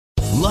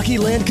Lucky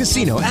Land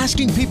Casino,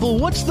 asking people,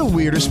 what's the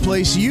weirdest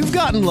place you've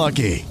gotten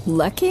lucky?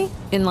 Lucky?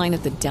 In line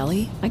at the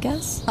deli, I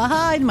guess?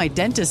 Aha, in my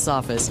dentist's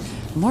office.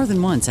 More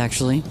than once,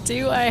 actually.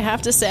 Do I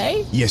have to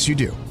say? Yes, you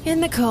do. In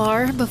the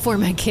car before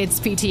my kids'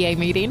 PTA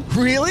meeting.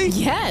 Really?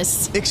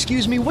 Yes.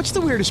 Excuse me, what's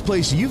the weirdest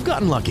place you've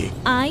gotten lucky?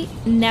 I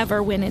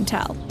never win and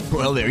tell.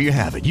 Well, there you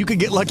have it. You can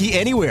get lucky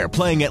anywhere,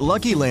 playing at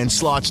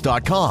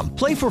LuckyLandSlots.com.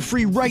 Play for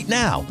free right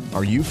now.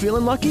 Are you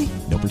feeling lucky?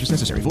 No purchase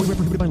necessary. Void where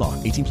prohibited by law.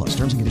 18 plus.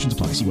 Terms and conditions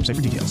apply. See website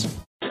for details.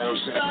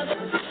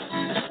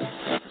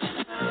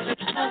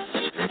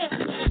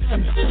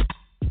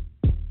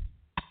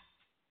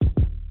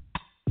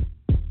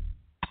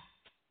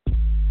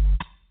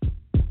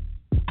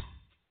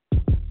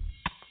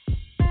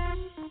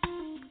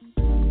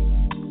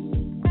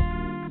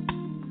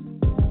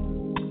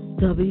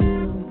 WJBR,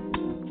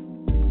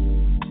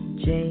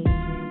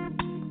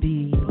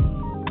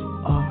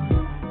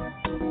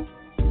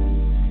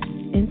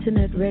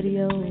 Internet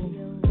radio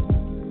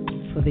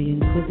for the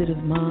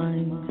inquisitive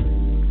mind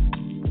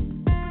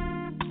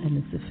and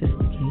the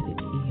sophisticated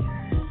ear.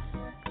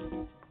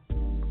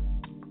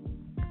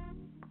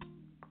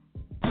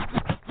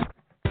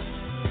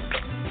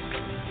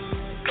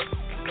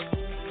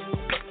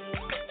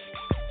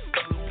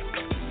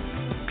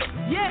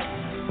 Yeah,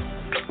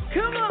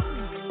 come on.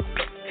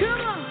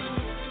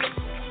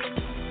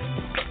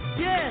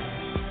 Yeah.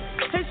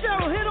 Hey,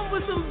 Cheryl, hit him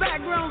with some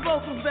background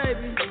vocals,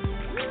 baby.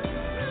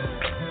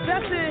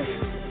 That's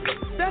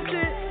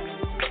it.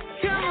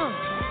 Come on.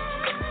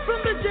 From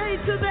the J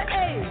to the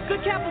A, the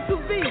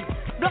capital V,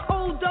 the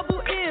O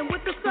double N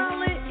with the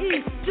silent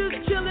E.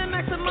 Just chillin',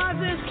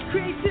 maximizing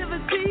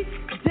creativity.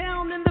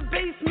 Down in the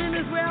basement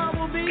is where I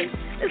will be.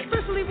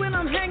 Especially when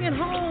I'm hanging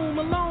home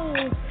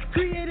alone.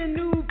 Creating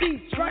new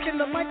beats, rocking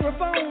the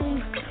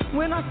microphone.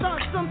 When I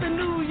start something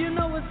new, you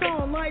know it's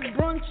on. Like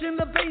Brunch in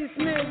the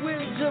basement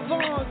with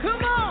JaVonne.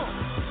 Come on!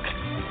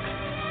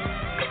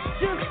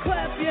 Just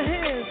clap your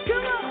hands.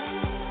 Come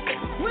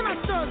on! When I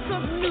start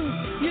something new,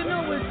 you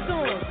know it's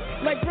on.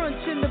 Like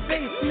Brunch in the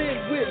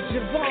basement with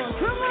JaVonne.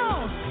 Come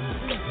on!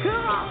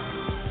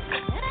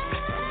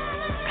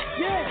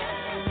 Yeah!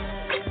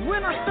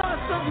 When I start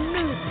something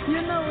new,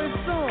 you know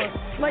it's on.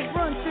 Like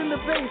Brunch in the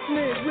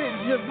basement with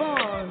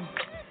JaVonne.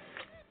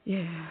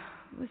 Yeah,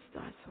 let's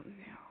start something new.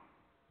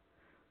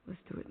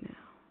 Let's do it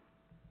now.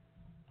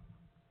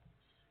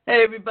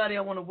 Hey, everybody,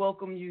 I want to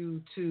welcome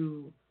you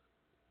to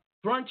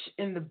Brunch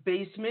in the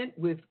Basement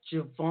with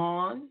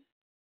JaVonne.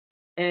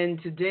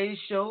 And today's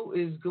show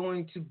is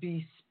going to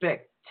be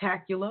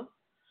spectacular.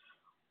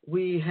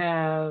 We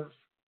have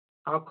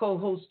our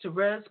co-host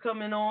Terez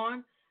coming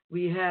on.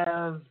 We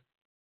have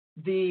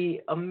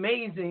the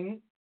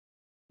amazing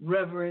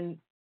Reverend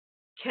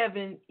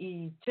Kevin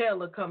E.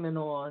 Taylor coming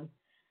on.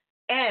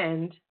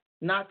 And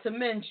not to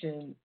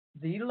mention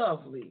the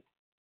lovely,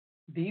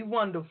 the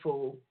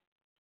wonderful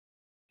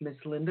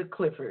Miss Linda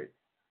Clifford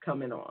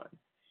coming on.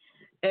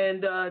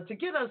 And to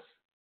get us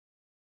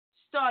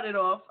started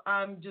off,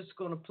 I'm just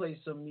going to play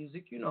some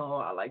music. You know how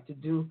I like to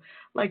do.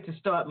 I like to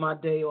start my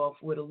day off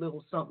with a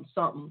little something,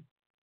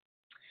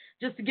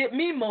 just to get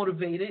me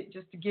motivated,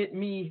 just to get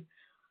me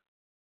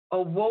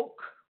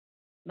awoke,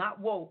 not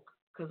woke,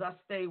 because I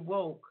stay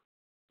woke,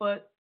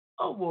 but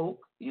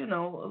awoke, you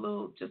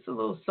know, just a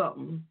little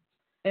something.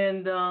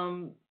 And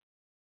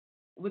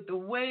with the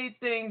way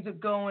things are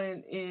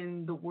going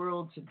in the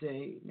world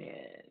today,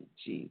 man,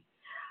 gee,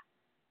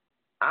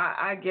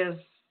 I guess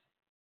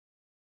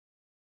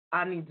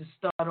I need to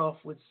start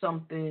off with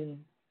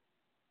something,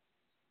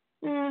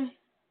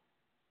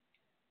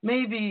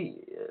 maybe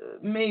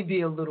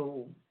a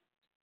little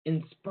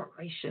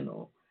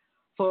inspirational,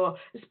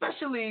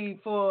 especially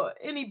for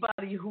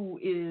anybody who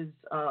is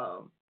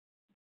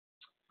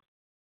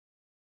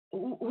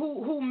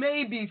who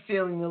may be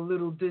feeling a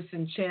little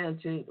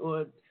disenchanted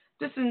or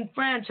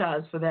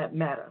disenfranchised for that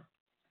matter.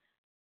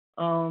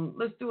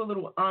 Let's do a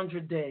little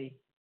Andra Day,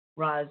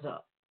 Rise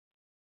Up,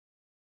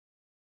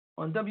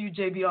 on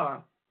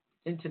WJBR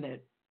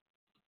Internet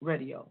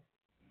Radio.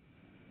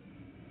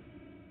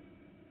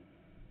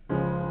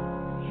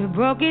 You're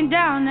broken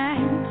down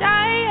and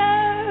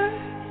tired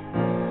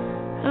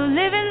of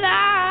living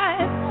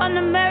life on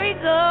the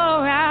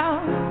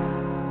merry-go-round,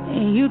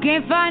 and you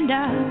can't find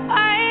a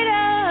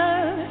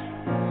fighter,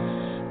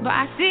 but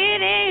I see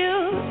it in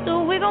you,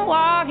 so we gon'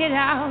 walk it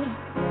out.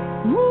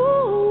 Move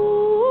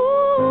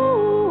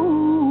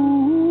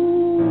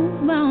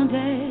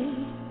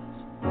mountains,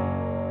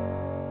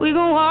 we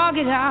gon' walk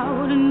it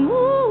out and move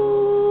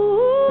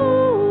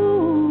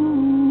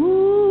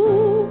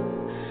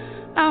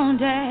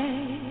mountains.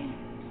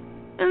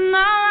 And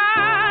I'll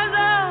rise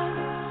up,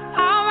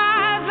 I'll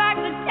rise like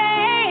the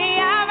day.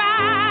 I'll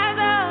rise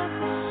up,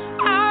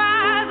 I'll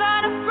rise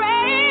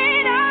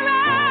unafraid. I'll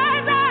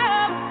rise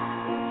up,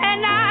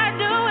 and I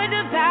do it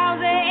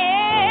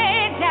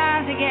 1,000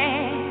 times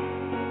again.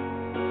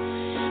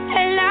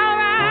 And I'll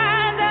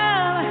rise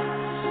up,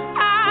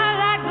 I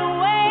like the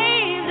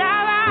waves.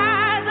 I'll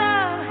rise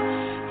up,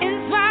 in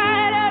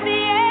spite of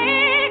the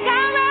ache.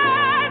 I'll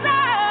rise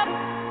up,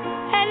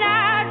 and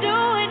I do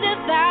it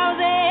 1,000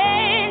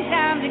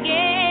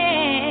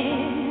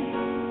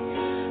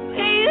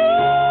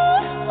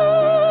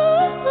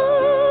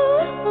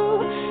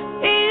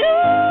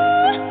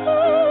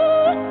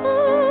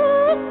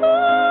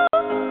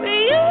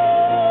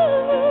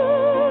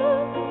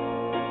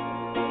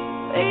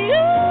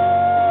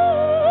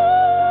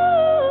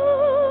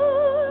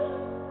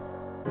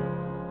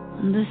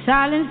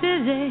 silence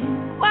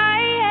isn't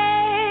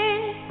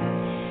quiet,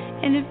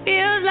 and it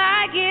feels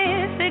like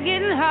it's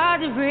getting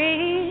hard to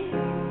breathe.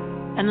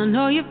 And I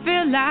know you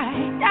feel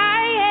like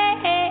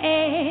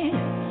dying,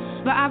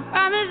 but I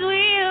promise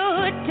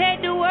we'll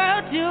take the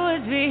world to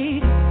its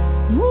feet.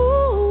 Move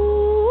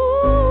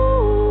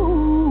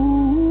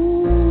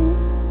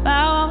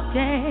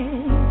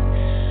mountains,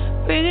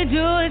 bring it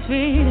to its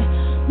feet.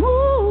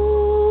 Move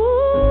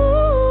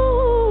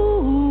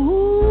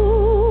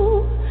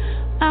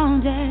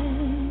mountains.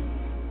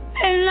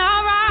 And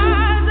I'll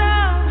rise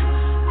up,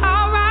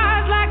 I'll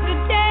rise like the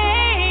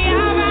day.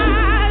 I'll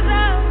rise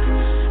up,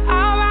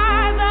 I'll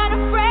rise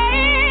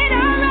unafraid.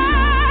 I'll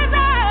rise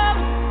up,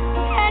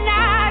 and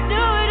I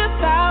do it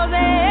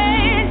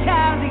 1,000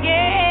 times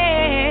again.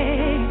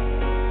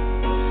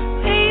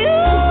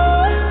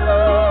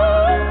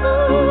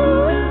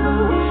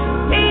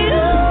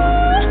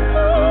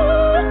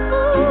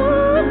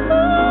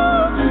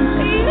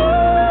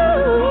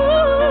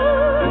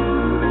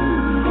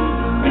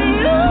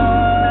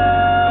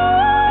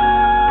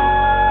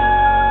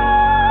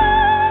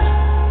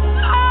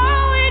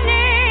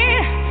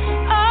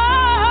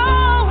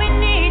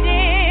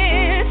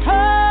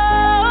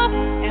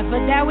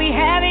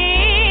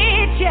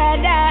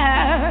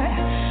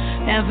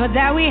 For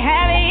that we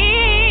have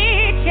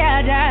each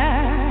other,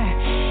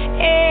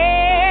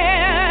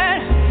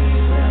 and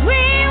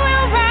we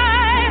will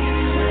rise,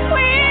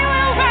 we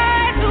will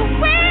rise,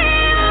 we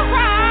will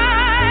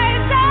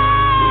rise,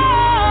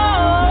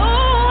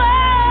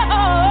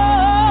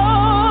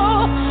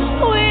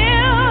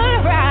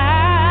 we'll rise.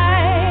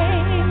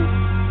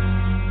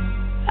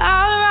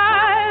 I'll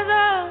rise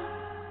up,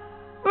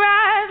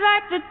 rise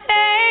like the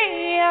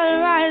day. I'll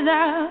rise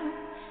up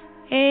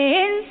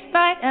in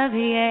spite of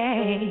the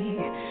ache.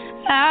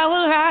 I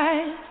will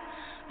rise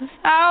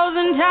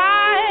 1,000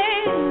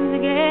 times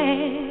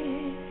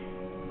again,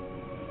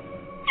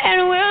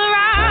 and we'll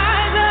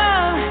rise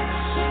up.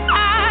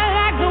 I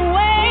like the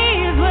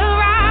waves. We'll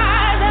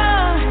rise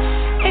up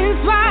in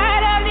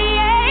spite of the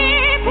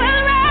ache.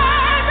 We'll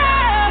rise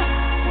up,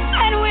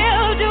 and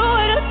we'll do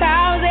it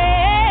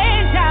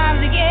 1,000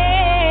 times again.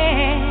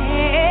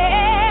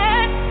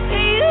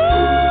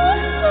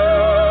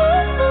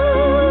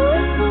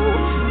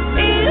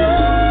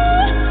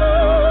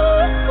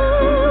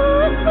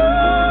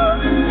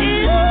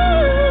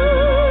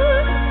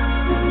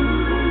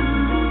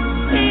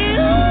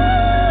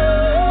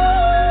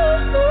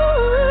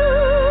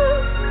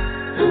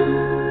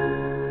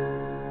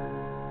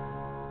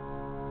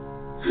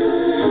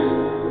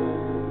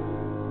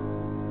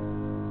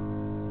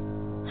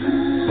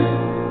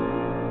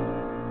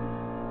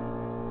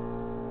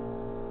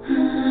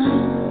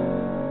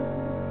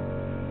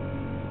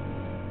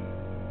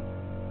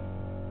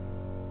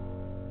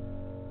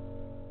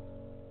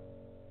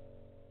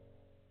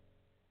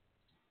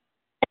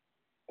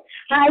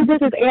 Hi,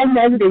 this is Ann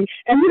Nesby,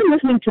 and you're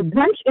listening to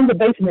Brunch in the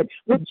Basement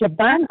with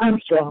JaVonne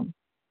Armstrong.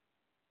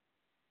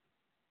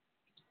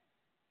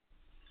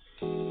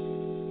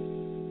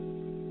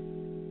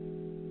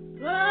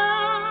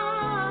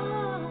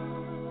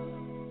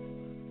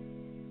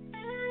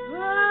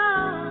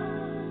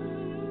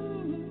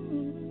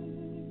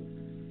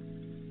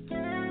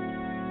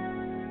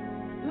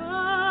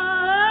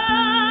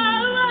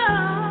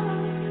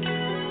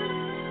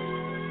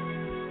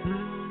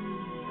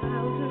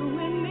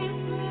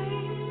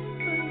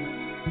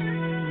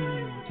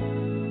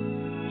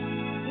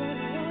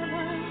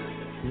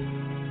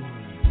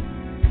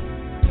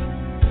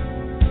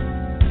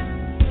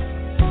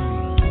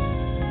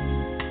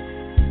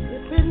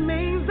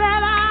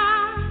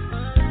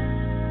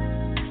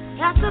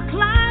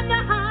 Climb the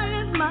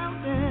highest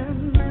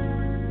mountain,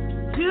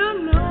 you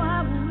know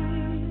I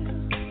will.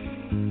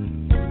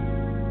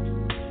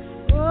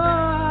 Oh,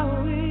 I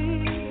will.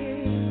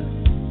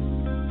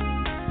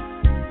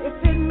 If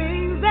it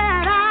means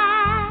that I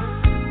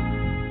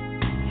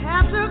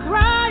have to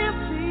cry a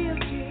tear,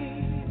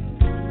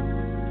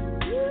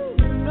 you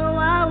know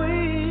I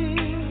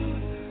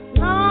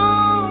will.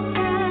 Long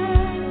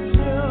as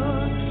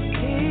you're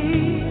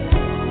here.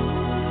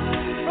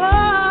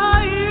 Oh,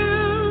 you.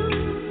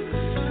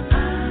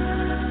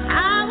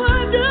 I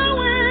would do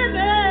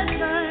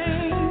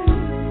anything.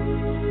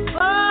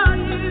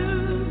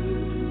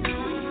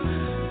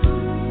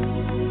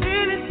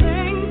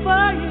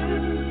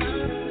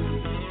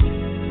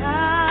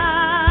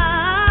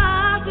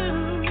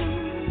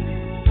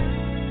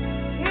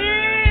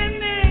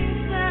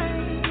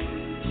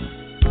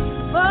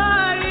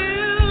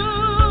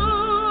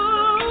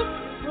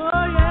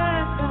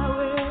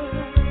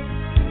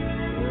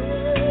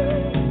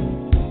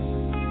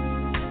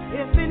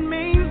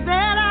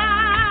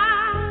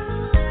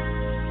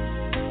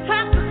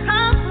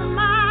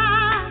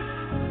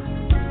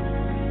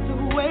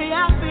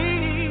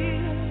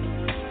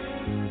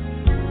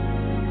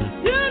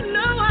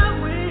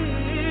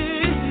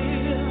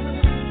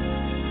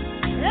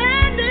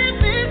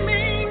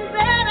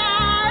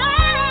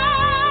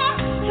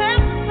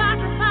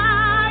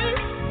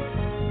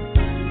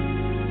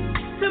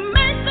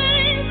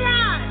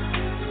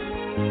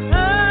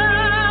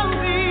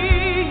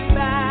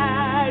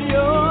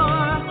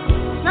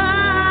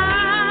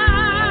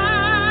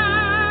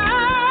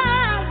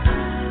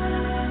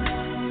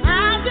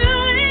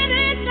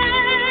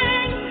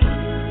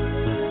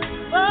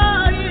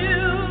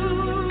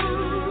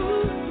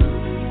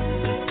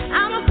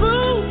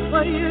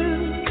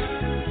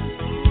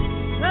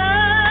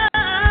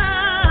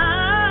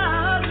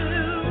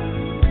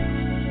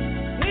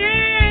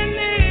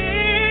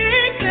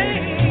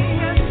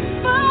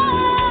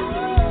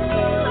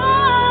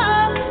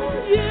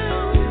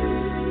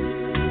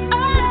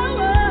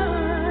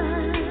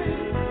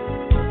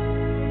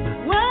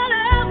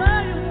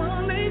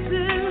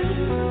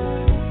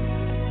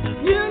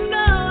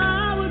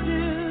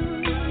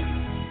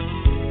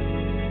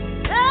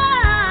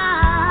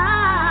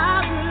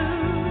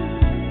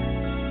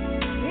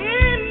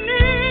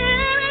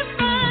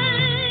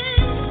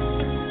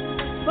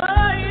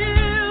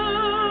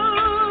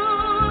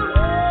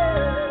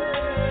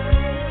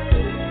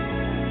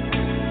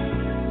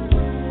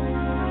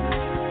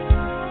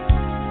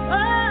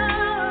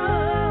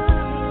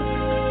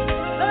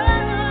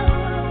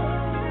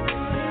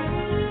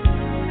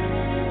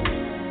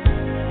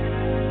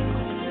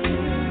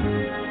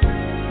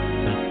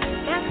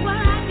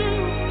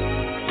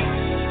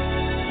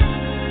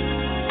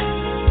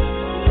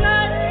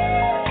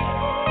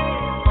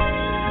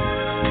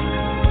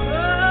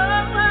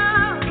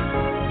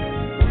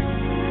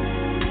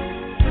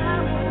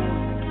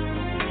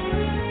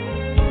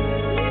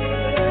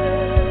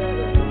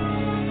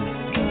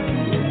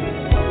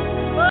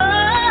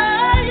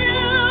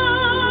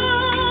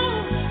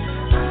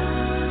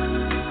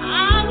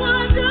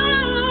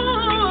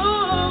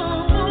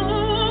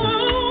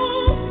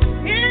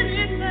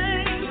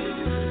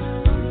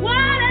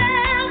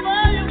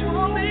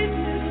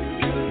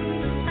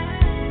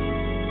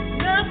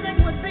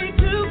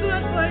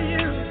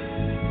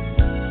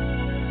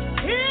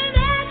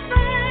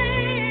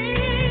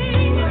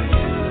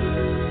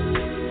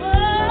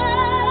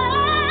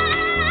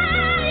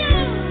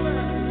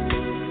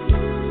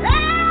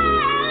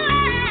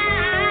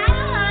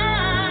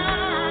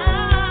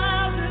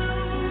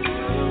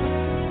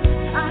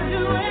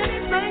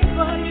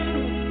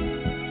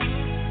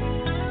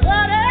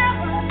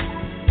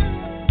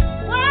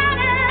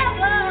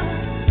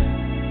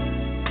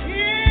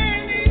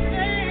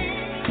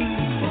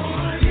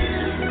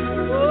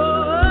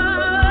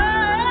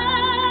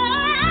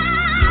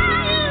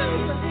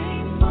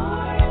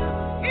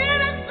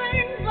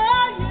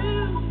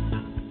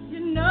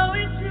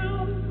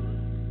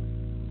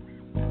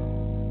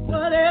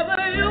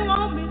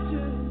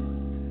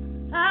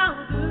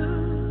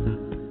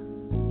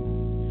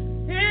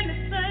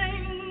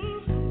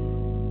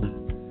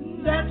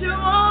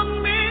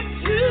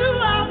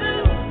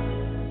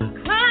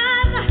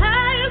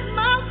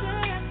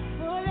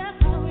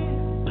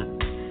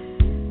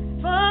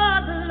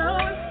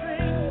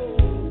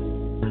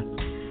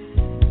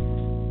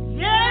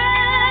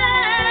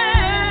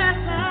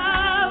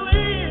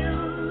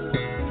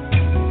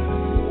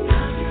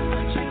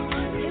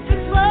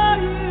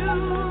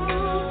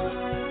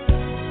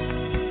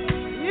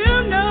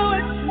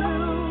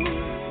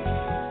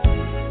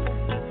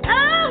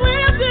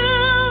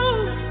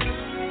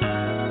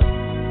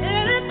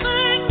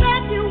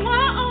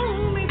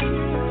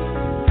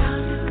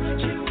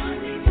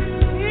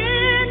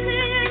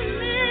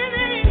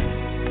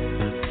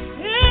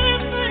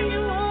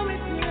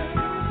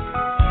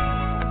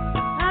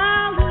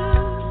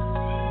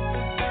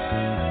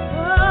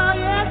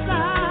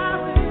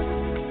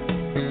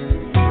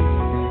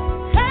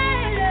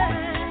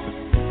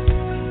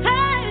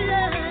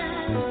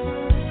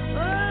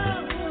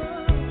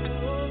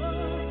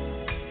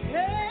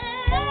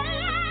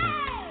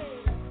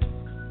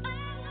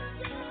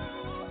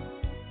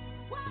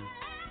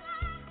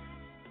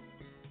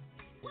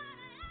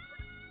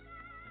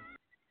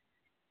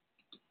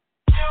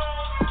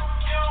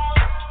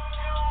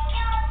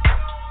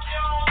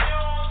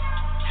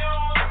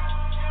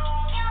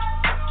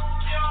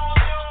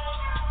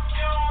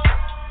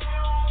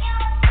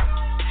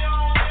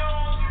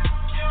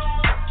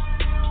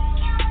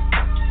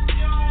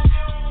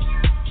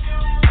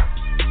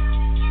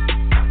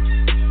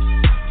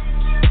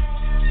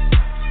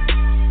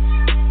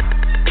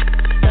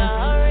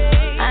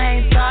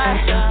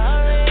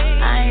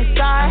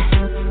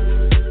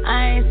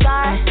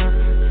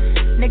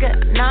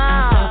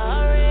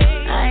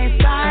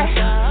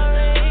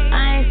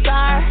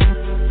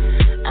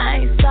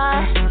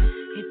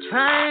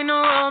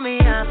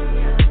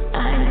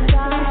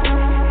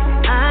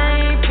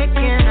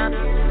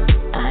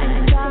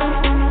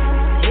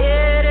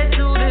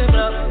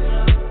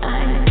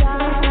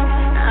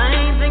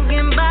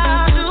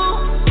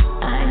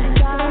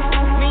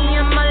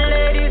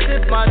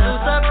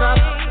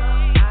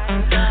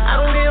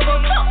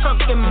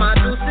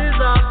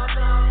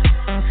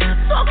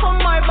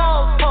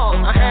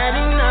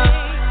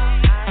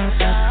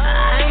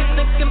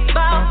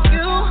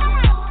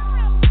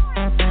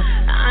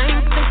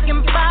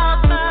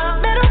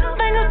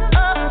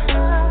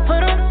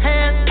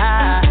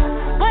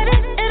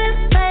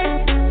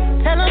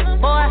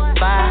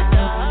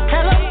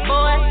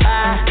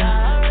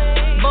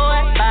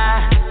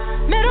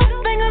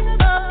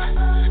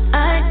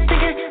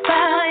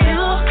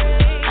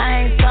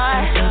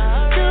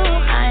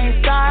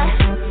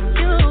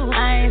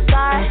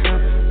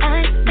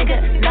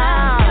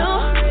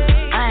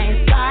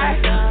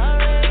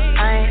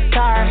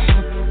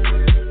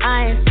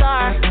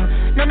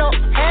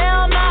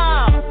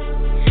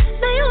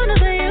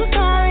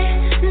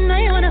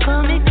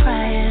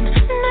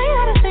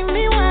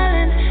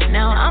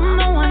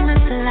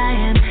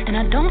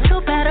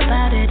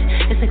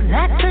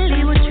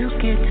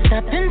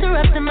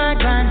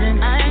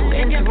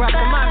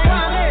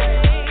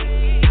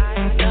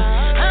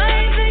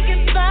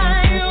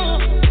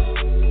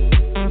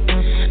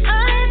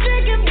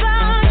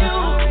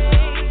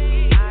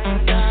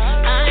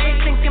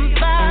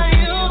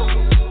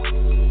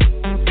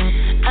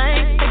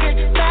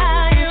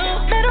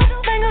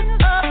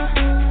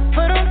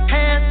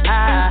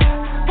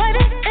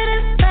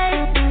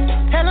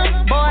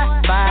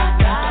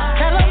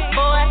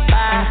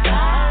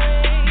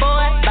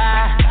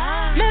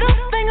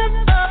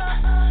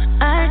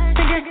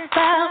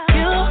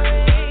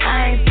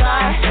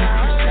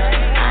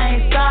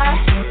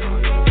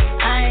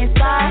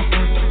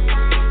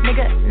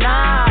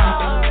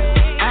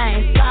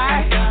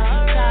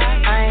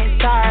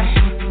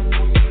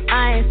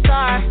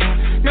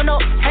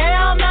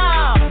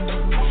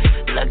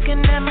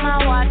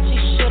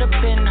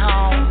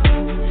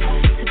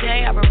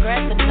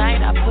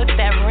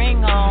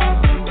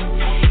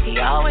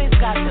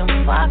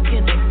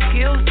 fucking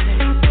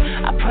excuses.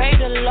 I pray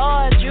the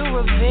Lord you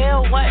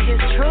reveal what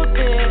his truth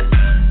is.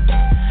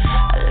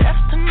 I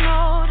left a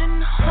note in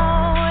the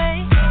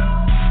hallway.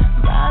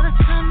 By the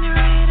time you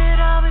read it,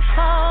 I'll be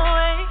far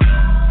away.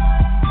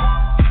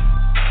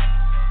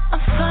 I'm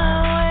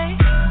far away,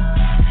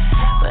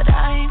 but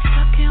I ain't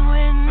fucking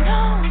with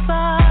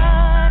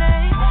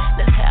nobody.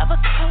 Let's have a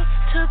toast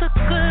to the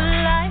good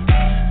life.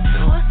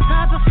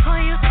 Suicide before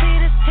you see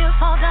this tear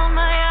fall down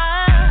my eye.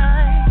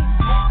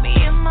 Me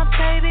and my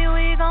baby,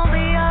 we gon' be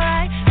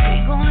alright.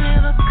 We gon'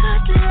 live a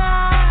good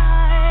life.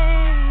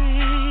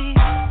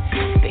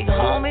 Big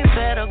homie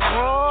better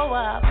grow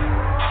up.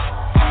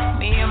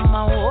 Me and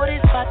my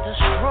woodies bout to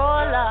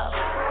stroll up.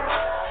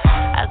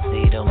 I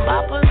see them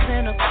boppers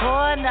in the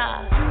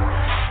corner.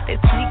 They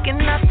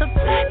sneaking out the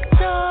back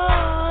door.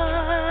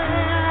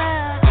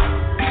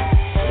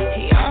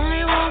 He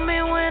only want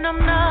me when I'm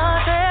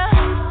not there.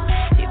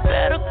 You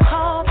better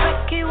call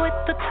Becky with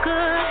the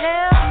good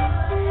hair.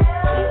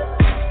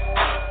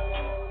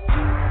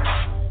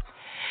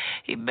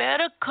 You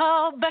better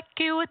call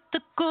Becky with the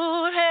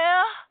good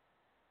hair.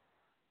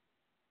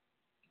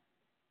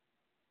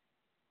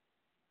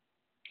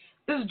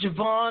 This is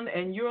JaVonne,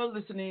 and you're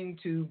listening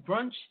to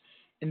Brunch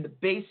in the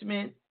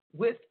Basement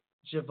with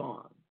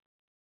JaVonne.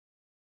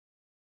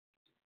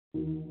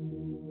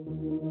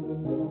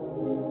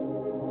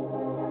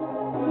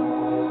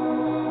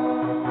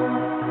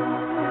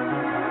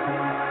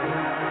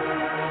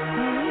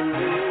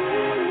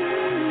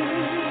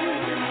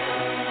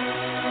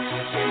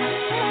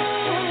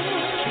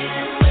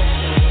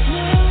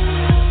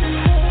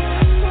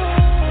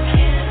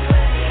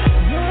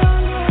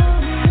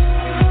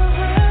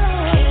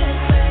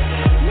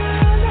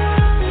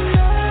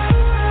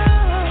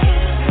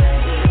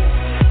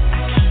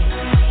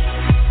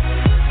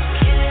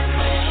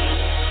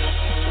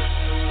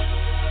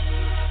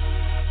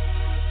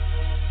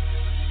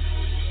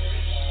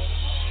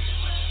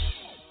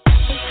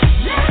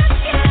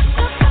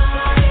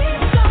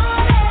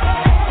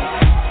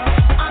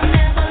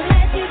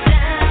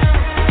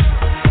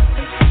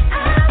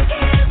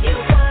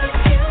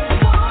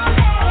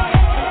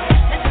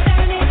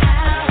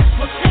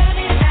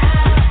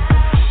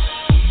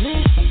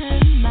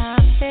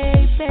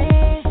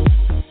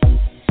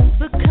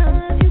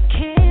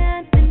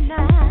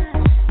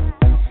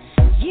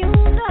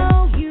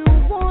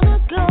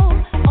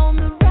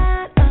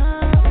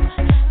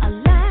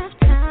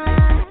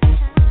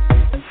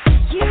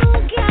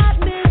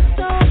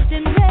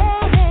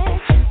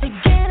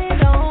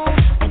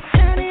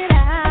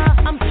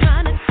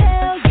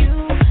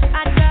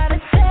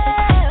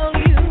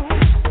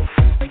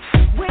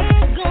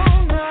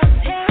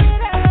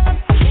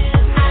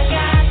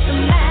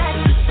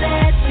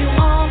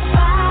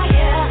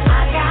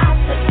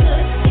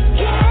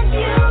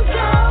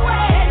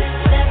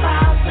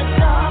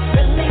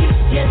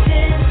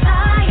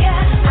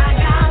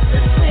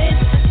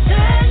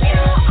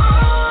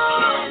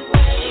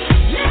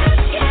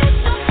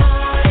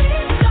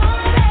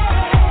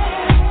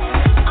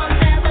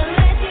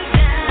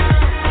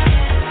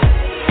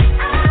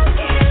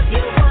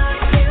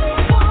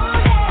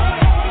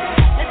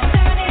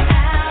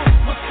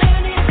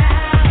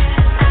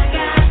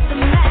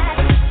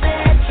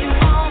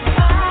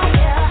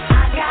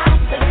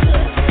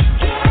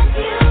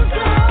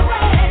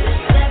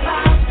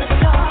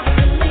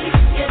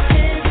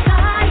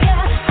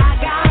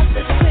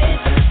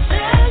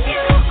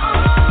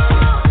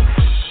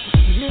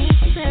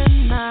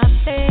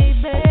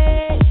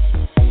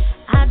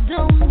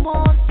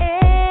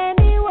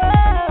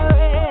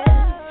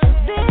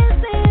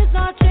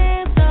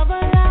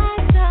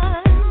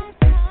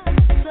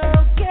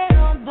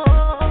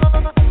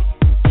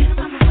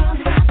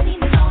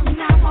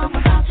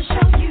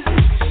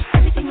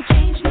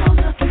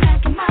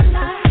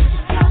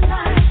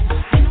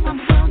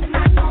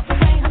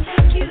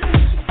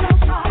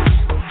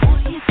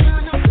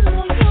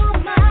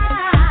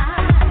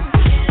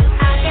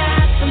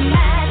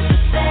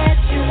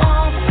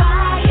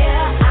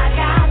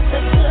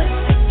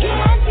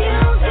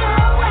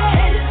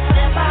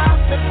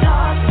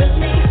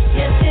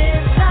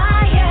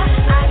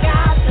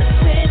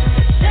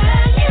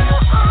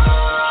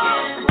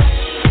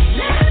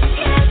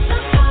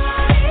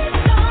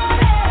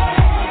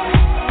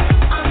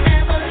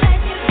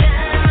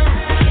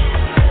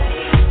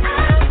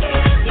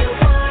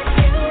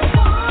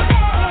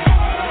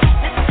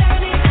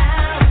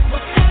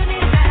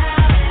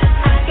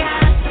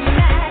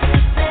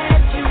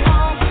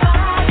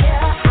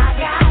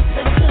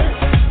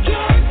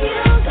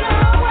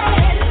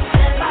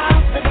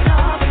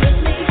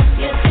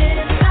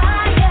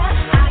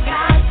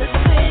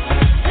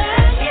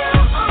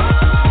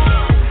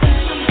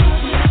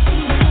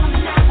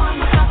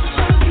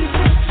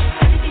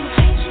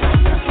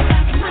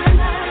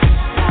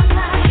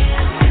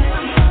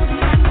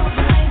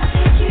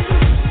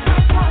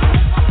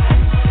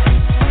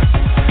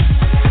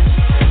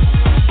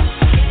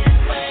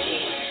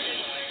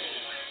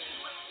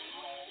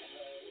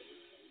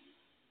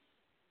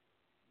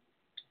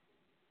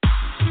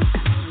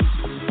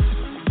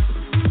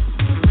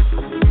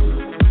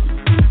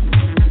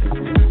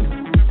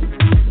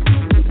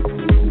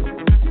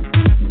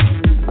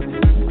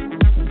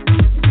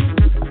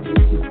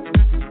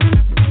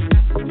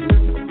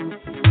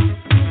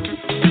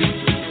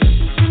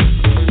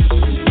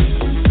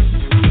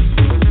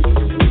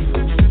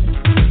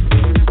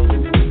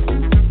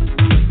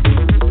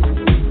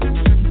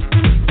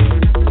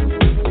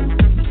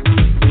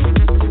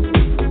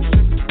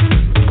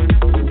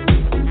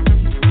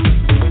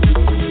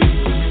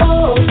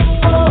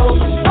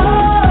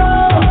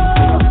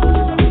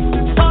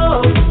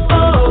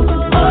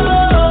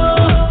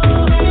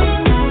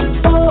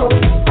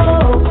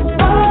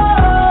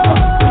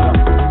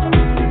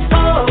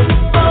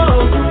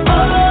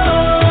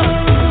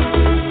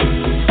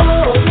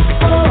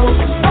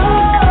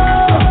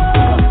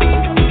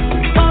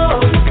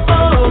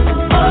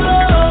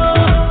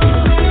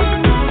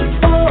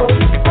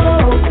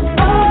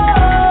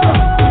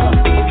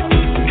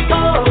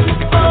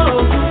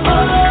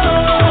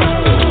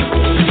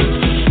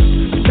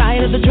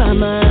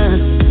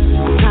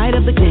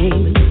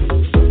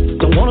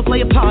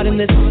 part in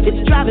this,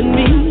 it's driving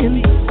me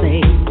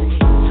insane.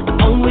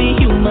 I'm only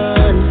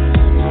human,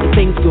 when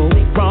things go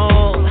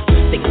wrong.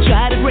 They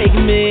try to break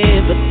me,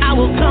 but I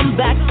will come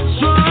back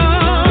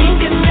strong. We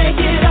can make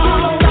it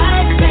all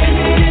right,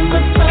 baby, in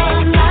the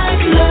sun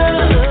like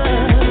love.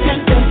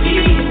 Can't come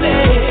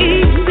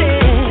easy.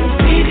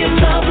 Leave your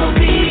trouble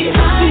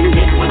behind.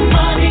 Get what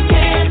money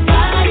can't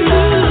buy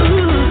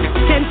love.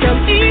 Can't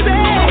come easy.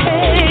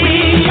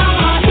 We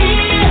are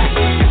here,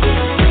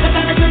 the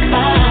better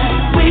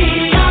tonight. We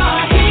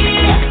are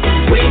here,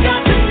 we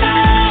got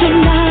tonight.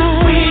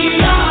 We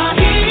are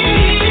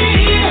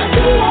here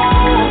to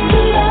love, to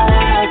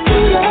love, to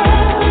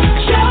love.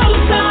 Show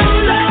some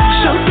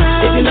love.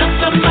 If you love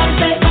somebody,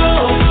 say oh,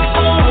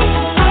 oh,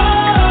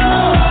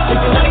 oh. If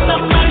you love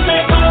somebody,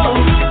 say oh,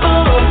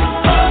 oh,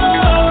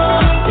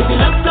 oh. If you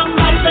love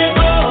somebody, say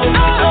oh,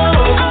 oh,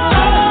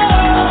 oh.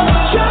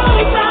 Show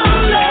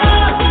some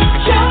love.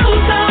 Show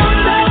some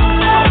love.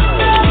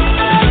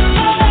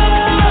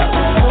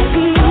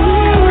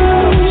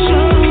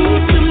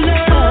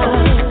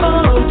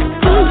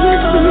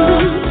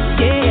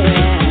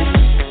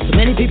 Yeah. So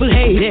many people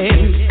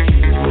hating,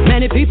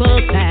 many people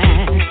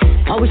sad.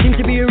 Always seems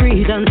to be a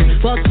reason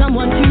for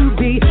someone to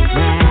be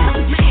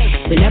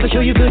mad. They never show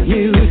you good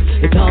news,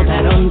 it's all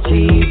bad on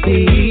TV.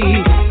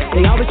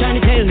 They always trying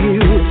to tell you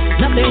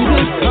nothing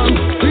good comes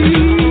free.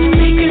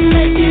 We can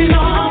make it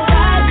all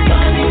right,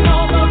 running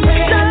all the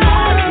red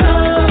lights.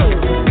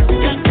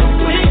 Just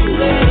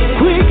quickly,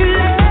 quickly.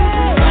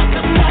 Got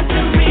the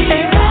battery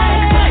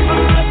right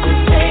for us to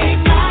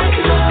take our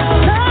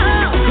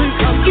love. Will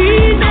come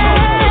easy.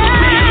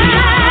 We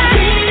are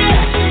here,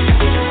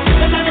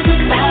 the better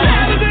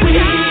tonight. We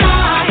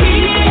are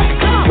here,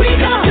 we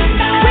got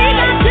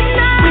tonight. We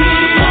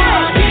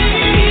are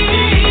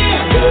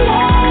here to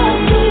love,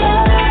 to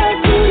love,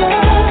 to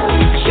love.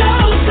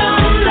 Show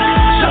some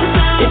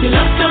love. If you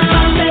love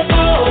somebody, say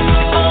oh,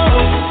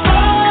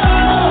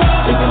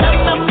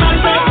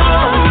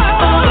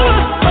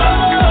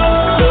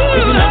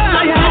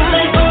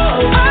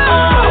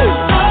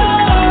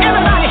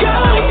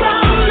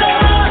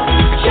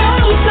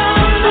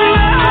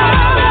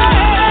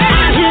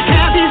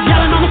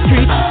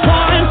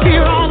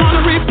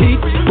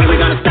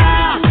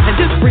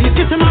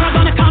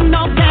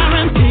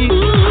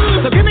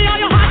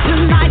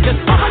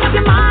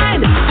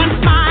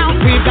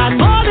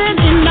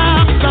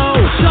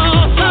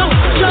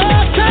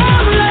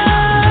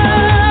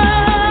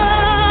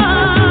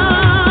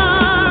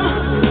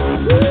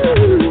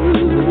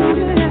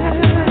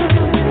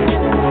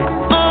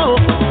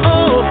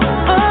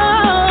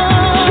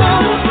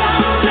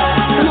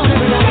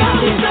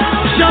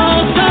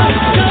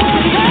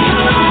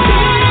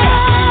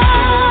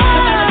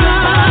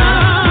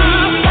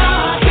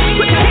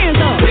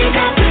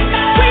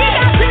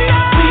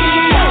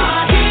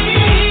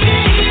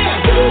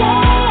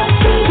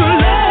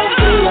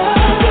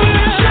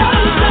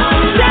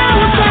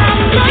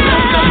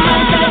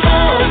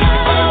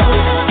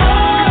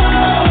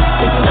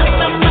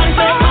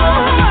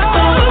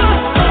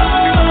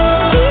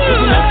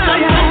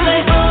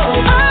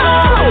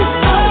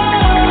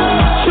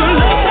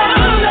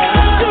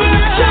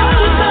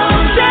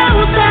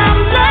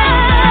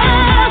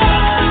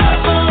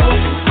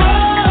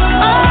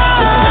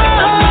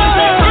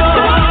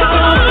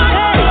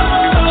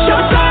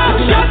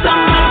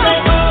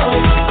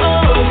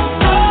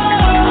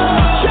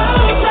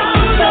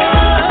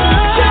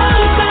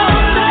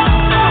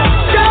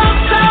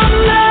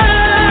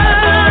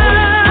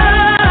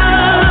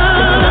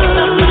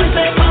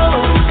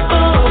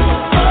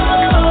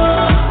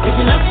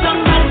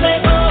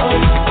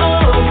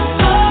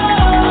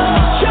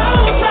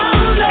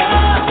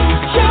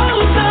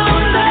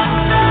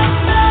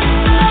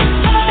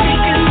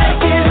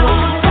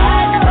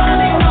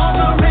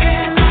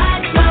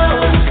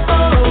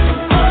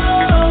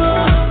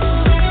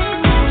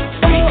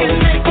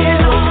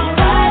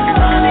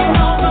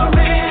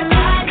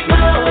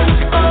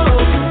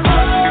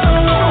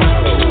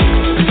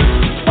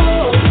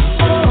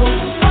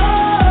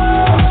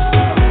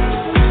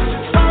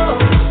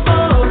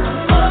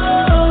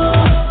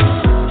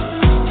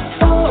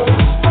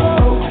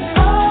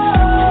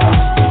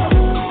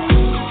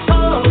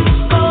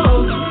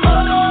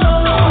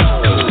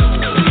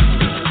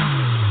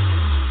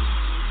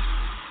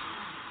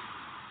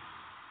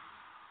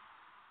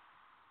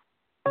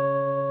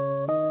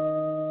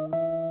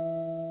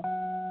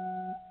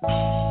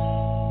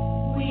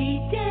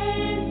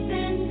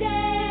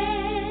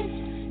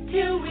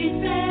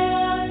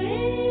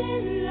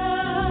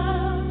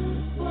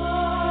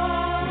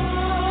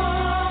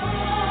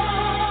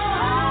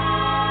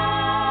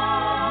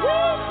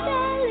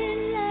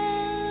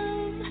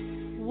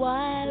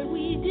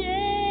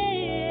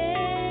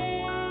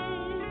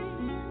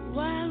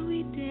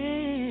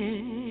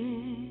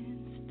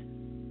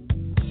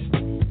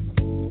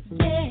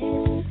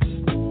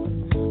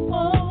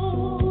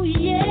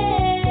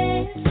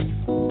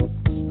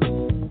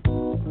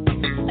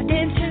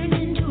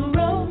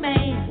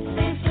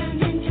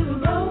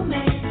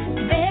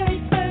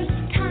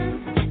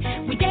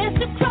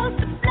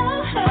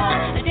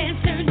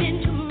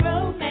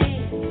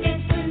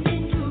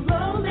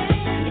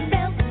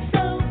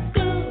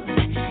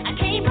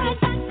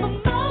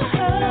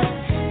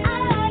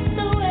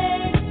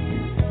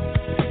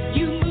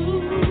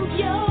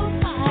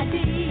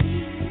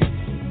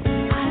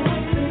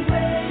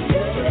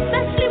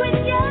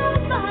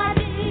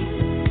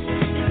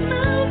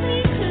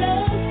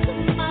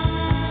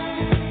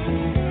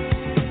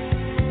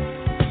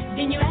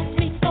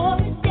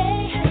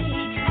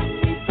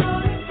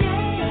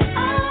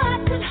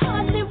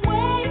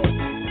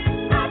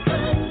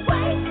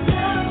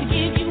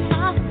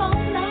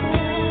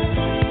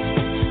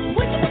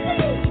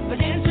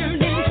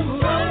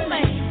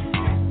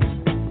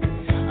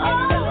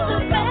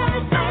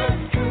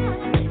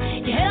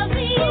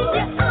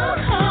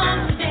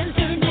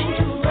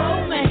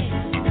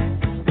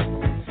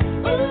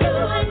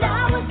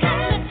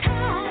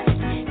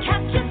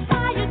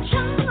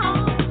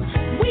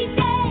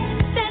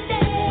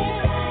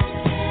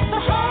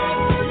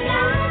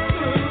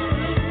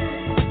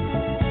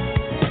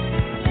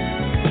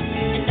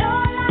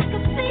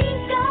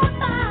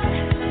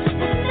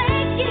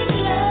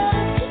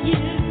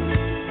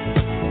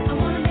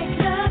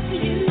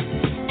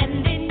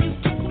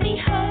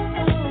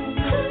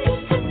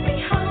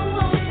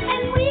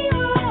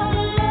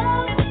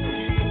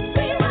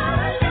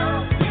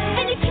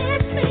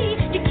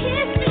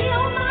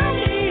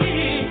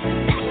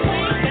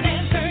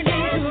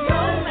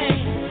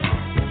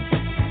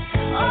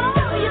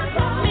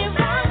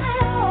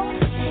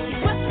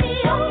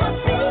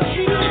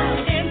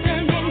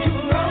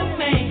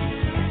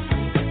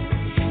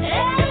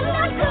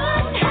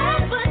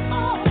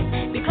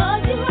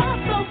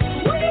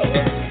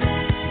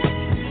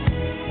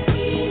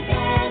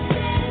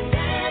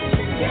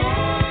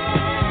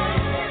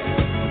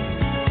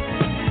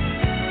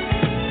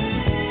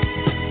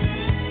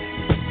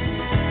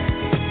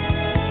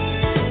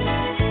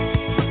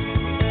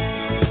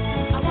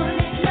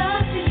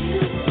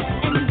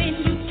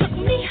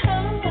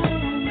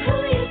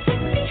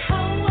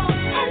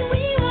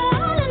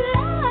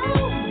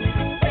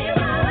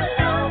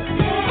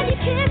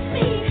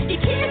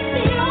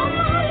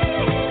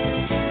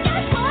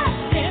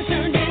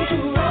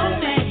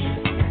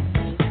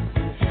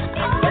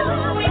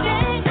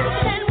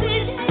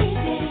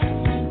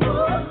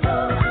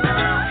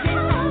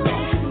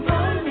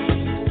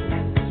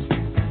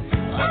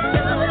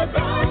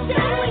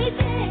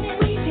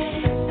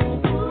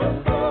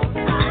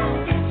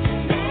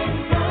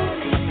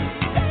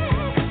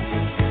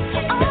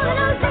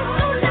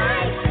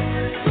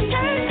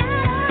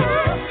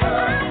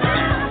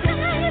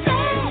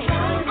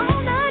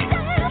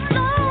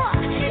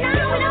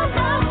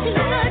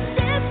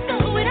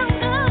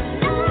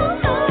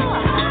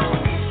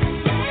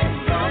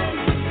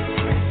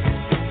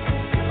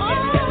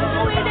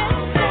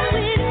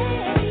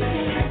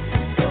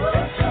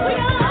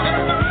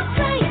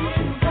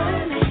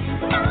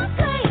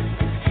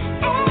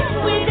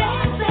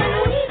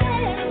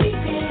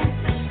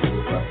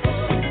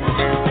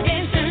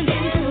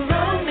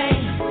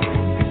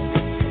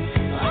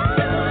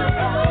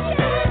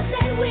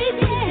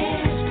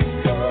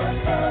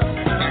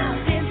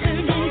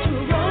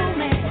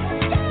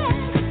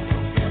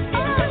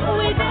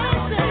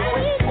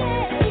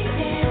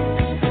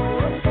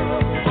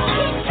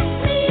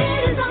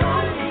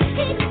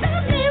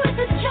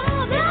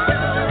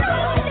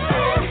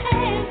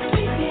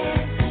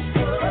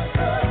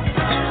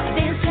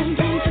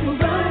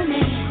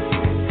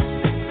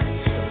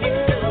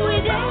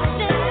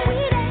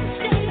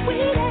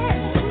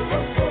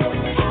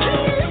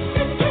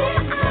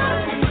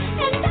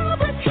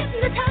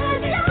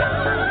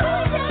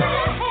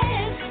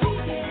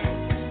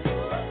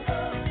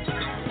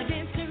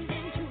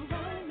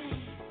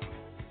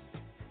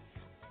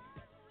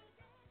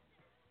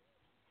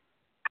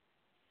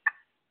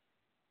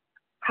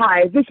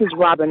 Hi, this is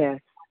Robin S.,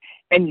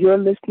 and you're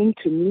listening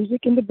to Music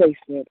in the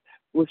Basement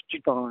with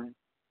JaVonne.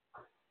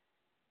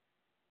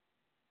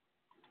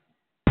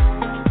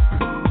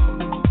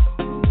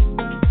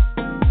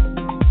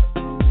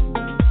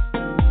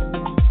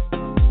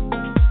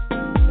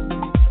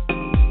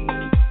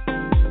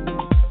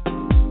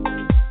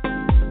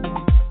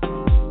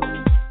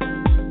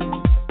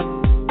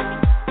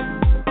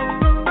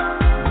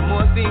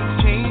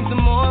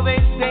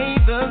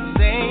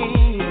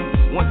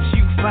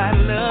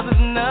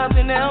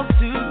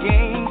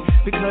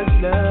 Because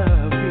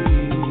love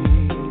is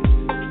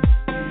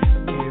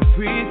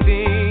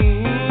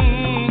everything.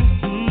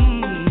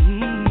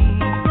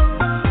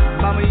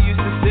 Mama used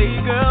to say,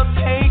 girl,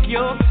 take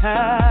your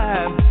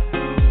time.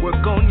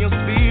 Work on your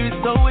spirit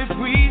so it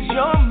frees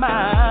your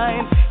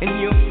mind.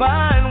 And you'll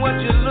find what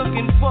you're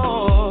looking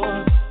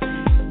for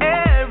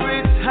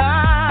every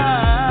time.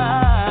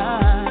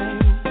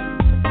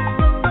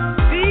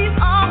 These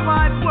are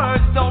wise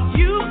words, don't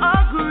you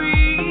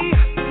agree?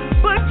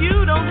 But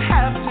you don't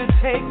have to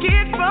take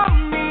it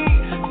from me.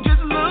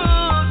 Just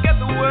look at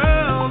the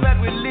world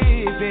that we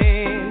live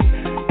in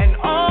and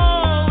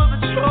all of the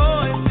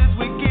choices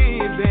we're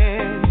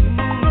given.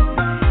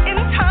 In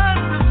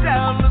times of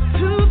doubt, look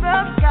to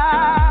the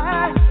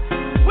sky.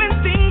 When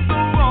things go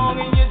wrong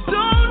and you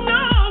don't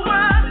know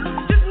why,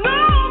 just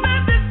know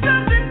that there's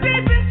something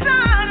deep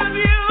inside of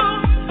you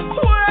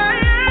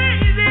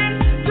waiting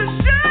to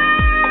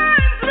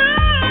shine through.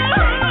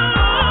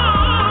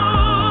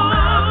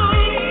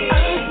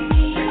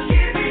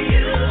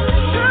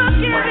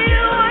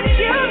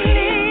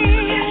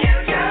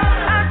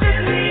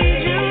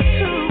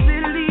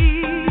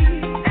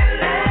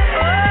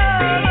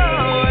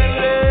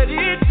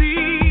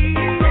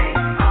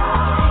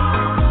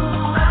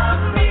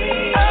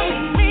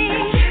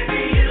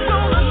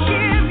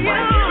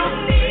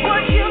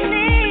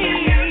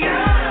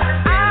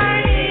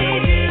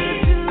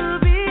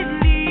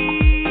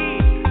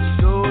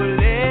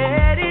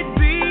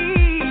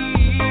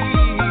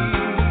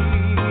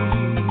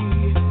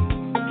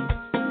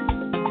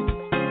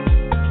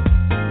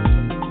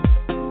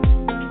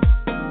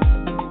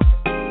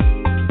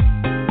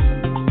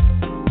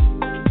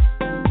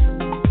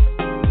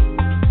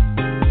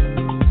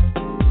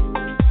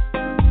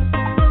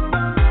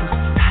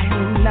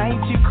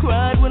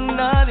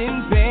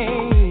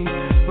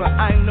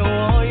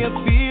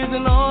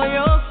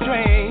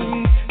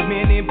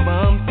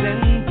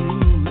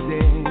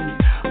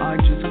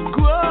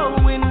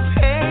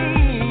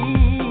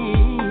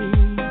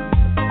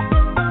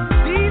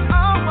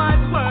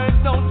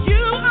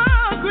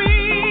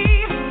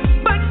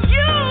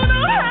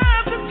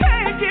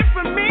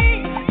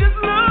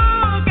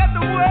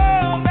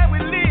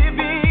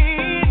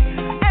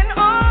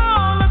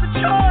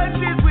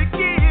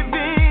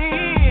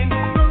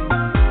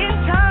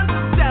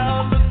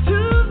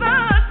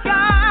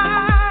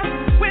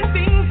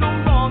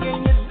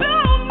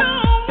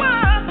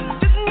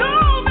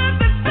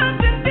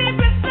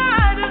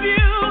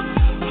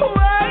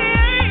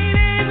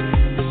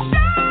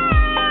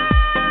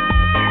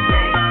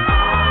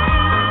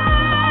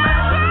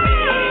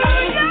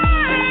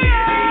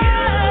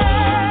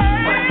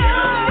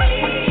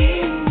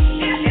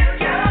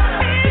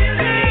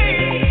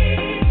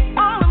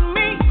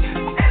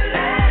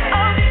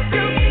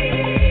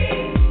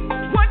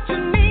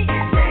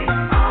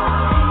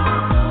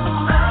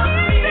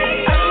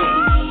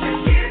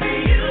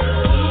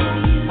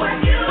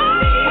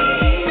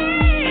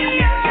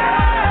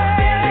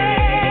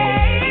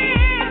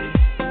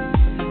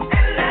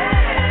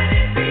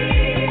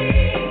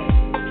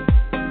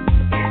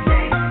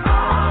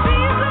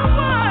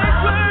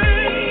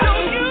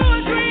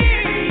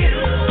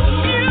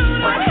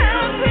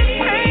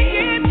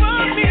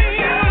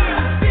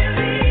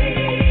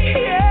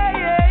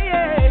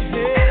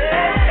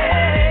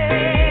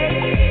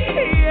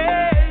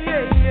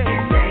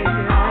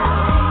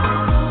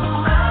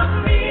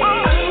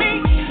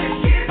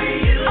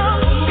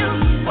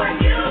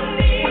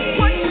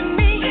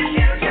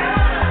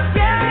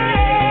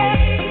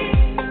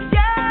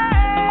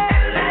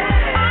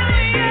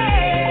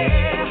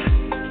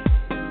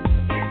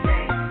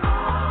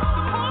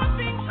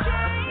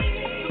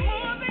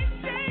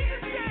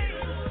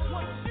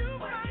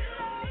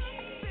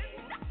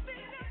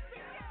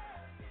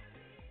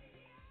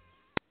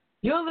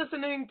 You're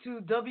listening to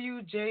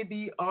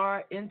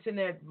WJBR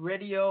Internet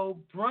Radio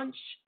Brunch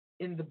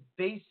in the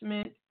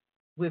Basement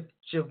with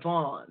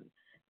JaVonne.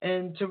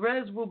 And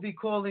Terez will be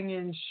calling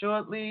in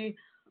shortly.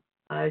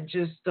 I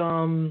just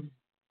want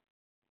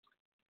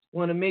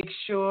to make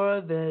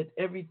sure that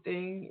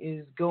everything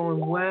is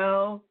going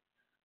well.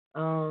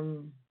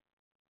 Love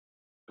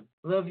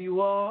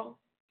you all.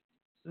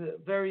 It's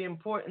a very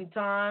important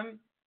time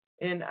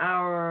in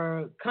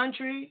our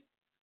country.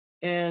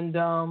 And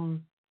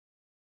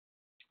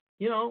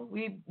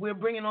we're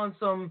bringing on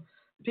some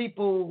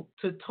people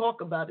to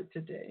talk about it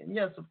today. And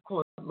yes, of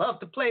course, I'd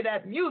love to play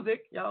that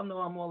music. Y'all know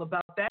I'm all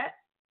about that.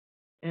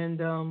 And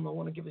I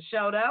want to give a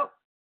shout out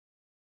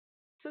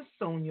to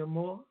Sonia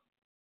Moore.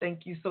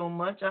 Thank you so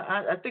much.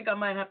 I think I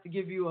might have to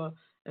give you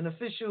an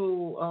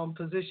official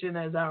position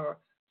as our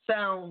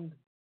sound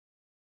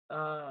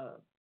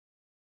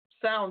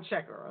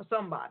checker or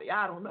somebody.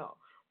 I don't know.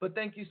 But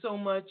thank you so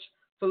much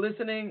for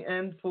listening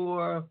and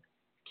for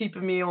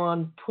keeping me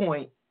on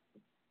point.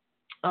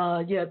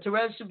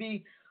 Terez should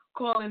be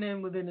calling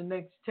in within the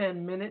next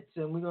 10 minutes,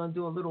 and we're going to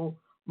do a little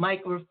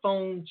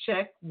microphone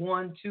check,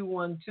 1 2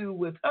 1 2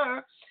 with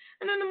her.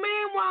 And in the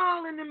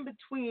meanwhile, and in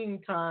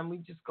between time, we're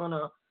just going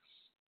to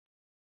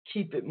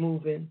keep it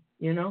moving,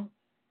 you know?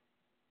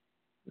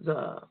 It's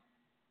a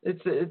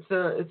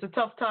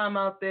tough time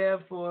out there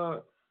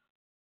for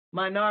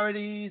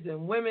minorities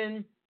and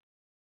women.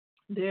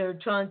 They're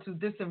trying to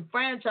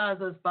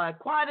disenfranchise us by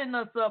quieting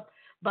us up,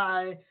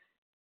 by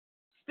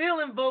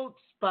stealing votes,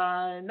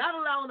 by not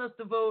allowing us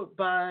to vote,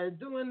 by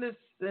doing this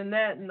and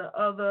that and the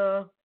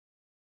other.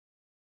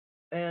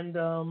 And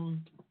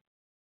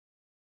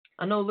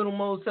I know Little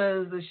Mo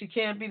says that she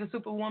can't be the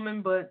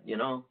superwoman, but, you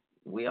know,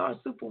 we are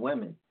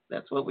superwomen.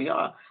 That's what we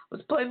are.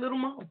 Let's play Little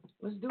Mo.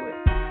 Let's do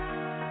it.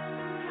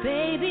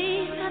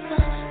 Baby, at the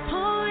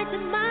point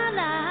in my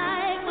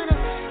life when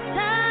I'm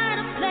tired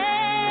of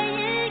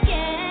playing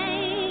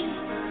games,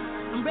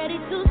 I'm ready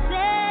to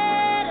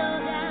settle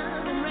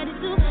down. I'm ready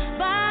to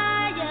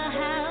buy a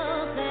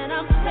house, and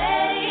I'm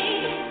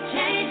ready to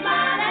change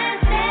my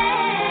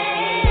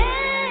landscape.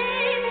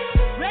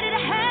 Ready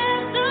to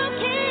have some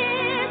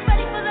kids,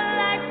 ready for the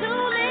life to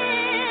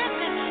live,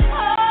 and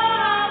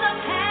all the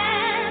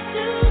past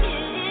to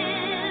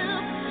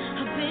give.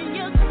 I've been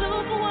your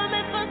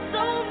superwoman for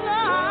so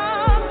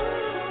long,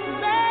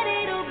 ready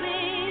to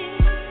be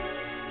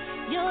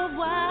your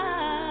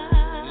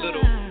wife.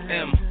 Little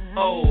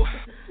M.O.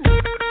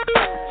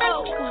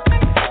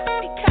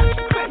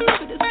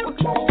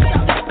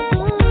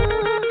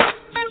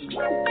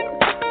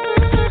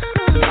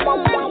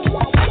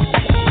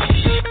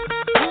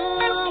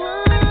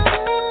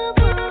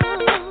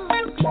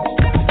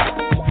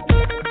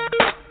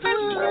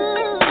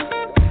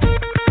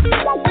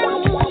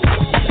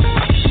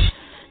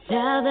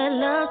 Now that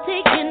love's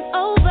taking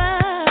over,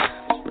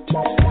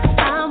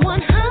 I'm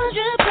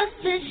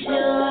 100%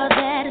 sure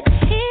that it's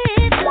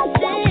here to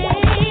stay.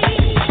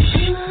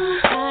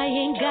 I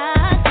ain't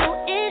got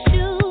no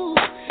issues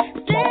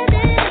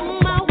standing in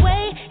my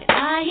way, and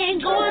I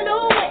ain't going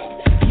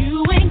nowhere.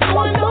 You ain't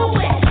going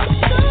nowhere.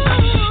 So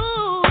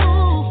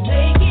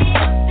make it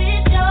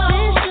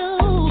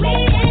official. We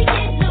ain't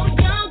getting no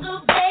younger,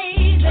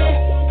 baby.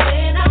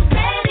 And I'm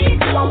ready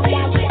to be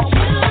with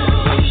you.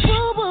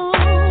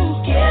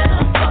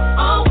 Together for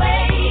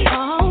always.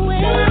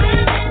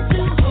 Living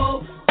into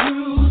hope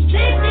through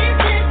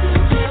sickness and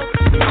through health.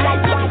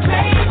 Like a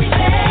crazy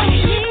baby.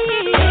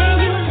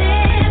 And you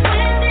live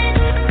with it,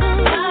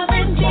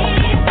 loving me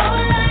for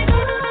life.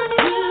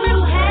 You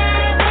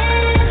have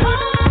it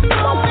home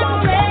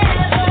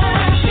forever,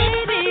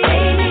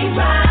 baby.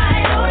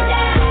 Ride or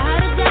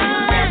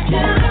die,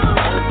 to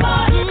the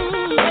part.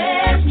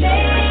 Let's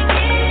make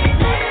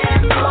it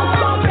last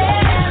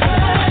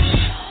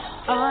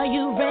forever. Are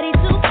you ready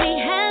to be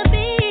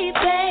happy,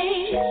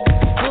 babe,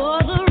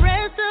 for the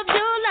rest of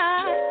your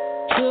life?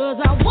 'Cause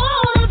I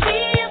wanna be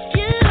a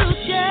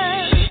future,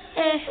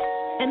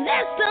 and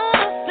that's the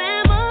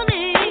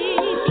family.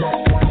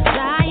 'Cause I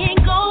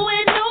ain't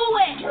going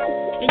nowhere,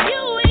 and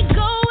you ain't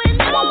going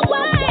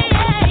nowhere.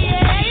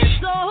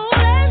 So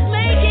let's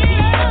make it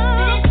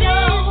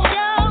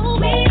official.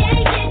 We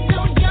ain't getting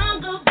no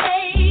younger,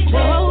 baby.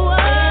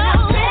 And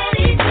I'm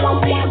ready to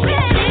be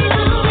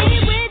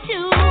with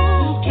you.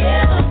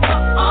 Together for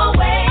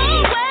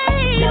always.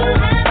 You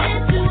have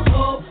it to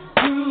hope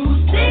through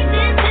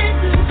sickness and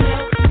through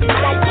health.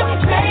 Like a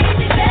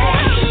crazy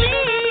baby.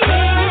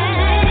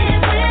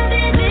 Live with it,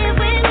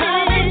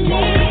 loving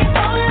me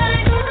for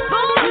life.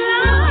 You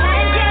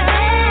have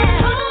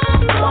it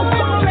home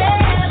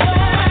forever,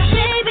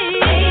 baby.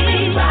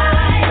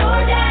 Ride or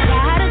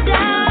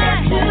die,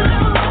 to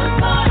the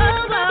part.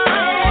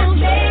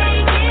 Let's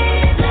make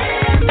it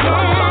last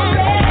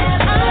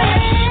forever.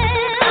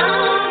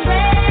 I'm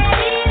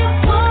ready to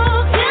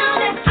walk down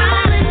that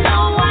island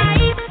of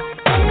white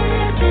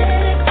and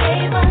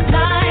dedicate my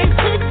life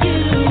to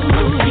you.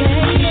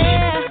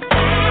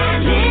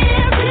 And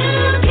live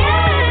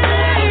together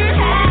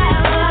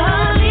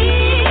happily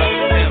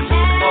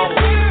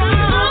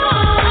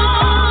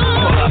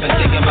All I've been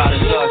thinking about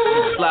is us.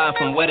 Slide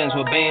from weddings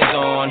with bands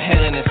on,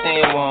 Helen and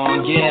Stan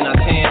on, getting our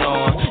tan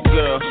on.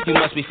 Girl, you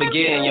must be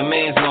forgetting your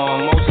man's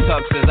long. Most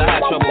tuxes, I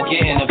had trouble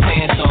getting the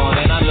pants on.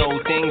 And I know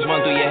things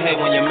run through your head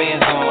when your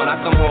man's on.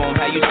 I come home,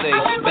 how you say,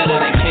 better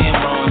than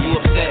Cameron. You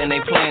upset and they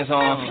plans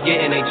on,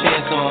 getting they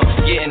chance on,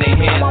 getting they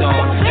hands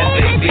on.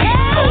 SAB,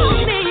 oh.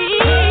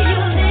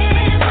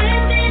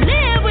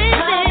 Live with it,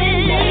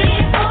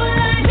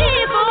 me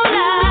for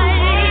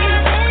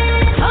life,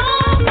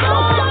 home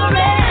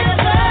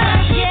forever,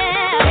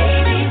 yeah.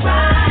 Baby,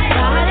 ride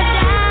or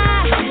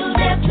die, till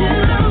death do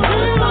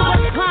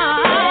us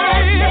part.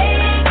 Let's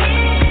make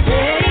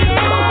it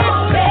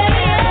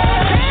forever.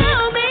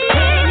 Tell me,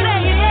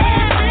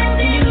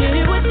 baby, you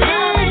live with it,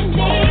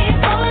 me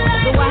for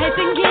life. So why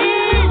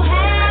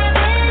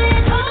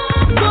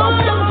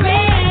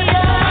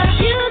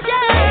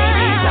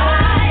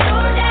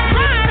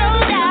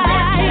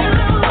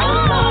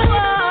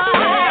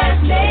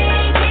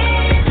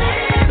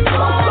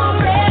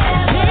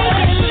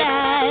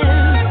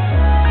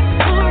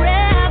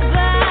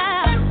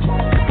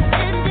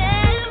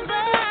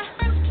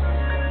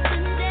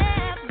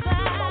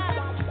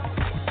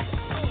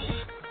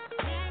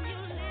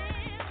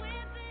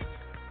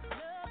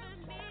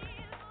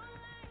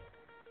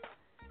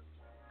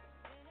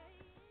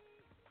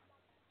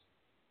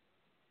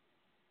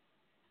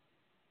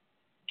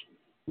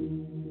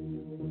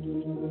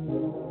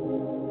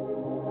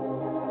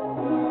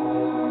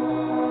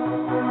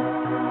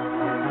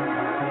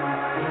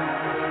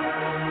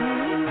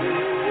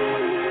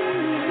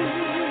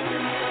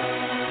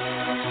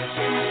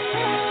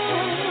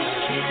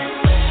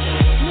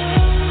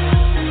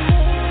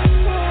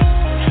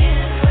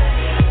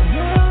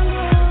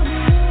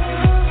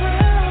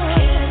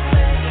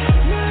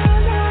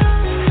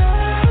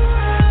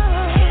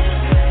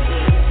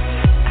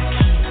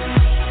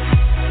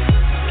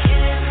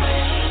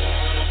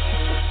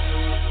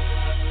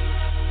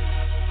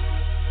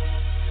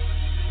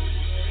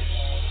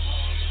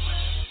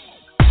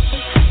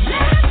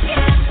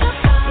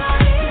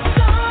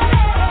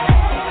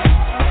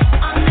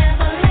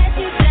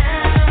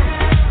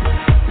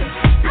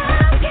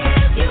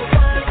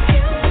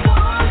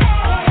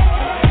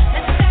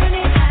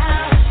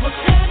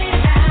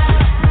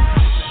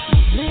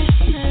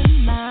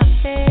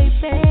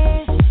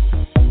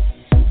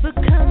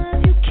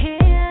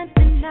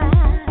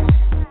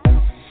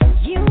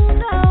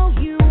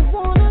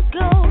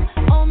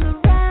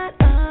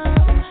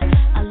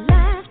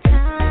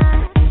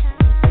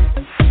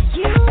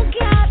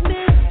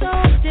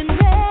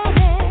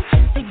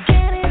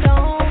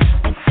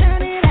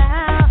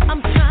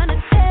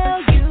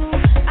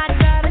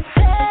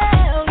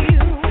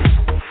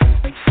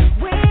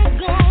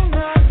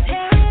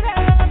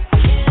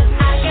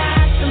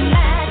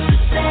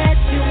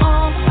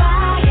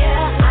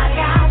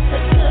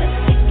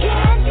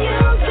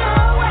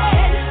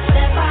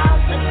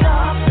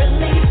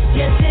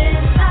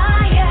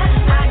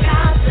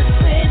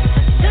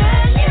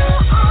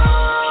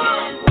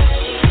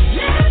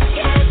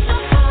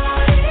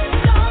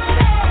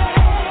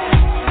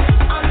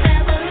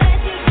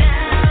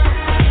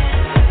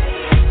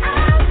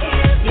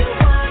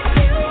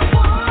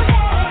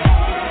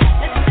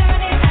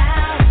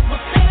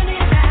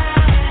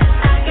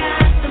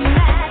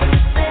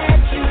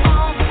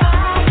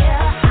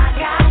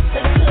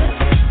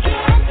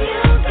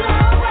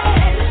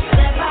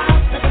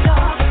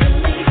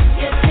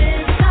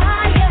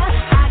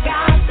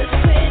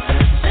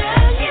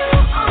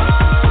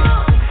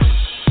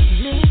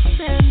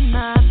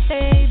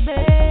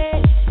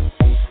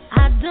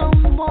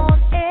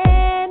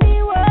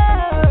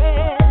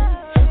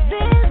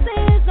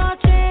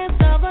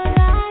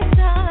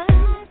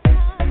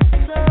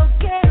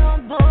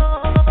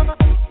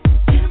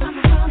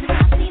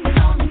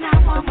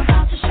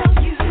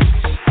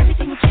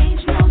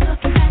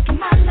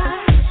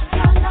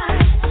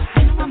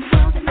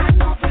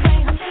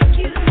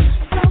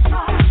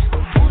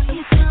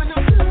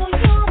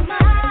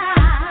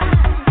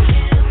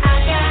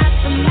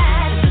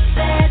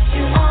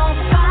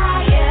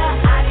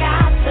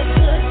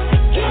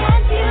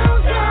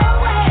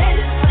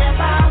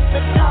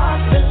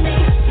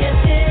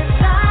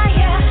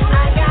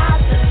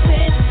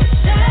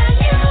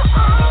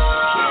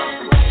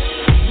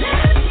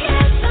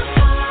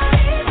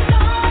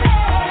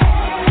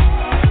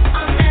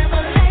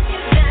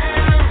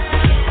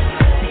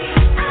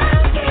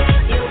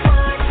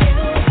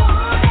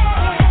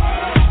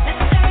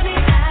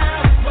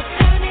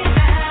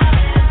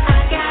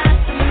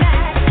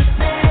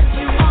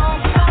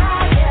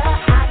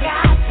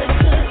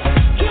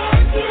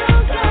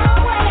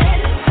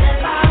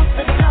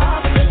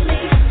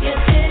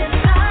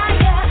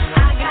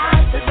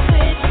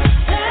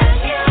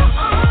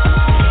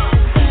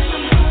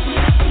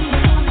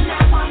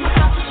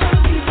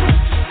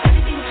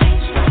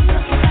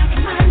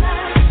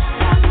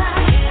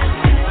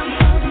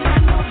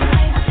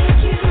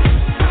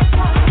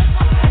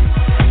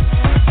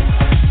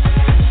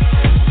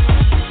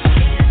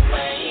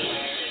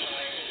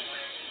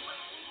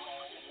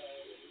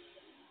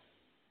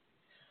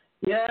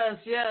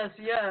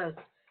Yes.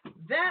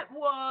 That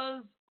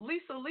was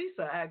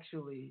Lisa,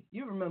 actually.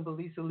 You remember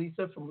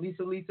Lisa from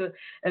Lisa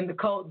and the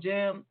Cult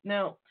Jam.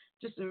 Now,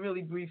 just a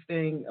really brief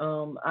thing.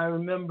 I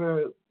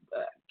remember,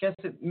 I guess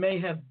it may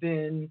have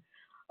been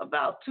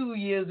about 2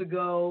 years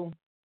ago,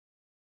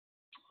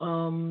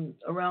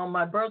 around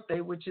my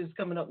birthday, which is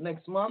coming up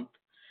next month,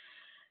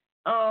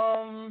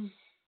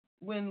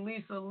 when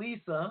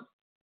Lisa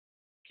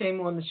came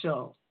on the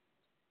show.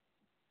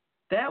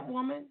 That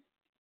woman,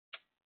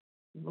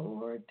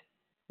 Lord.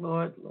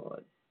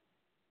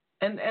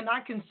 And I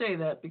can say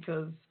that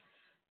because,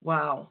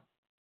 wow,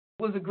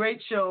 it was a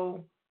great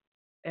show,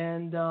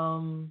 and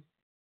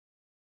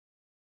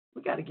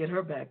we got to get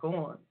her back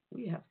on.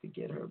 We have to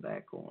get her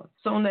back on.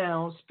 So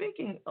now,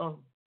 speaking of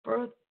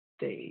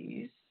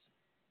birthdays,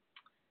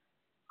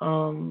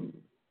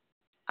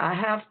 I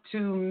have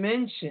to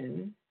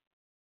mention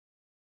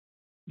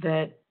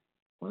that,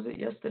 was it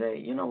yesterday?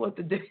 You know what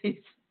the day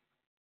is?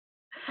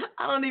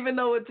 I don't even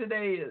know what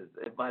today is.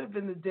 It might have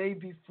been the day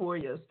before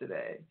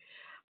yesterday.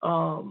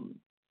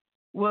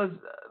 Was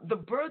the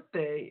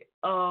birthday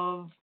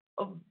of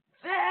a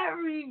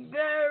very,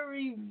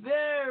 very,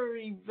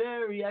 very,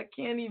 very, I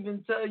can't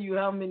even tell you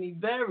how many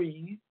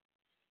berries,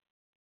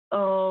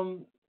 a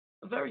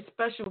very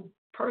special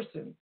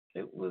person.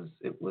 It was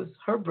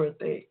her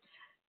birthday.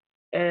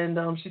 And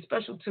she's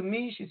special to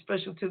me. She's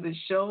special to this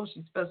show.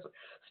 She's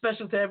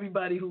special to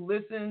everybody who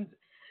listens.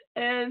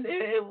 And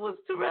it was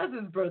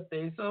Terez's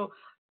birthday. So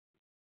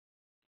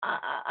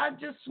I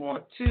just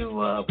want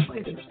to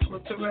play this for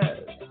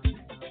Terez.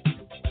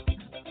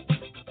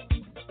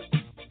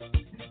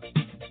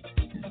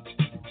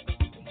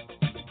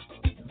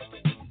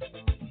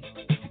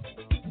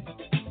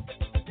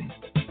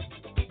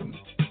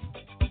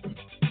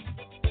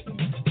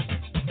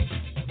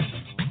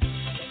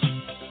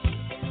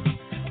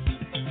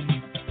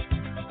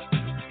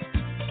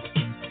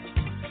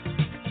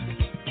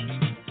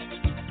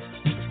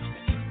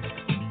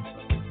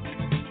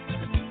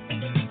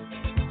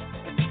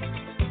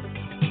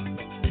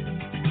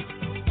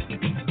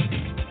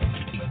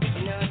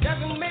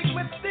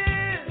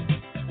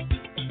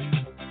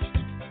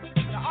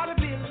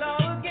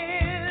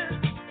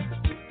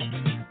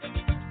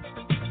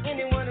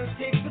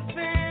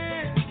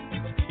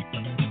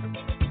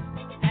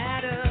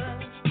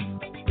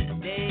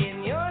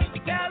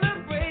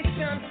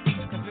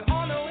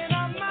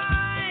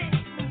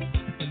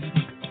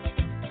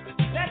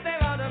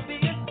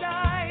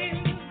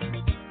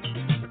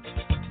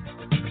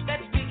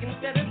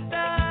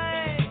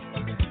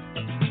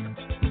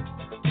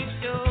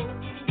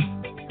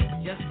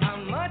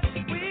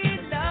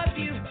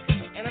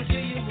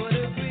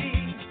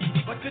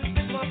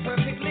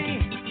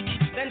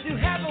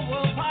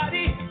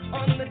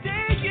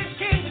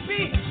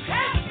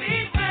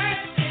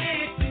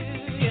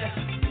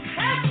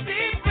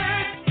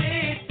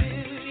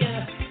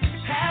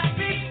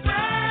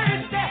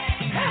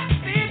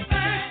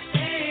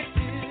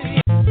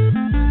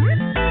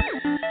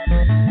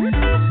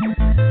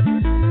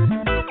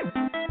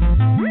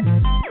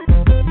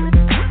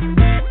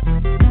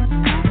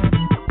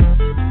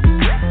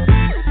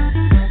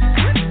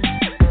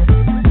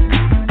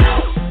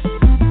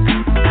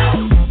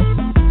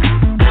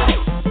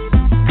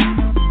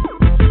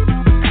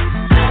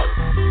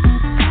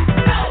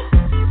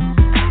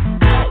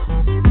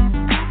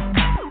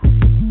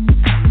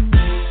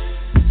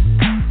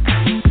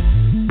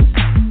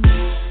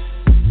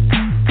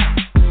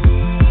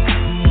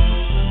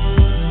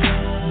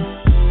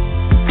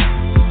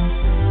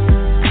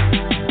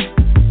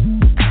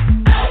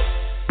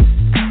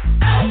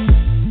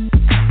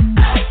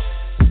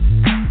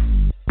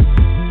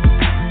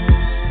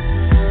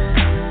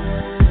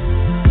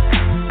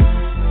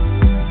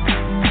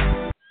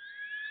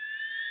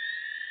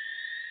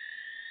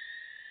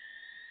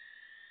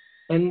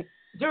 And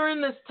during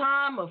this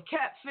time of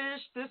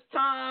catfish, this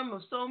time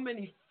of so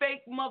many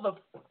fake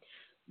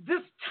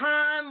this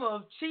time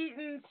of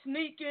cheating,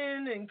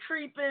 sneaking, and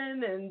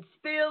creeping, and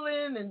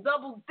stealing, and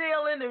double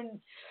dealing,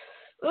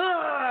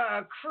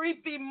 and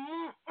creepy,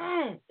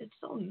 it's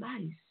so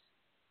nice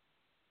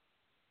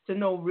to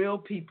know real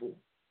people.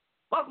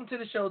 Welcome to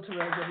the show,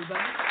 Terez, everybody.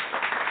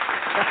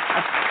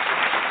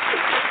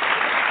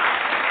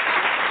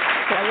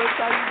 Tell us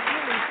how you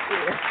really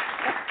feel.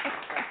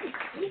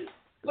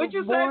 What'd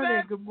you say,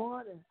 man? Good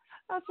morning.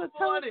 I said,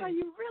 tell us how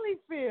you really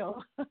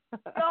feel.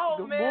 Yo,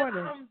 good man,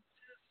 morning.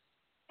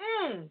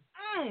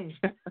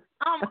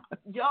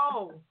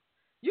 Yo,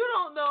 you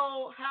don't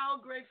know how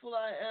grateful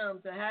I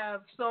am to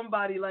have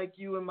somebody like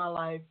you in my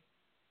life.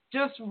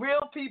 Just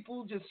real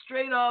people, just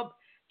straight up,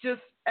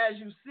 just as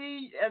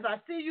I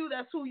see you,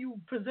 that's who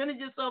you presented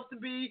yourself to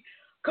be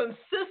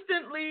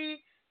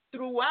consistently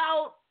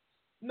throughout.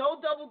 No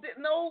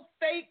no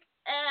fake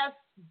ass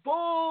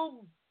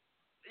bull.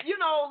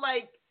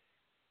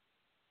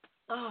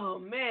 Oh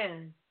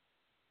man.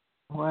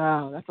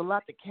 Wow, that's a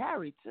lot to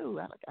carry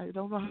too. I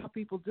don't know how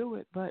people do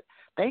it, but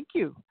thank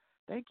you.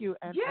 And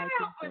I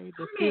can say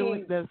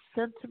the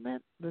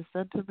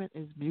sentiment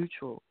is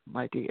mutual,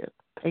 my dear.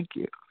 Thank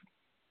you.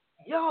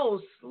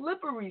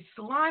 slippery,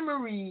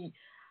 slimery.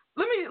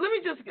 Let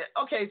me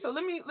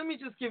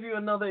just give you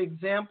another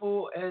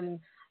example. And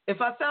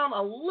if I sound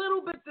a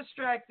little bit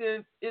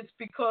distracted, it's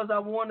because I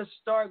want to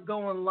start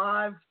going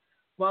live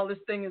while this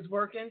thing is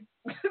working.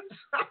 I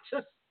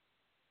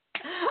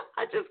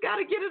just got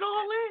to get it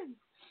all in.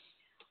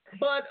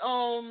 But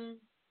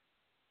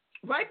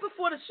right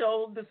before the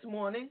show this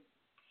morning,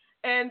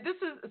 and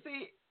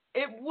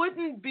it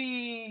wouldn't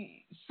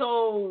be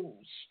so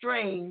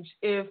strange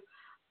if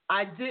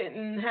I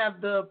didn't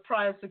have the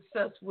prior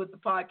success with the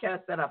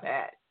podcast that I've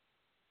had.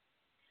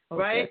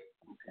 Okay. Right?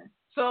 Okay.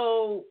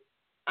 So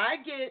I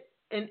get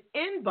an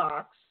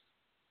inbox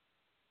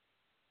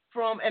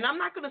from, and I'm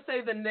not going to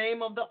say the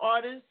name of the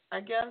artist, I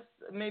guess.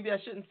 Maybe I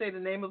shouldn't say the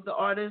name of the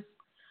artist.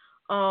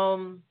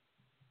 Hold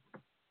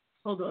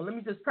on, let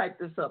me just type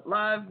this up.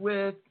 Live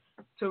with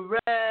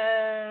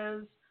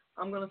Terez.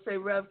 I'm going to say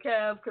Rev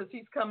Kev because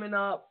he's coming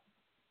up.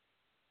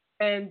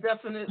 And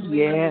definitely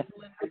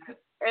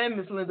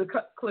Miss Linda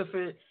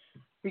Clifford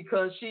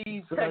because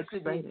she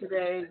texted me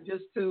today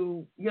just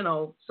to,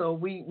 so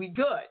we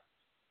good.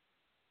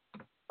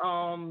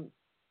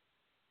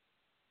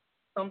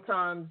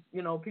 Sometimes,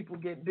 people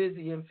get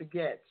busy and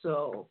forget.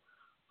 So,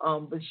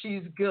 but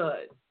she's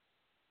good.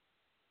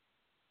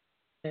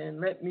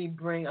 And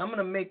I'm going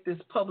to make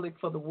this public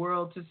for the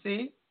world to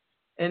see.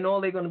 And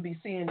all they're going to be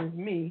seeing is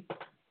me.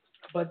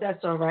 But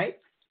that's all right.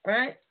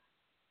 Right?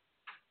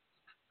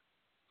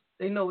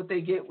 They know what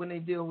they get when they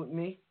deal with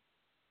me.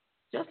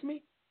 Just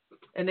me.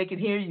 And they can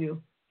hear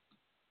you.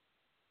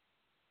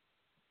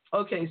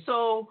 Okay,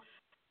 so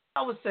as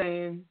I was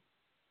saying,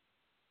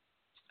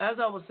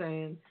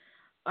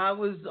 I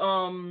was,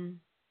 on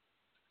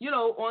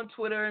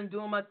Twitter and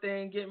doing my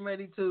thing, getting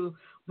ready to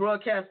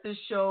broadcast this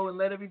show and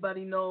let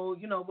everybody know,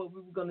 what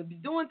we were going to be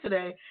doing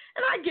today.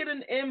 And I get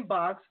an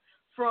inbox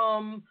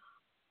from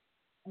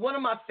one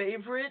of my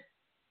favorite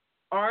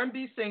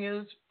R&B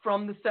singers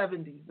from the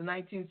 70s, the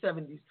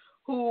 1970s,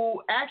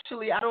 who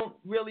actually I don't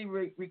really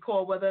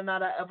recall whether or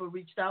not I ever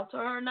reached out to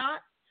her or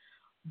not.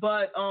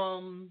 But,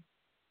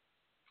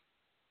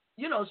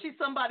 she's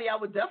somebody I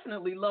would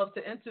definitely love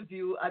to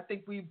interview. I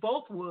think we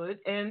both would.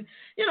 And,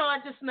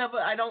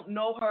 I don't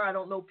know her. I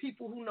don't know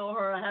people who know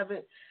her. I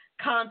haven't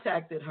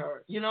contacted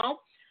her,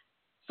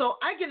 So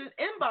I get an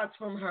inbox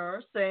from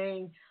her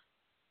saying,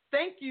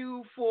 thank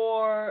you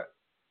for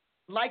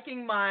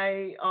liking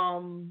my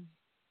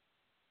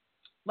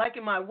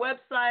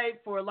website,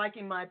 for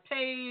liking my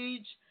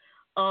page.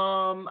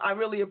 I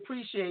really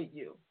appreciate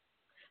you.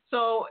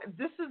 So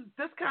this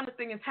kind of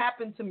thing has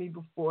happened to me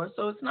before.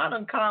 So it's not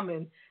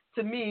uncommon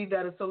to me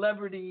that a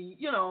celebrity,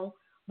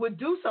 would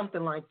do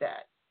something like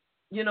that.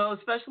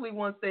 Especially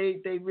once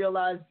they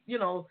realize,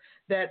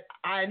 that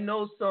I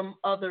know some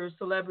other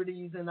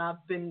celebrities and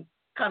I've been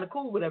kind of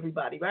cool with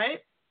everybody, right?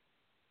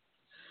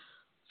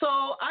 So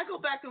I go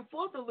back and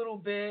forth a little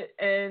bit,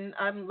 and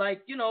I'm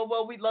like,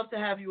 well, we'd love to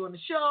have you on the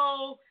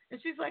show.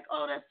 And she's like,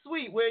 oh, that's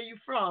sweet. Where are you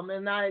from?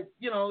 And I,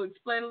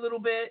 explain a little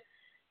bit.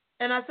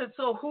 And I said,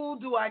 so who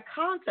do I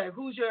contact?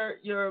 Who's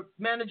your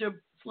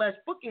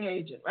manager/booking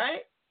agent,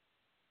 right?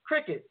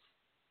 Crickets.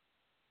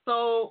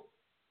 So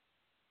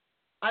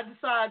I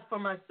decide for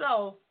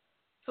myself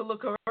to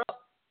look her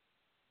up,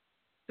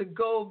 to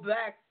go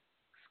back,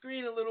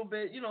 screen a little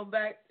bit,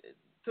 back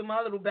to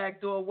my little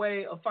backdoor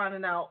way of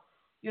finding out,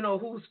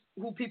 who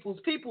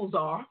people's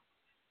are.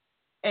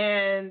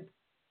 And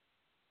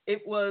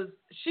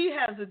she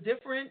has a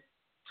different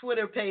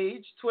Twitter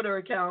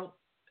account,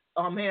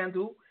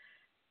 handle.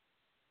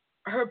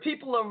 Her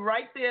people are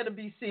right there to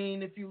be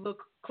seen if you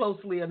look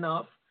closely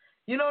enough.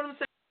 You know what I'm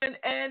saying?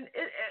 And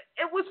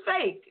it was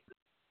fake.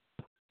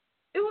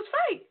 It was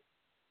fake.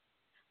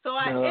 So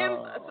I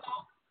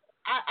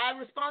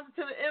responded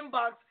to the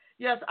inbox.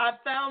 Yes, I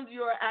found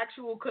your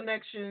actual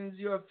connections,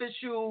 your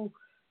official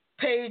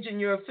page and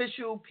your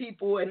official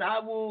people, and I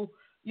will,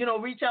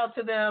 reach out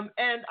to them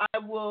and I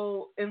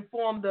will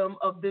inform them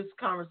of this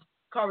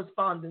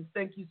correspondence.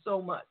 Thank you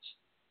so much.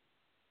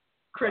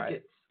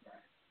 Crickets. Right.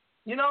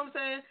 You know what I'm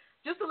saying?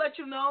 Just to let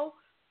you know,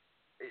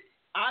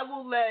 I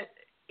will let,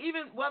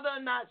 even whether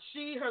or not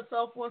she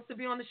herself wants to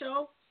be on the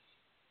show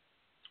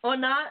or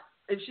not,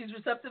 if she's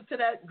receptive to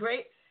that,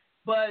 great.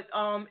 But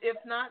if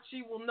not,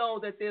 she will know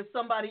that there's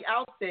somebody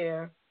out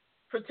there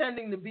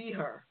pretending to be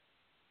her.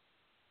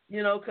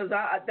 Because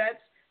I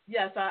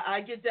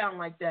get down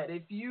like that.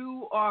 If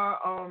you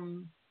are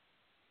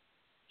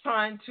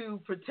trying to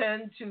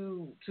pretend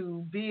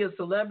to be a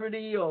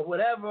celebrity or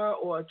whatever,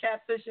 or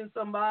catfishing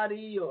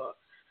somebody, or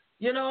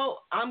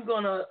I'm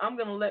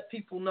gonna let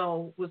people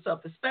know what's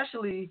up,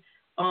 especially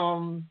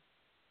our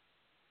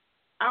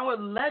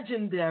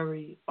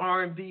legendary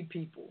R&B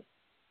people.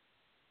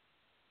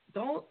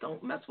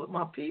 Don't mess with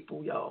my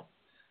people, y'all.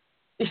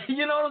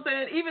 You know what I'm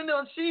saying? Even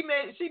though she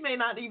may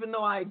not even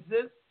know I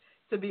exist,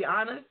 to be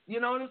honest. You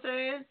know what I'm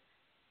saying?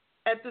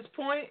 At this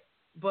point,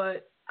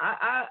 but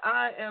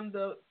I am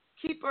the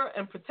keeper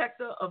and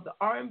protector of the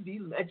R&B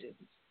legends.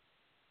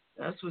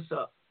 That's what's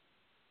up.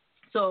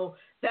 So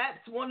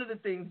that's one of the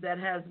things that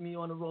has me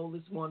on a roll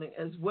this morning,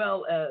 as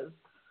well as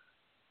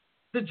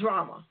the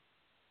drama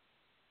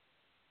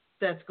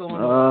that's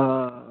going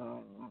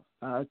on.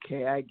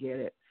 Okay, I get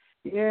it.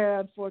 Yeah,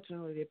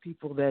 unfortunately, there are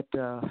people that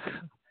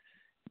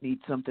need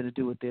something to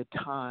do with their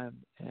time,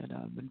 and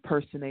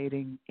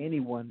impersonating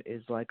anyone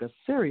is like a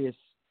serious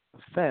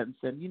offense.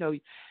 And,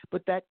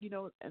 but that,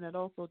 and it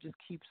also just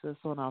keeps us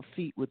on our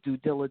feet with due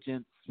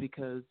diligence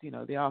because,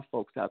 there are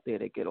folks out there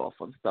that get off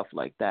on stuff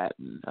like that.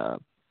 And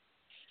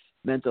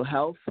mental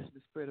health,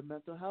 the spirit of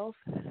mental health,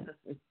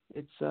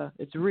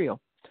 it's real.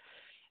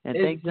 And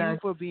thank you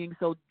for being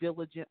so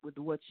diligent with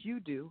what you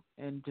do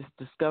and just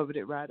discovered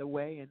it right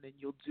away. And then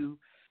you'll do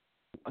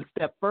a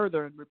step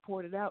further and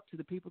report it out to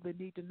the people that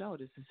need to know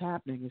this is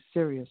happening. It's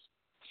serious.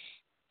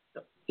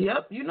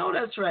 Yep,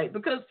 that's right.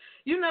 Because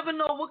you never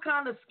know what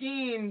kind of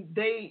scheme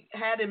they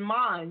had in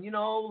mind,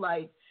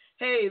 like,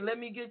 hey, let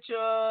me get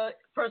your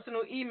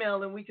personal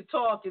email and we could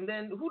talk. And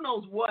then who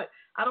knows what.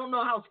 I don't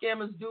know how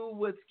scammers do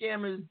what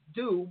scammers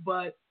do,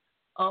 but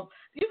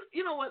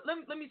you know what?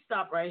 Let me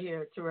stop right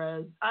here,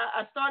 Terez.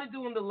 I started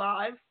doing the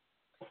live,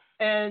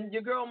 and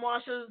your girl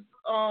Marsha's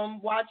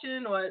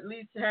watching, or at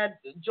least had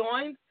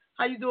joined.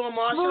 How you doing,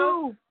 Marsha?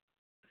 Hello.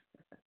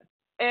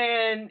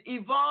 And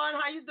Yvonne,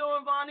 how you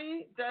doing,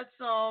 Vonnie? That's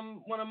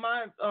one of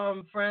my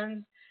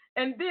friends.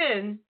 And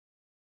then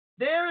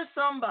there is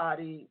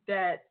somebody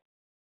that,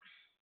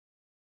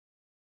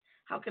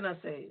 how can I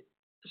say it?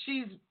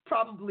 She's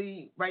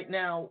probably right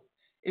now,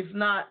 if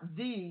not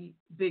the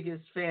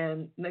biggest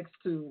fan next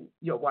to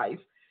your wife.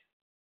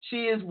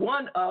 She is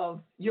one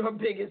of your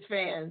biggest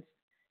fans.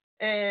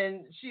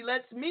 And she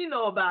lets me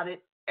know about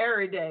it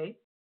every day.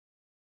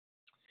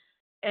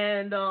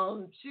 And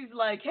she's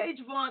like, hey,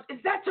 JaVonne,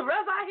 is that Terez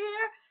I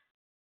hear?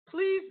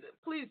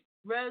 Please,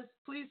 Rez,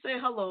 please say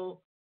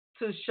hello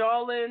to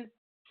Charlene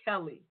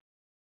Kelly.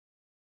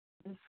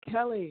 Miss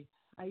Kelly,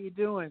 how you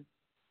doing?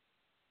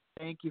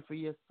 Thank you for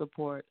your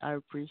support. I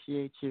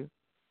appreciate you.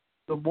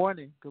 Good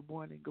morning. Good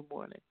morning. Good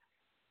morning.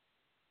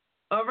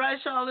 All right,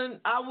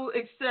 Charlene, I will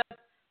accept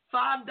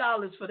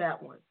 $5 for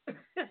that one, which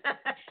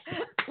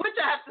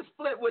I have to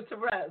split with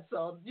Terez.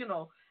 So,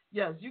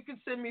 yes, you can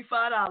send me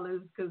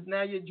 $5 because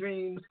now your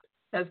dream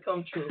has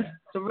come true.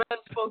 Terez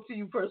spoke to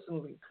you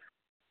personally.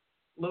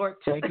 Lord.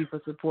 Thank you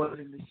for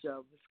supporting the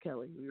show, Miss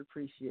Kelly. We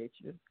appreciate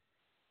you.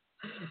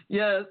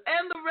 Yes,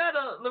 and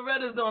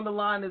Loretta's on the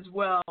line as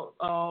well.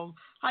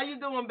 How you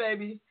doing,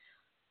 baby?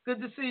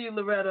 Good to see you,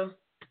 Loretta.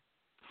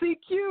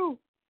 CQ,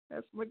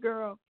 that's my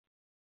girl.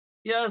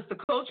 Yes, the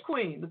Coach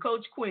Queen.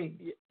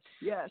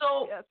 Yes,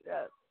 so, yes.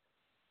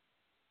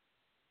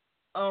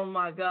 Oh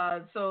my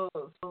God. So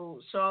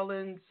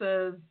Charlene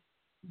says,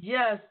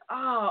 yes.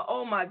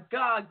 Oh my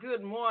God.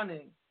 Good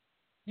morning.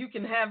 You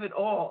can have it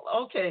all.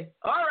 Okay.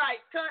 All right.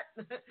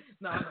 Cut.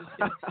 No, I'm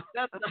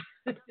just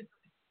kidding.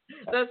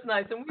 That's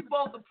nice. And we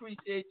both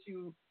appreciate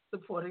you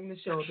supporting the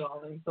show,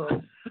 darling. So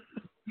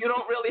you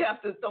don't really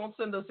have to, don't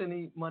send us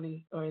any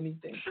money or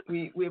anything.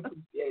 We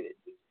appreciate it.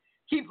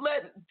 Keep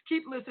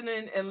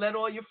listening and let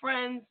all your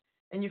friends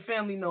and your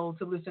family know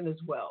to listen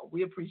as well.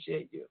 We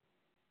appreciate you.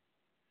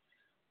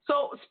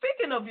 So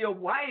speaking of your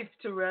wife,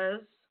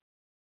 Terez,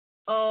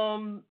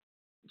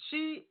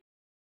 she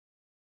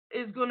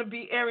is going to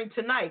be airing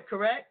tonight,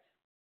 correct?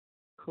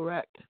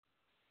 Correct.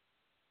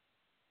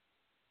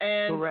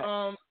 And correct.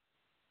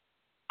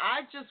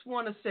 I just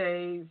want to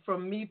say,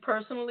 from me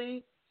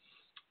personally,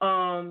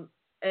 and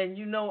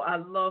I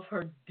love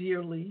her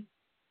dearly,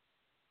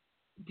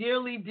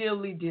 dearly,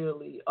 dearly,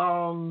 dearly.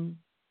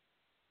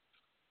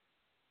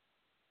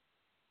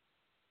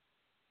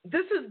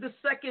 This is the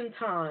second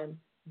time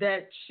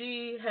that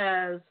she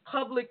has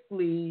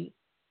publicly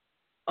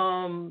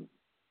done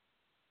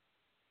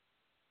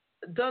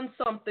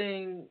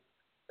something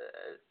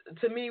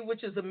to me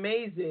which is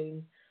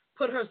amazing,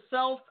 put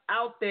herself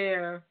out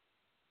there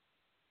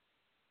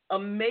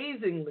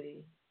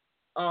amazingly,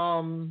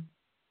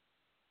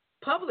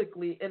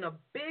 publicly in a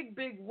big,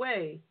 big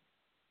way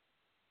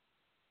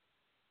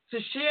to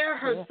share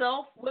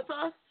herself with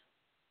us.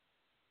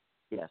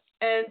 Yes.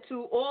 And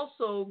to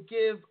also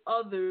give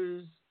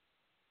others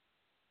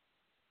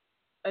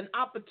an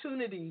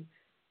opportunity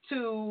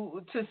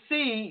to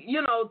see,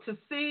 to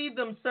see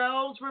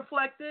themselves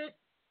reflected.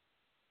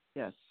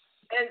 Yes.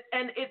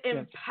 And it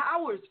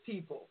empowers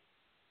people.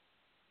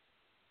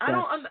 Yes. I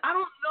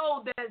don't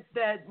know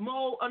that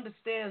Mo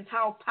understands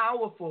how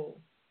powerful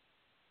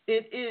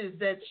it is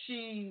that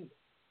she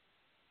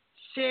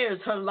shares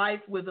her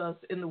life with us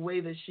in the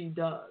way that she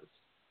does.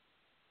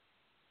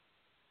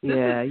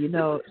 Yeah,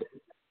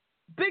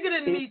 bigger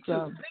than me too,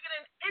 bigger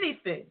than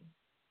anything.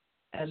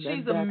 And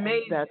she's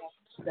amazing.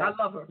 I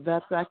love her.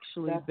 That's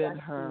actually been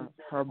her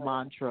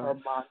mantra,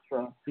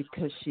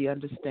 because she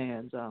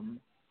understands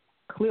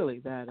clearly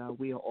that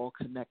we are all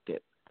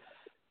connected.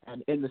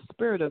 And in the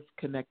spirit of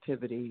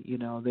connectivity,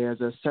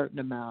 there's a certain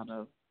amount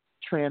of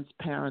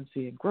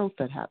transparency and growth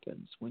that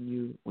happens when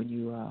you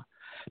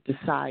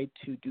decide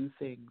to do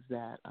things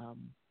that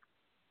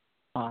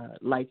are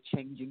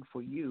life-changing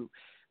for you.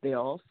 They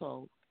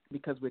also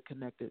because we're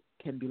connected,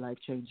 can be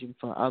life-changing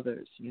for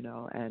others,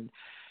 and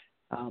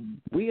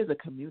we as a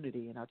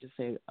community, and I'll just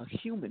say a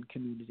human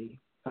community,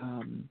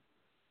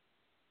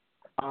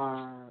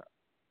 are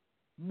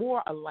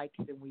more alike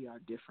than we are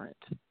different,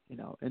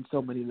 in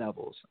so many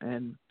levels.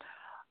 And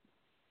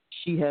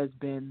she has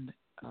been,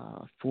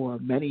 for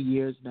many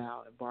years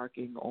now,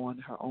 embarking on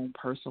her own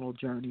personal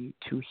journey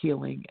to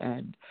healing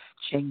and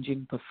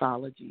changing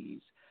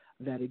pathologies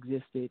that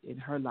existed in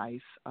her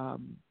life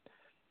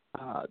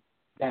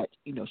that,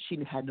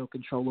 she had no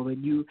control over.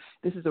 And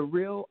this is a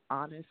real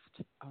honest,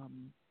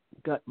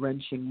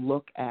 gut-wrenching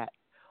look at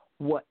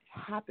what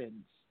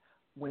happens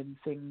when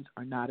things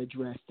are not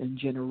addressed in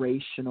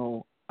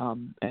generational,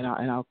 and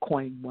I'll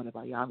coin one of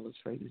Ayanla's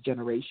phrases,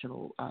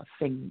 generational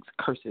things,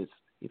 curses,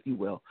 if you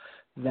will,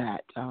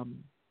 that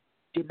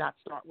did not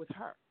start with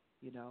her,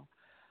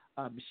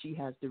 She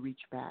has to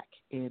reach back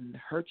in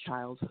her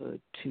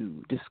childhood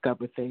to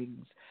discover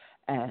things,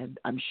 and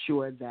I'm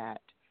sure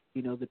that,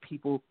 the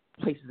people,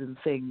 places, and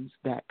things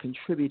that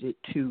contributed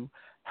to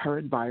her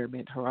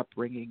environment, her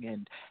upbringing,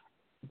 and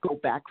go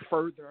back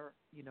further,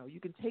 you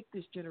can take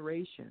this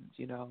generations,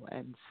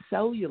 and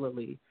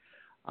cellularly,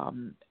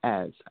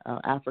 as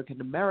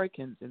African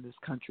Americans in this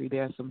country,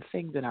 there are some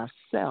things in our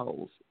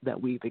cells that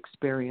we've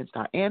experienced,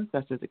 our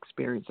ancestors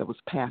experienced, that was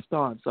passed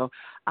on. So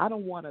I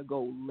don't want to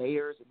go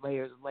layers and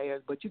layers and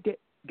layers, but you get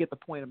the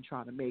point I'm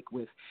trying to make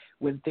with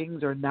when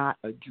things are not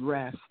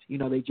addressed,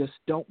 they just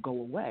don't go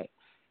away.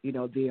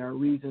 There are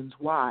reasons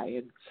why,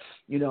 and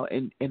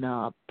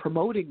in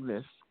promoting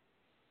this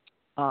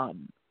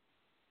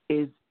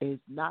is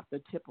not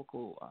the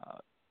typical.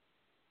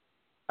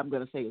 I'm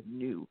going to say is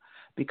new,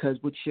 because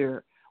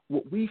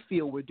what we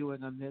feel we're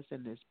doing on this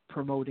and is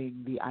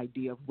promoting the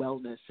idea of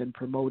wellness and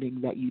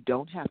promoting that you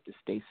don't have to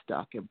stay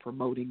stuck, and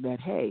promoting that,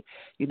 hey,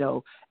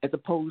 as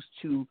opposed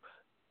to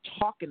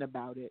talking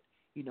about it,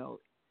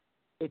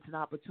 it's an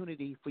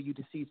opportunity for you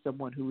to see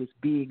someone who is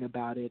being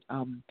about it.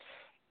 And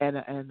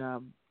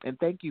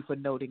thank you for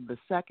noting the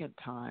second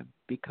time,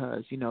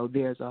 because,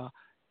 there's a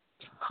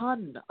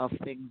ton of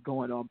things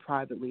going on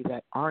privately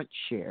that aren't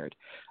shared.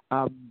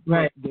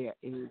 Right.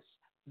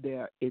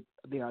 There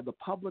are the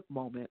public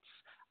moments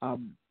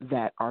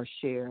that are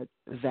shared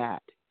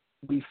that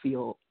we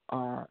feel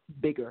are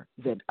bigger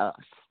than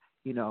us.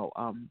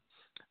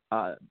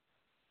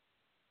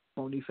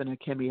 Monifa and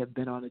Akemi have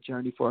been on a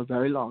journey for a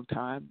very long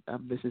time.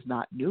 This is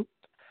not new,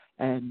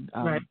 and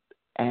right.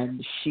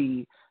 And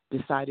she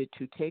decided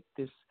to take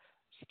this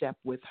step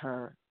with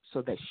her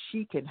so that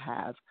she can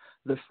have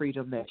the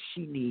freedom that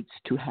she needs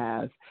to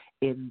have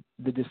in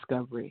the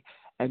discovery.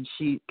 And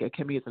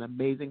Akemi is an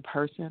amazing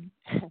person,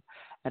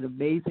 an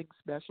amazing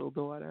special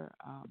daughter,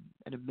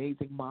 an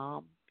amazing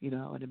mom,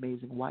 an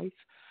amazing wife.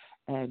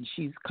 And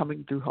she's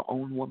coming through her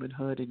own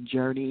womanhood and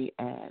journey.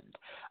 And,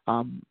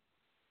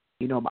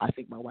 I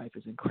think my wife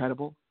is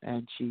incredible,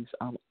 and she's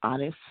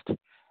honest,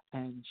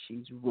 and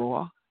she's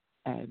raw,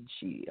 and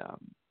she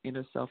in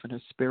herself and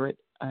her spirit,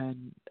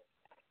 and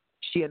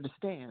she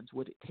understands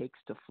what it takes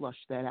to flush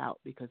that out,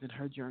 because in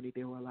her journey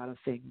there were a lot of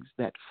things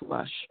that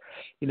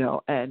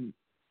and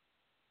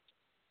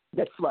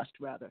that flushed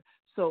rather.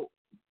 So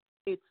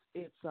it's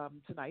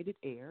tonight it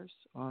airs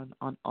on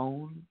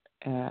OWN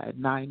at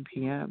 9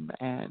 p.m.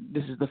 and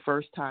this is the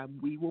first time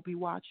we will be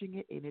watching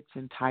it in its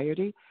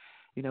entirety.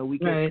 We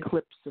get right.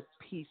 clips of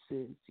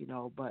pieces,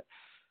 but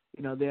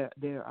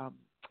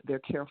they're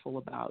careful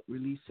about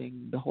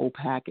releasing the whole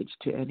package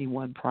to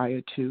anyone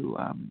prior to,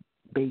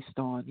 based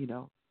on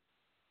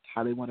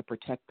how they want to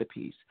protect the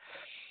piece.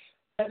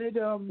 And it's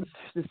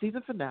the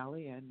season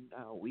finale, and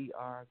we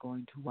are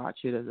going to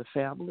watch it as a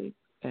family.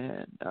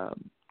 And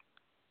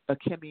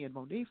Akemi and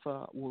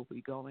Monifa will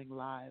be going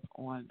live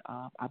on,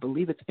 I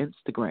believe it's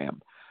Instagram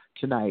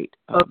tonight,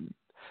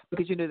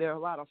 because there are a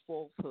lot of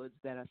falsehoods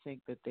that I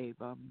think that they've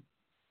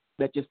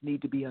that just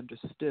need to be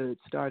understood,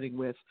 starting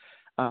with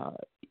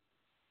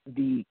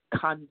the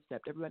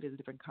concept. Everybody has a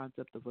different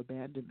concept of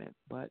abandonment,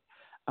 but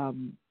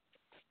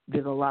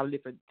there's a lot of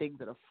different things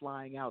that are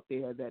flying out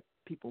there that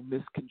people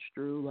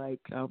misconstrue,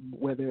 like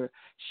whether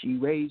she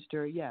raised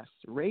her. Yes,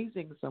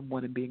 raising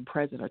someone and being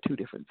present are two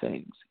different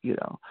things,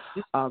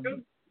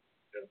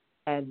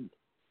 and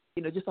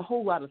just a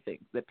whole lot of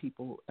things that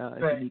people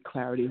right. need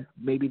clarity.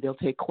 Maybe they'll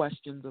take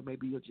questions, or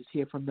maybe you'll just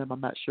hear from them.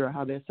 I'm not sure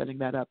how they're setting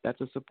that up. That's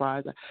a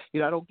surprise. I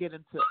don't get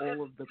into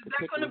all of the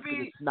particulars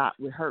because it's not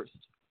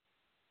rehearsed.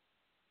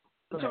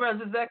 Terez,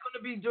 is that going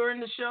to be during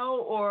the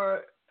show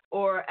or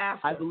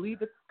after?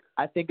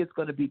 I think it's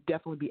going to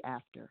definitely be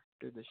after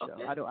during the show.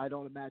 Okay. I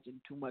don't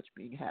imagine too much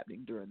being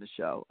happening during the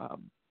show.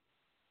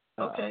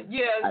 Okay.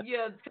 Yeah.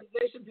 Because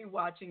they should be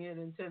watching it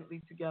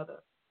intently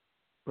together.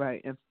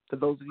 Right. And for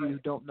those of you who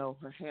don't know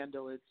her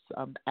handle, it's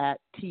at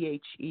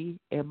TheMonifah.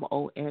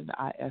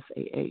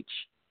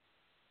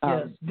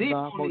 Yes, the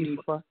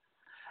Monifa.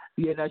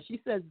 Yeah, now she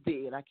says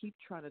the, and I keep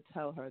trying to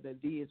tell her that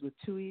the is with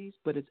two E's,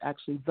 but it's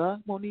actually the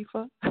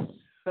Monifa.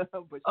 But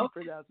she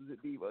pronounces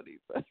it the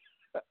Monifa.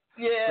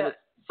 Yeah,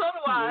 so do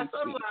I.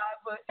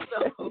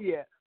 But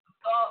yeah.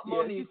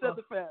 Monifa. She said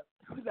the fast.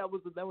 that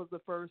was the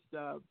first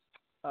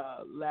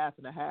laugh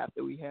and a half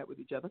that we had with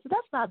each other. So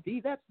that's not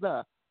the, that's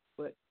the.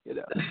 But, you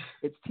know,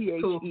 it's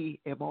TheMonisfah.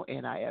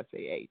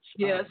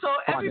 Yeah, so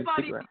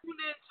everybody tune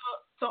in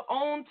to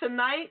Own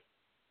Tonight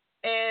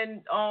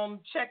and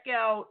check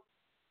out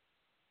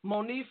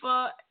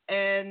Monifa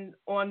and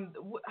on,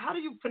 how do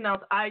you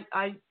pronounce, I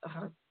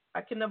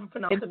can never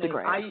pronounce the name.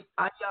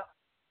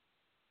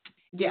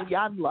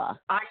 Iyanla.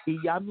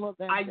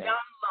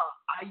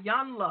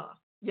 Iyanla.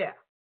 Yeah,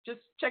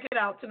 just check it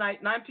out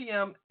tonight, 9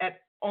 p.m.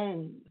 at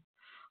Own.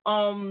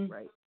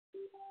 Right.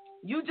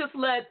 You just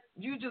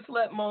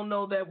let Mo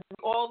know that we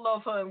all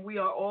love her and we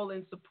are all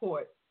in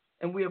support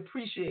and we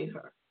appreciate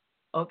her.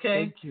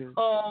 Okay. Thank you.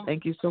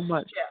 Thank you so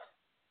much.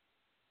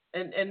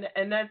 Yeah. And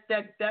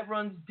that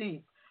runs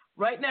deep.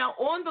 Right now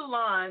on the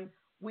line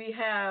we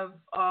have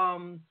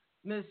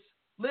Miss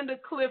Linda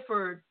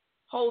Clifford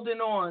holding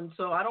on.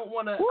 So I don't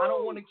want to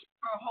keep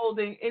her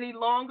holding any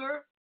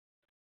longer.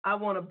 I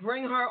want to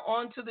bring her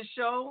onto the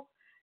show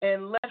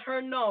and let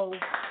her know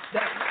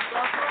that we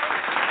love her.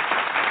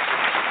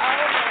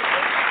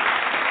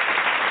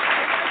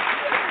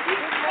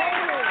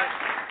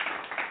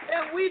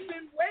 And we've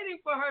been waiting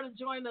for her to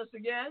join us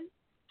again.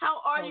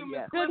 How are you,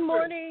 Ms. Clifford? Good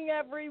morning,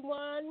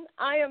 everyone.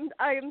 I am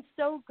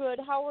so good.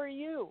 How are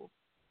you?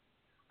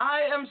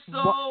 I am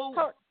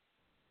so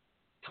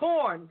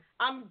torn.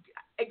 I'm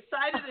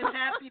excited and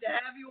happy to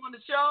have you on the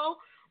show,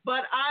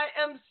 but I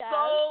am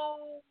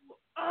so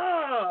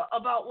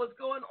about what's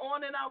going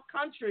on in our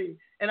country,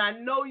 and I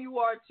know you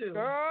are too.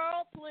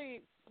 Girl,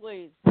 please,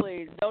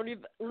 don't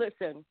even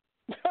listen.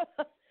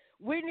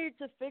 We need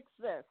to fix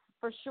this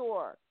for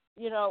sure.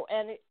 You know,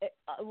 and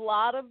a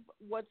lot of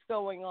what's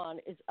going on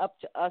is up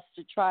to us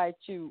to try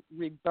to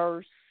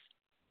reverse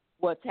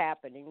what's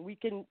happening. We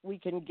can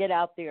get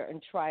out there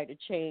and try to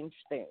change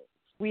things.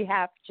 We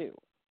have to.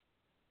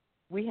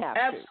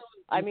 Absolutely.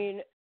 I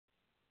mean,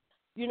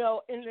 you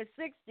know, in the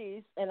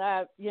 60s, and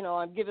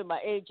I'm giving my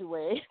age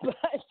away, but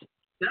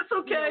that's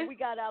okay. You know, we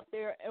got out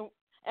there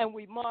and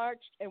we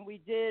marched and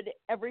we did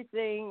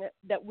everything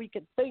that we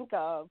could think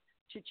of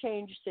to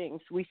change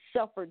things. We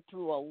suffered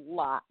through a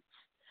lot.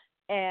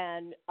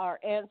 And our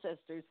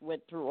ancestors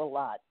went through a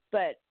lot.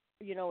 But,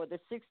 you know, the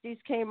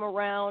 60s came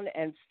around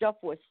and stuff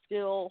was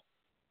still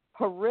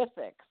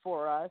horrific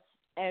for us.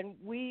 And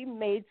we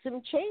made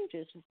some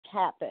changes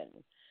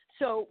happen.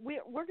 So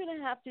we're going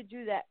to have to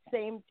do that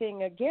same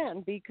thing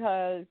again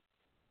because,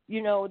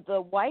 you know,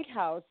 the White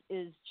House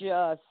is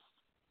just,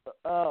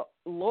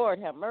 Lord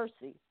have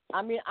mercy.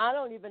 I mean, I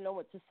don't even know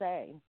what to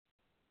say.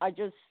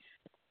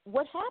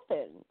 What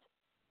happened?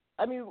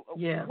 I mean,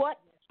 what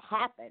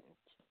happened?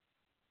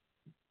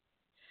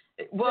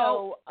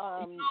 Well,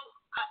 you know,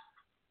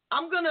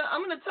 I'm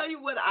gonna tell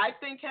you what I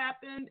think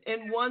happened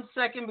in 1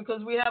 second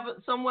because we have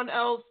someone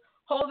else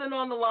holding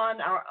on the line.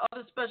 Our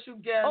other special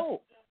guest,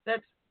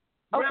 that's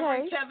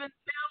Rev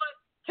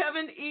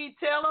Kevin E.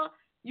 Taylor.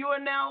 You are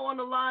now on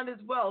the line as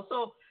well.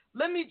 So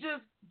let me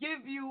just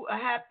give you a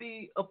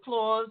happy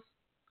applause.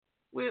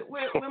 Where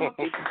my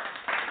people?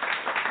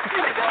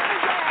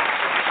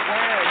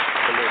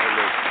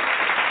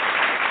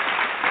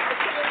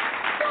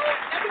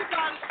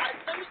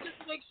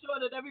 Make sure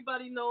that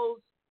everybody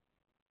knows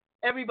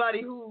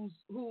everybody who's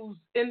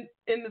in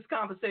this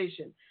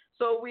conversation.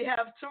 So we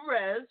have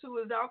Terez, who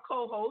is our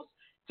co-host.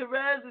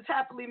 Terez is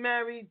happily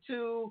married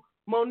to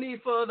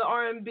Monifa, the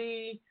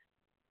R&B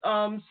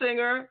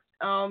singer.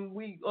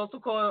 We also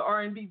call her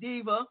R&B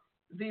diva,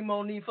 the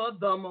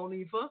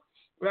Monifa,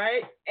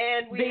 right?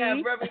 And we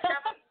have Reverend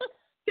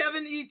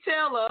Kevin E.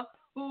 Taylor,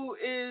 who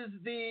is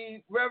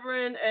the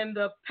Reverend and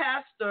the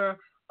pastor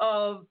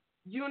of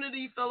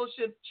Unity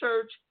Fellowship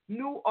Church,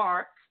 New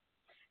Ark,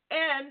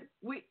 and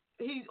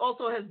he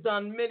also has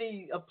done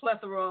a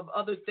plethora of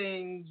other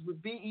things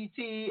with BET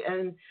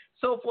and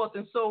so forth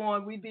and so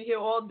on. We'd be here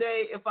all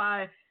day if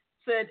I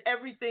said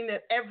everything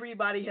that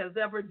everybody has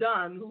ever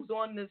done who's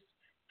on this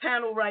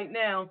panel right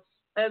now,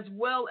 as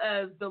well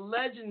as the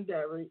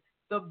legendary,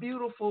 the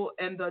beautiful,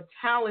 and the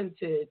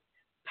talented,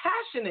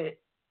 passionate,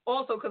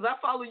 also, because I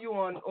follow you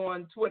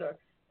on Twitter,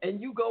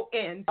 and you go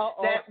in,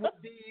 that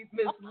would be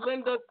Miss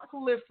Linda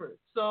Clifford.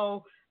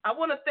 So I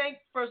want to thank,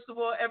 first of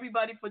all,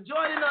 everybody for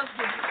joining us.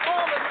 Give you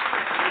all of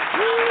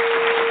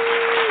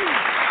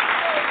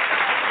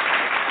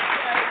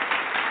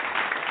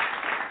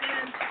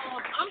and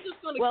I'm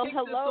just going to kick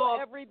this off. Hello,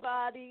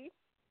 everybody,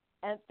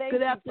 and thank you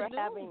for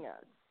having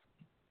us.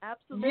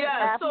 Absolutely.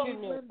 Yeah,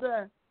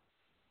 Linda.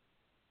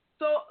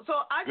 So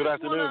I Good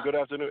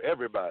afternoon,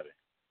 everybody.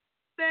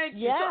 Thank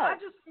you. Yes. So I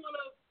just want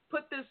to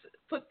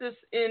put this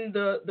in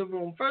the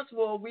room. First of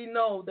all, we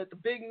know that the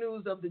big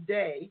news of the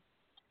day,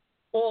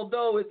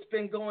 although it's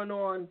been going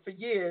on for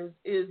years,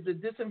 is the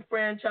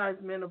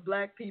disenfranchisement of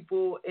black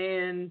people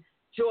in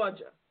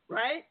Georgia,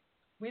 right?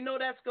 We know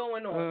that's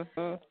going on.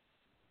 Mm-hmm.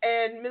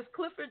 And Ms.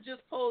 Clifford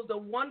just posed a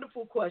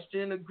wonderful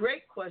question, a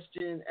great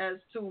question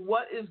as to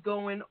what is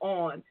going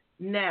on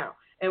now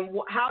and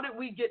how did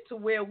we get to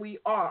where we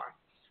are.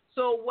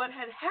 So what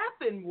had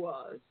happened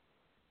was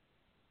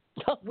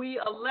we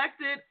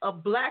elected a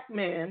black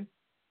man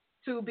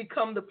to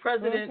become the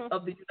president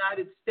of the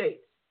United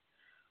States.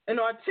 An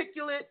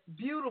articulate,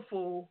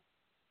 beautiful,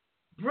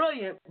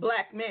 brilliant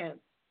black man.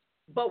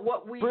 But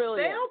what we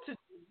failed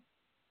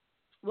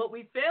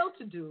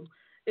to do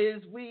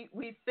is we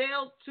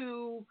failed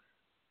to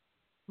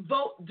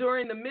vote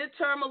during the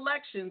midterm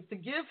elections to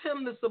give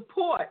him the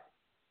support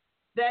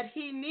that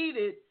he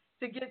needed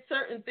to get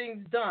certain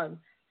things done.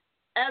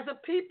 As a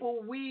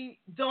people, we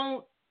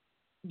don't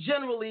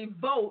generally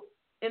vote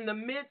in the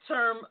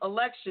midterm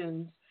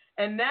elections,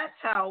 and that's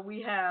how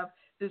we have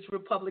this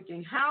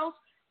Republican House,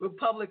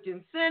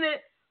 Republican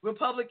Senate,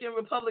 Republican,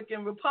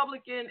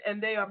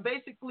 and they are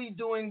basically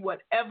doing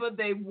whatever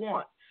they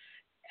want.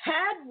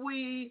 Had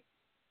we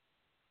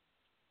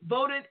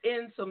voted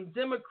in some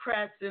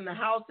Democrats in the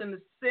House and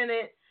the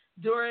Senate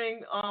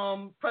during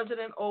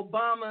President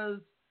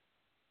Obama's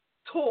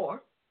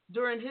tour,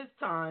 during his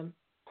time,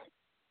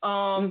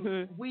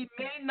 we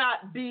may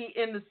not be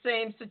in the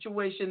same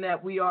situation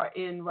that we are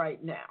in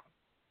right now.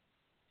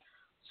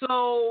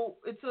 So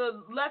it's a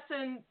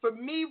lesson for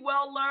me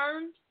well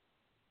learned.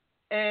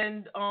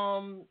 And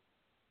on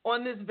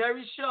this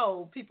very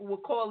show, people were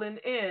calling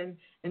in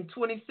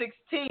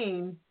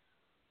 2016,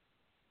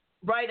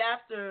 right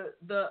after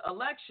the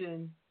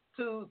election,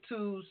 to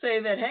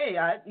say that, hey,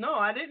 I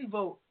didn't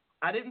vote.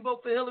 I didn't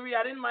vote for Hillary.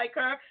 I didn't like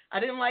her. I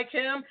didn't like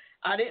him.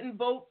 I didn't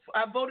vote.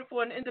 I voted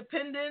for an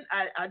independent.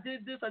 I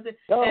did this. I did.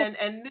 Oh.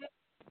 And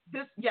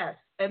this, yes.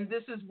 And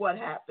this is what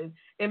happened,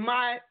 in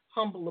my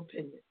humble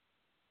opinion.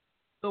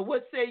 So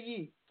what say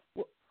ye?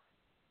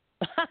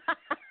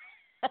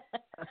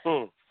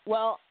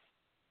 Well,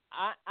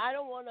 I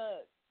don't want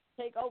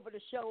to take over the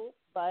show,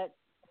 but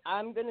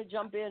I'm going to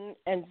jump in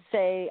and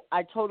say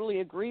I totally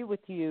agree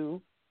with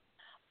you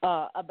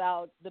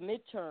about the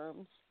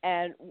midterms,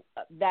 and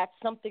that's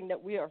something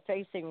that we are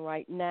facing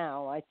right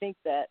now. I think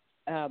that,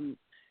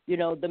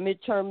 the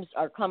midterms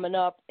are coming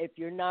up. If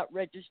you're not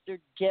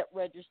registered, get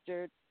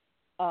registered.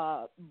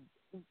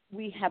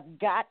 We have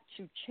got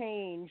to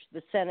change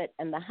the Senate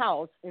and the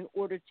House in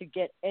order to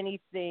get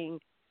anything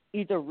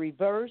either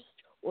reversed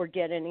or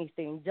get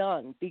anything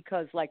done,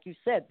 because, like you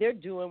said, they're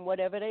doing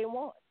whatever they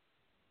want.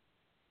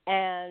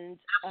 And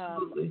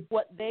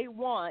what they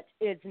want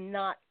is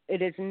not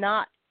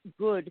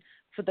good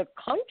for the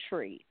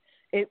country.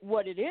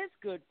 What it is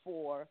good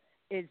for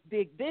is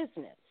big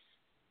business.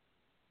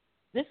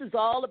 This is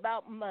all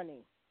about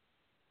money.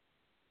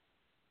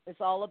 It's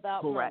all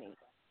about Correct. money.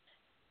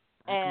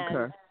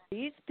 And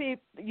these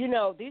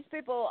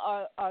people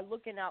are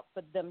looking out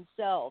for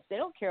themselves. They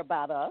don't care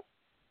about us.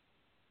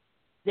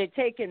 They're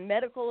taking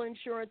medical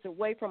insurance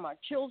away from our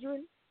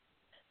children.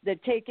 They're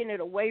taking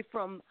it away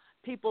from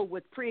people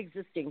with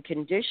pre-existing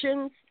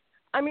conditions.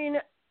 I mean,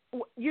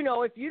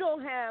 if you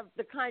don't have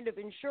the kind of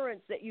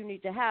insurance that you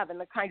need to have and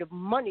the kind of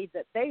money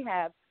that they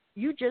have,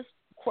 you just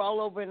crawl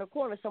over in a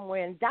corner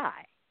somewhere and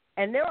die.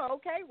 And they're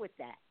okay with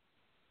that.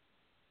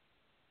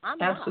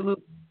 I'm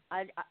absolutely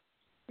not.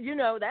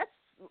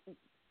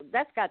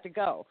 That's got to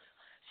go.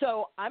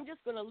 So I'm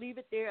just going to leave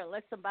it there and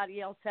let somebody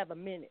else have a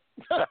minute.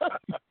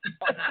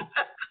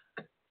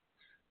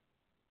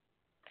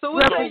 So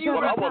what do you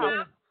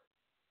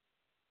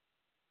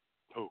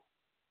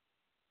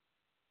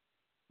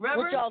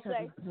What y'all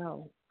say?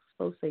 No.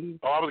 I was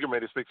getting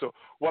ready to speak. So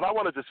what I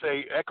wanted to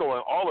say,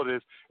 echoing all of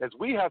this, is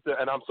we have to,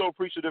 and I'm so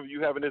appreciative of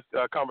you having this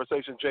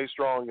conversation, Jay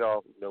Strong.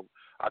 Y'all,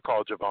 I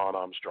call JaVonne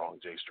Armstrong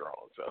Jay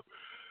Strong. So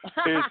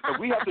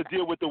we have to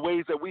deal with the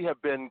ways that we have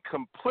been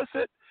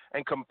complicit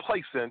and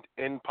complacent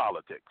in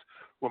politics.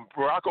 When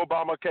Barack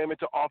Obama came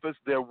into office,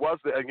 there was,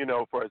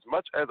 for as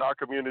much as our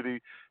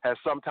community has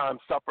sometimes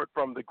suffered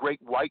from the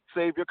great white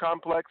savior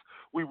complex,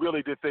 we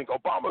really did think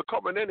Obama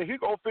coming in and he's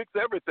going to fix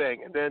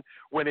everything. And then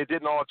when it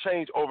didn't all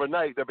change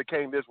overnight, there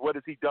became this, what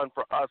has he done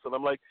for us? And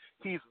I'm like,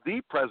 he's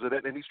the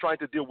president, and he's trying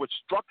to deal with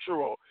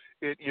structural,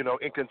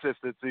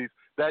 inconsistencies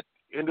that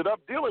ended up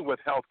dealing with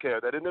health care,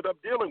 that ended up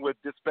dealing with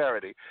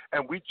disparity.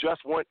 And we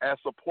just weren't as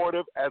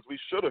supportive as we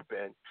should have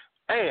been.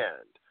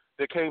 And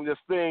there came this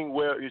thing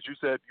where, as you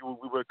said,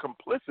 we were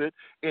complicit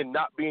in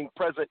not being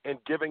present and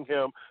giving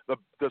him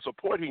the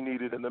support he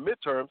needed in the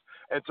midterms.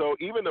 And so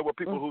even there were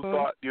people who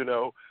thought,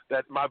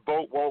 that my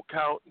vote won't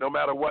count no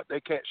matter what, they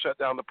can't shut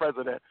down the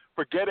president,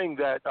 forgetting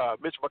that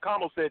Mitch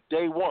McConnell said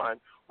day one,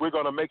 we're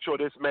going to make sure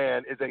this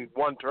man is a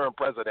one-term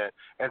president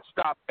and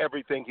stop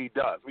everything he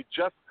does. We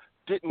just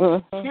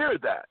didn't hear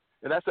that.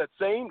 And that's that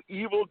same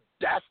evil,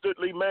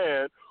 dastardly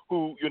man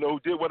who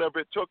did whatever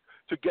it took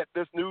to get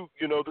this new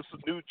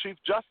Chief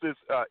Justice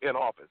in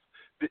office.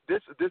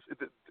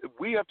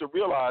 We have to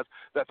realize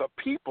that the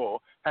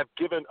people have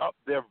given up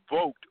their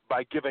vote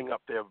by giving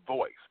up their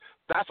voice.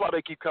 That's why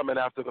they keep coming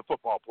after the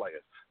football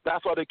players.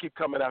 That's why they keep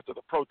coming after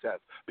the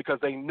protests, because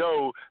they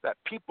know that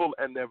people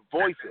and their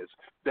voices,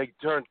 they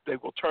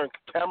will turn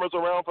cameras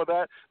around for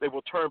that. They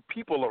will turn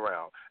people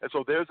around. And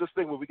so there's this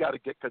thing where we got to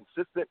get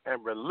consistent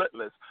and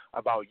relentless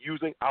about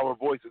using our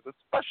voices,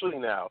 especially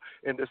now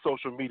in this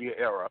social media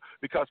era,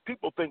 because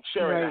people think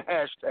sharing a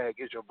hashtag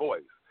is your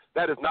voice.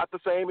 That is not the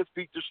same as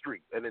feet to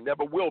street, and it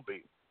never will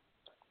be.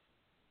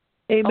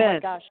 Amen. Oh my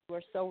gosh, you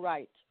are so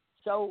right.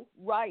 So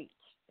right.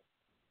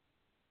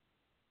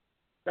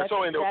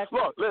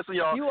 Look, listen,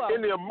 y'all.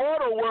 In the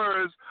immortal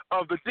words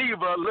of the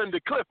diva Linda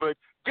Clifford,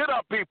 get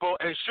up, people,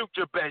 and shoot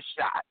your best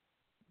shot.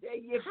 There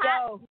you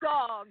go,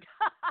 dog.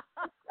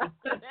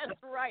 That's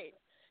right.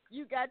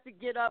 You got to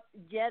get up,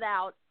 get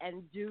out,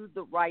 and do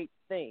the right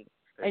thing.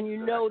 Exactly. And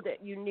you know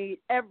that you need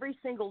every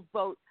single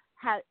vote.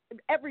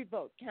 Every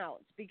vote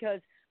counts,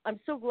 because I'm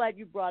so glad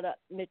you brought up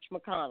Mitch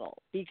McConnell,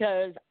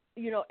 because,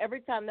 you know,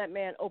 every time that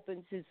man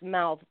opens his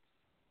mouth,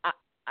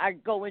 I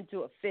go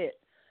into a fit.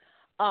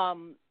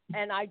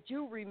 And I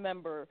do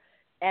remember,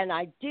 and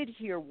I did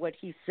hear what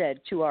he said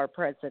to our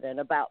president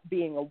about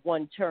being a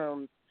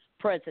one-term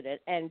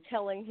president and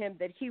telling him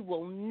that he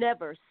will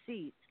never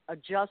seat a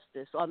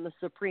justice on the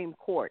Supreme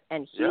Court.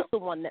 And he's the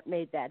one that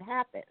made that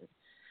happen.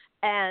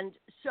 And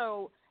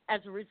so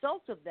as a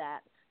result of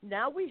that,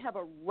 now we have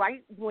a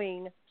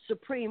right-wing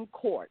Supreme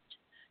Court.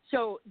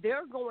 So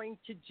they're going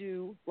to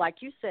do,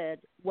 like you said,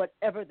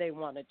 whatever they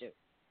want to do.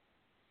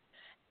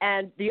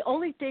 And the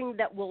only thing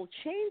that will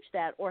change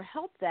that or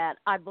help that,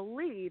 I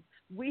believe,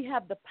 we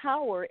have the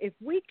power, if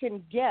we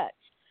can get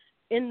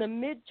in the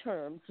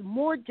midterms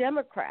more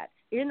Democrats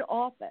in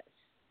office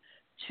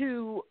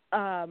to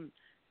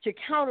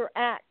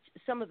counteract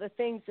some of the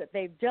things that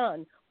they've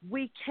done,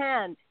 we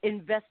can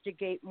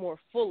investigate more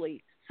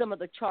fully some of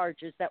the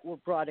charges that were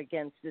brought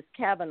against this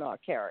Kavanaugh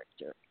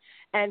character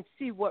and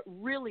see what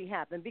really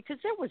happened, because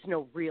there was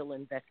no real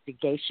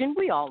investigation.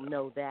 We all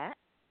know that.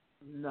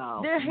 No,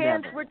 their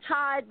hands were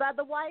tied by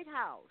the White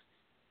House.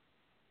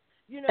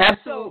 You know,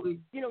 absolutely.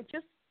 So,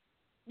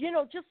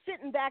 just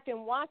sitting back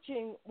and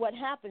watching what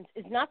happens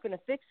is not going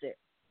to fix it.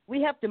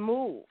 We have to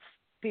move,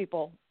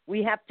 people.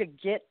 We have to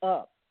get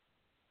up.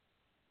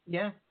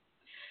 Yeah.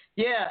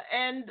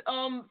 And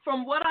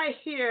from what I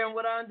hear and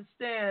what I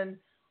understand,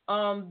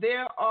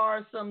 there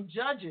are some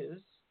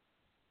judges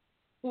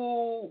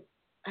who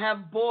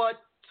have brought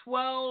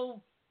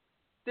 12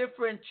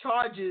 different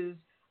charges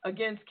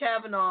against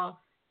Kavanaugh.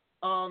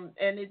 And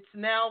it's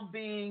now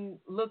being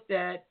looked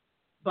at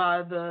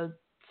by the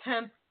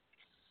 10th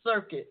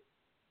Circuit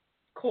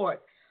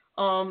Court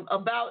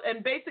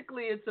and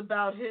basically it's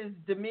about his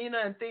demeanor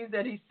and things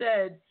that he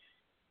said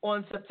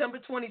on September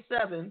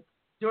 27th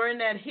during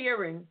that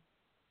hearing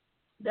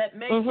that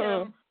make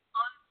him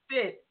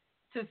unfit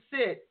to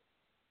sit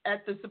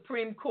at the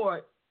Supreme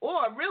Court,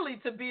 or really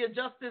to be a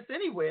justice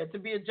anywhere, to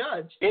be a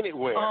judge.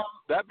 Anywhere.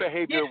 That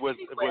behavior was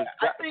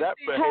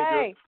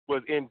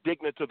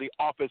indignant to the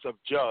office of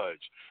judge.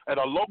 And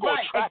a local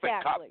traffic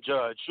cop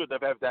judge shouldn't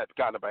have had that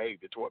kind of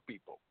behavior toward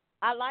people.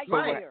 I like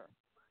beer.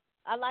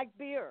 I like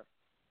beer.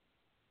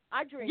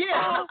 I drink beer.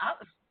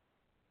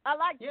 I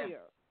like beer.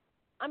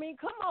 I mean,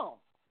 come on.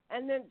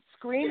 And then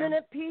screaming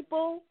at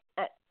people,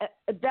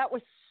 that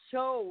was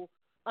so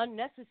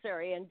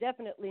unnecessary and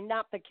definitely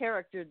not the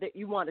character that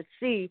you want to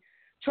see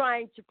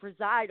trying to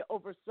preside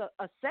over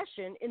a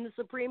session in the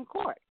Supreme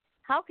Court.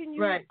 How can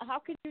you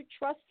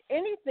trust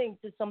anything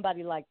to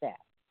somebody like that?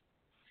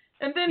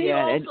 And then he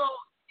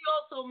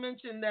also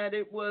mentioned that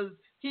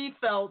he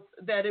felt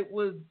that it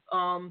was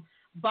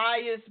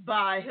biased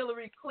by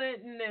Hillary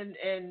Clinton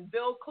and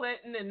Bill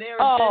Clinton and their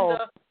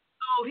agenda.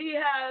 So he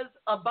has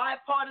a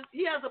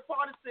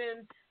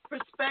partisan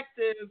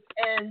perspective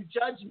and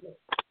judgment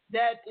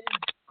that is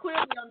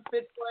clearly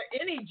unfit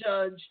for any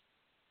judge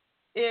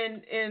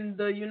in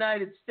the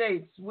United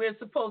States. We're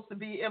supposed to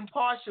be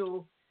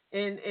impartial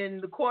in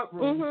the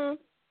courtroom,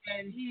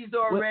 and he's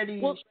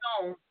already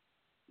shown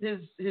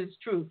his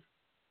truth.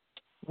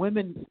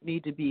 Women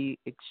need to be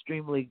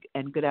extremely,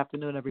 and good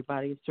afternoon,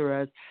 everybody, it's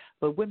Terez,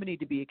 but women need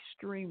to be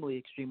extremely,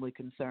 extremely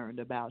concerned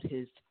about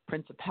his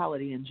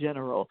principality in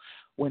general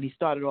when he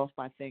started off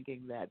by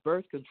thinking that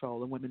birth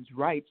control and women's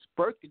rights,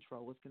 birth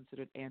control was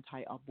considered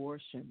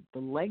anti-abortion. The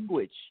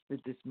language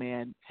that this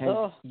man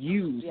has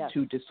used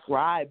to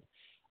describe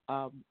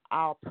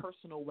our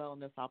personal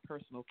wellness, our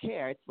personal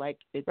care,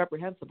 it's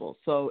reprehensible.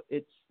 So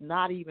it's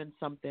not even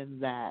something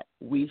that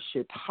we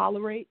should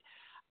tolerate.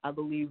 I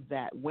believe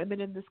that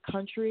women in this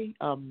country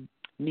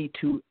need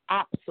to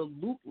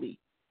absolutely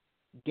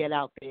get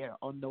out there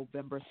on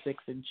November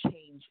 6th and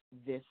change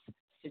this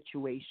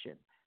situation.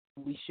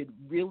 We should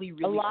really,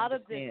 really a lot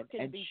understand of this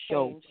can and be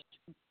show, changed.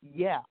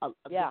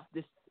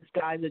 This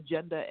guy's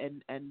agenda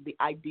and the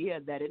idea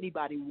that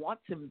anybody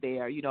wants him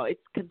there. You know,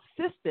 it's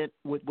consistent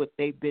with what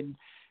they've been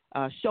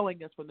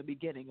showing us from the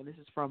beginning, and this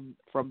is from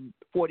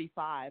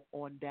 45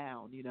 on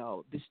down. You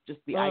know, this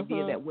just the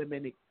idea that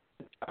women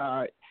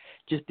are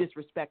just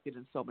disrespected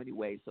in so many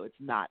ways. So it's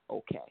not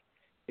okay.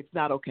 It's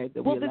not okay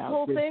that we allow this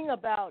whole thing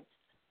about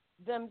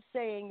them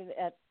saying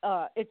that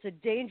it's a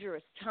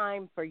dangerous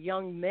time for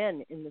young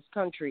men in this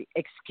country.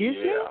 Excuse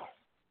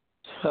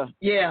me?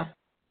 Yeah.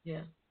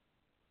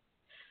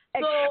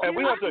 So, and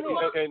we have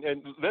to,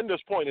 and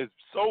Linda's point is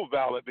so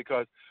valid,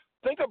 because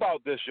think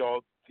about this,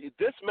 y'all.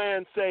 This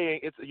man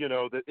saying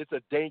that it's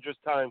a dangerous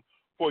time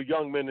for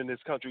young men in this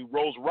country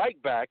rolls right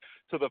back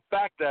to the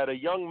fact that a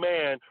young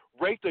man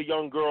raped a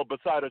young girl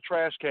beside a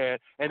trash can,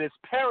 and his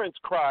parents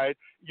cried,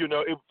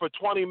 for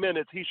 20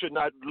 minutes he should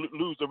not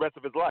lose the rest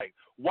of his life.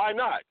 Why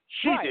not?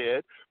 She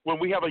did. When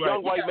we have a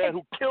young white man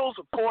who kills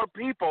poor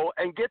people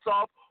and gets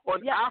off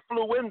on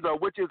affluenza,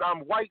 which is I'm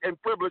white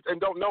and privileged and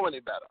don't know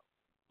any better.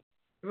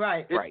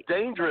 Right. It's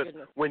dangerous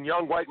when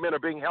young white men are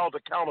being held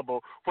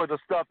accountable for the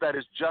stuff that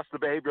is just the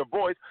behavior of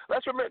boys.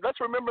 Let's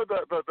remember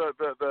the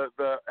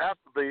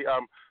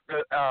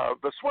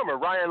swimmer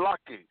Ryan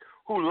Lochte,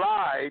 who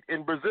lied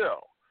in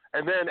Brazil,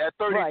 and then at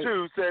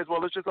 32 says,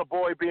 "Well, it's just a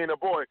boy being a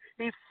boy."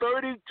 He's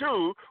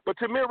 32, but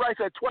Tamir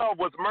Rice at 12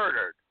 was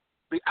murdered.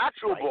 The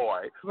actual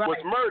boy was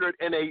murdered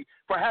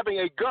for having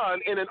a gun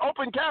in an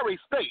open carry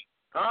state.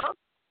 Huh?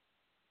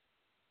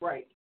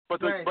 Right. But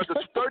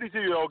the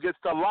 32-year-old gets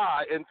to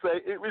lie and say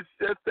it was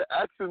just the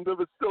actions of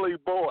a silly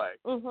boy.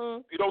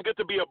 Mm-hmm. You don't get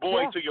to be a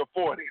boy till you're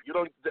 40. You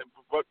don't.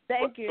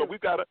 Thank you. So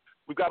we've got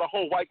to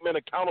hold white men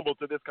accountable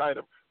to this kind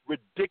of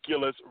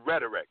ridiculous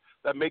rhetoric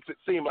that makes it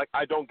seem like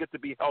I don't get to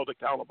be held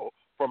accountable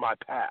for my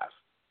past.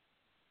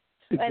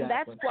 And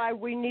that's why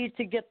we need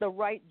to get the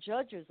right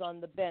judges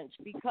on the bench,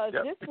 because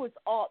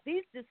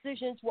these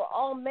decisions were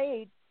all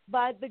made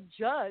by the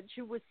judge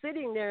who was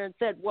sitting there and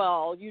said,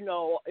 well,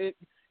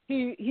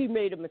 he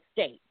made a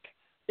mistake.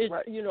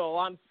 We're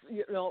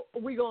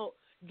gonna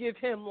give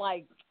him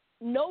like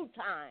no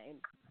time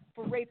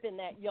for raping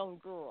that young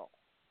girl.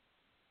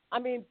 I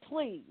mean,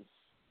 please.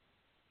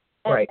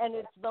 And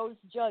it's those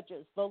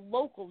judges, the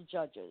local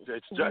judges.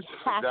 We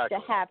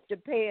have to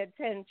pay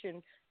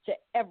attention to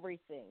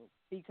everything,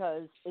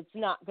 because it's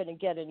not going to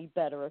get any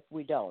better if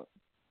we don't.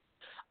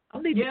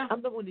 I'm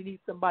going to need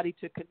somebody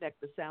to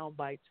connect the sound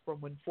bites from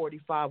when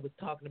 45 was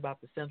talking about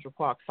the Central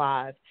Park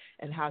Five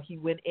and how he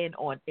went in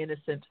on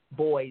innocent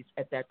boys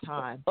at that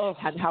time,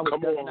 and how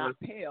it does not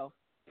pale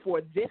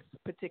for this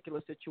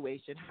particular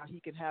situation, how he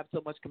can have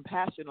so much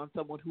compassion on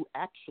someone who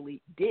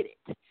actually did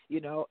it,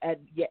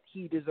 and yet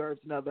he deserves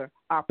another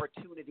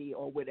opportunity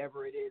or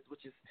whatever it is,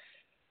 which is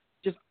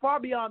just far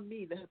beyond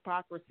me, the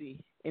hypocrisy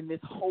in this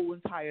whole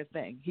entire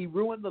thing. He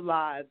ruined the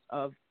lives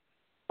of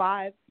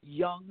 5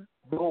 young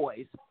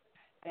boys,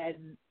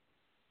 and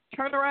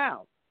turn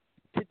around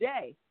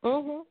today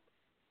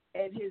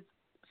and his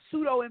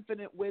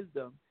pseudo-infinite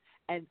wisdom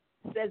and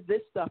says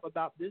this stuff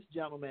about this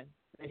gentleman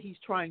that he's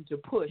trying to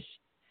push.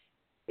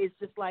 It's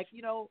just like,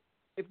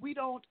 if we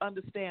don't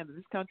understand that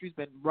this country's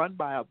been run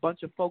by a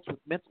bunch of folks with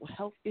mental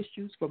health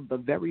issues from the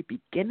very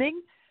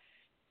beginning,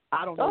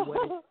 I don't know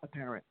what is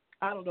apparent.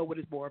 I don't know what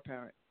is more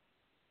apparent.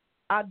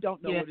 I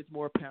don't know what is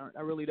more apparent.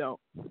 I really don't.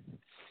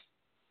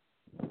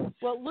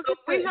 Well, look at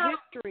the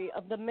history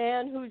of the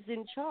man who's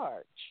in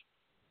charge.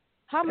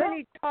 How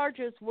many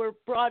charges were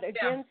brought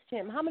against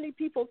him? How many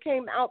people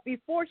came out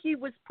before he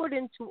was put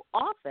into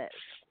office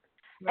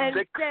and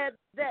said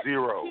that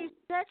he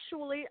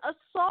sexually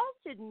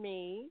assaulted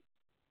me?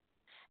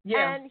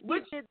 Yeah. And he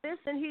did this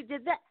and he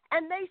did that.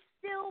 And they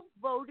still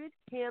voted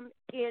him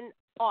in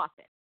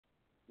office.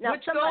 Now,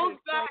 which goes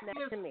back,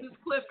 Ms.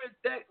 Clifford,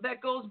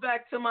 that goes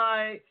back to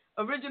my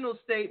original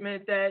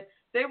statement that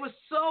they were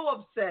so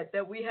upset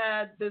that we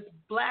had this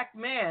black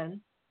man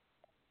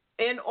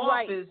in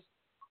office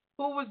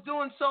who was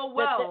doing so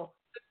well.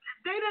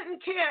 They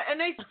didn't care, and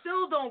they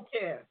still don't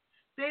care.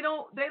 They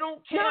don't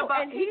care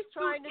about. And he's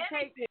trying to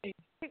anything.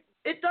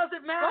 It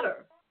doesn't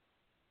matter.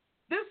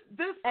 This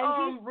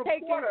and he's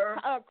reporter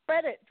taking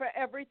credit for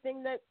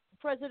everything that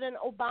President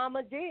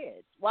Obama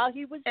did while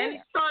he was there. And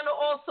he's trying to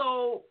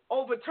also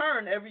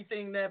overturn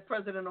everything that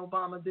President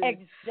Obama did.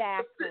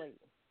 Exactly.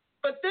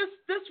 But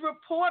this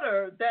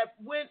reporter that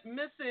went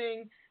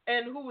missing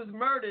and who was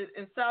murdered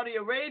in Saudi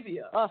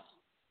Arabia,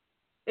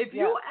 if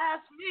you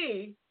ask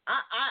me,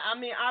 I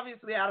mean,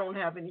 obviously I don't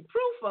have any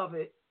proof of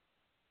it,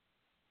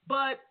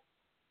 but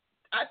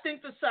I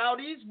think the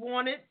Saudis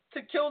wanted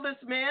to kill this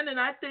man, and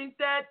I think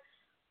that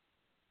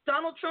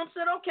Donald Trump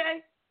said,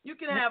 okay, you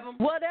can have him.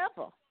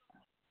 Whatever.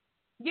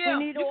 Yeah.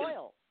 We need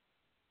oil.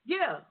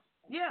 Yeah.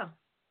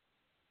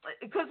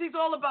 Because he's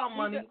all about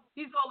money.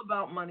 He's all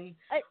about money.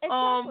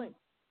 Exactly.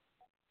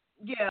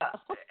 Yeah.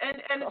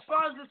 And as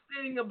far as this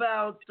thing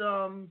about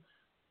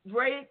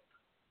rape,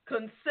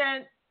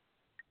 consent,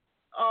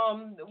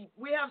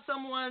 we have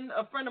someone,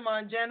 a friend of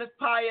mine, Janice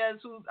Paez,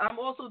 who I'm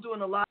also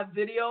doing a live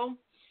video.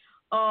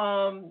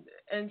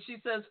 And she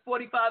says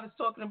 45 is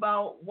talking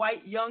about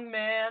white young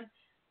men.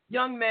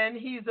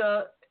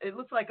 It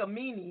looks like a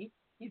meanie.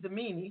 He's a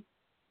meanie.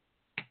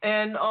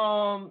 And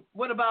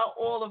what about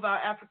all of our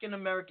African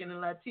American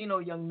and Latino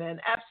young men?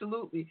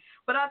 Absolutely.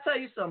 But I'll tell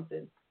you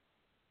something.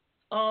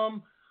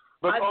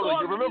 But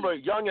you remember,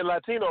 young and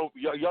Latino,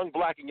 young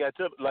black and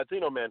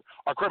Latino men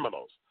are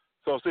criminals.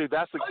 So see, we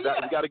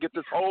got to get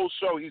this whole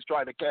show he's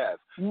trying to cast.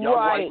 Young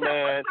white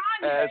man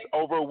as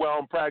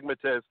overwhelmed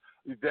pragmatists,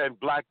 and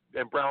black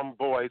and brown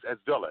boys as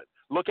villains.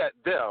 Look at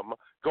them,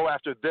 go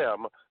after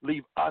them,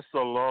 leave us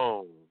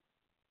alone.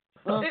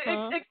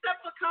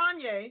 Except for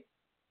Kanye.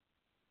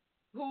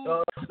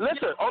 who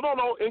listen,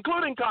 no,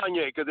 including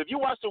Kanye, because if you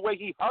watch the way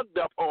he hugged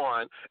up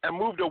on and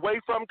moved away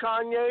from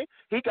Kanye,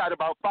 he got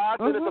about 5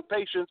 minutes of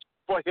patience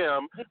for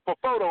him for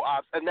photo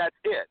ops, and that's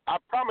it. I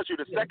promise you,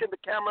 the second the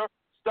camera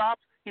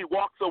stops, he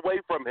walks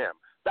away from him.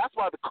 That's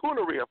why the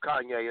coonery of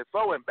Kanye is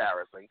so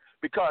embarrassing,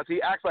 because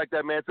he acts like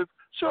that man says,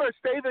 sure,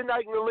 stay the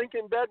night in the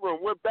Lincoln bedroom.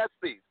 We're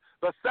besties.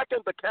 The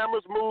second the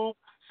cameras move,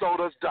 so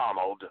does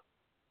Donald.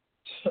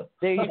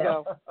 There you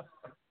go.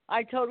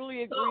 I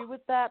totally agree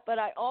with that, but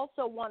I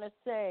also want to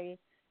say,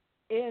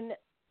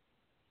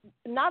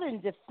 not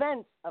in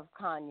defense of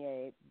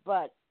Kanye,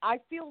 but I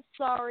feel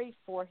sorry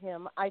for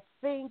him. I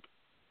think,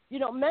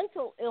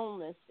 mental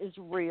illness is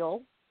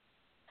real,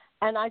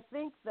 and I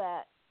think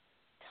that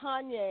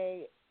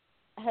Kanye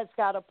has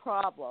got a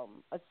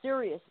problem, a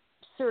serious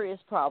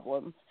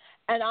problem,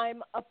 and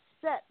I'm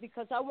upset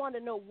because I want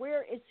to know,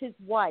 where is his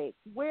wife?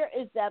 Where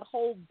is that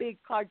whole big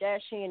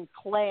Kardashian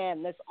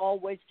clan that's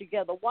always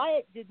together?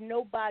 Why did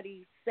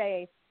nobody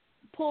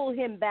pull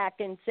him back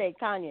and say,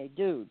 Kanye,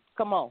 dude,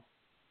 come on,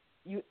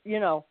 you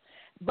know?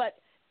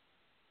 But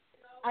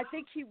I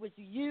think he was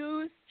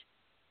used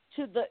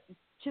to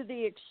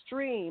the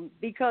extreme,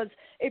 because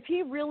if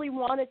he really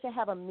wanted to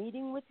have a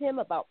meeting with him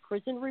about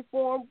prison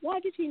reform, why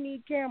did he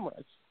need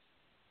cameras?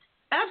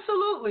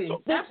 Absolutely.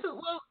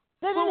 Absolutely.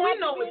 Well, we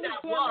know what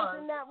that was.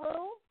 In that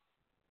room?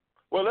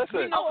 Well,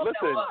 listen.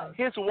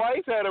 His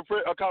wife had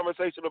a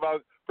conversation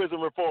about prison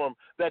reform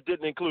that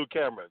didn't include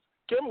cameras.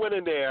 Kim went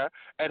in there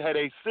and had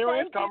a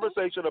serious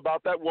conversation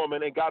about that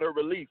woman and got her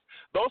released.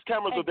 Those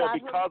cameras were there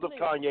because of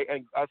Kanye.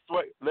 And I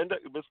swear, Linda,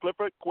 Miss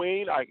Clifford,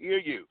 Queen, I hear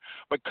you.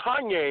 But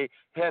Kanye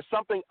has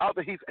something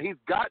other. He's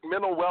got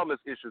mental wellness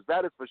issues,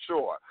 that is for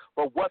sure.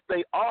 But what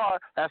they are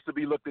has to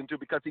be looked into,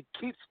 because he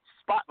keeps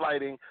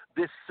spotlighting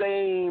this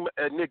same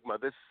enigma,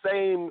 this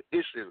same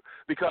issue.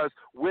 Because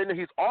when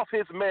he's off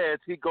his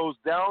meds, he goes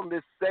down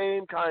this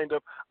same kind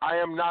of, I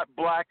am not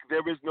black,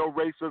 there is no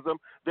racism,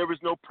 there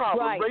is no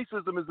problem. Right.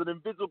 Racism is an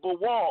invisible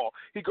wall.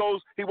 He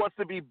wants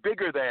to be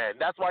bigger than.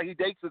 That's why he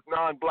dates this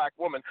non-black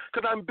woman,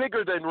 because I'm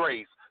bigger than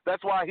race.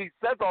 That's why he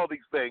says all these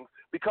things,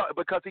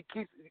 because he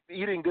keeps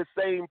eating this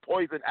same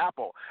poison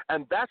apple.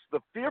 And that's the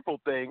fearful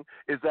thing,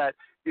 is that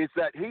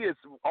he is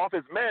off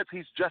his meds.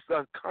 He's just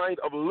a kind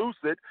of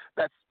lucid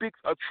that speaks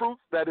a truth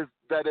that is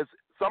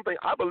something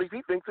I believe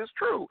he thinks is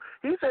true.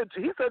 He said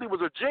he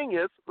was a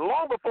genius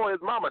long before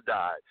his mama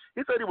died.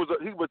 He said he was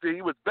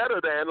better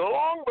than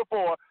long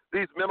before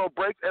these mental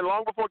breaks and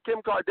long before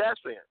Kim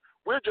Kardashian.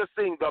 We're just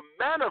seeing the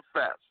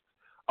manifest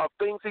of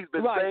things he's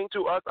been saying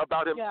to us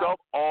about himself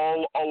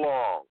all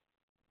along.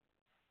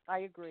 I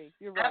agree.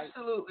 You're right.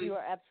 Absolutely. You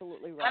are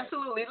absolutely right.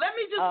 Absolutely. Let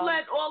me just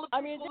let all the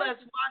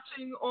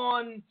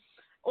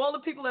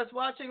people that's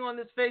watching on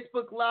this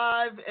Facebook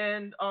Live,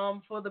 and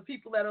for the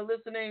people that are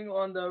listening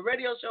on the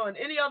radio show and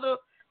any other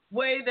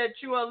way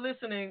that you are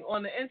listening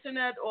on the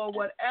internet or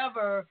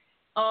whatever,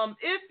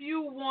 if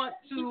you want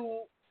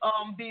to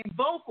be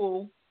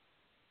vocal,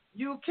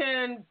 you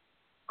can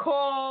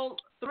call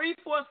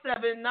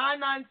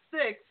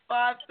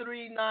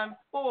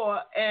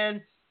 347-996-5394,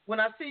 and when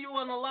I see you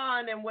on the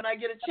line and when I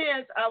get a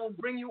chance, I will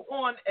bring you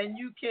on and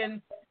you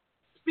can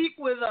speak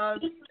with us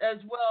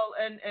as well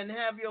and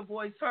have your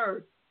voice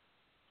heard.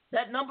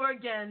 That number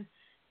again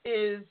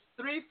is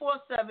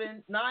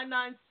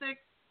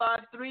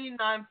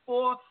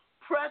 347-996-5394.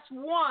 Press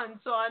 1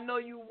 so I know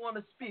you want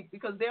to speak,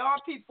 because there are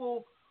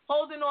people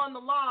holding on the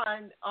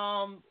line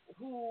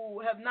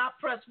who have not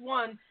pressed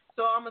 1,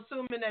 so I'm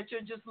assuming that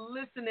you're just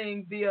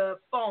listening via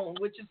phone,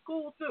 which is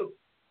cool too.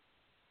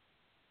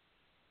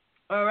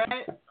 All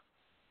right?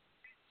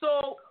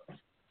 So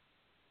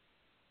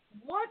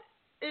what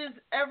is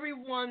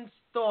everyone's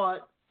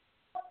thought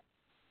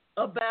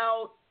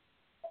about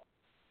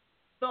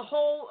the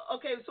whole,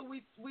 okay, so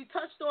we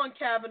touched on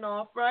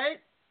Kavanaugh, right?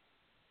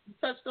 We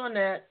touched on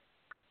that.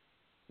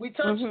 We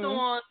touched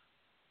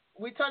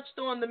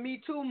on the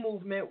Me Too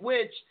movement,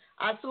 which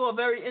I saw a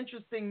very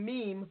interesting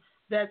meme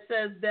that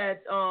says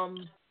that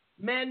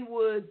men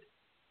would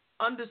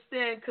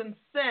understand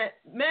consent.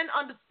 Men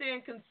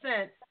understand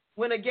consent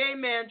when a gay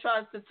man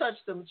tries to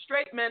touch them.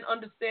 Straight men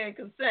understand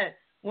consent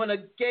when a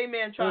gay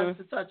man tries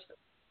to touch them.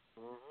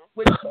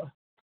 Which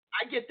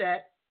I get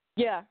that.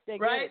 Yeah, they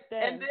right. Get it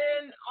then. And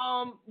then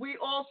we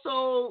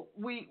also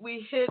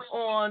we hit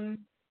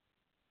on.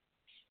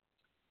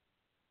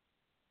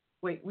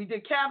 Wait, we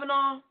did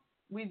Kavanaugh.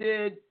 We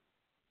did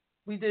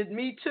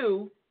Me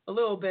Too a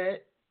little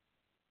bit,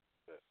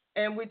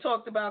 and we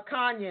talked about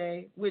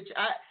Kanye, which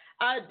I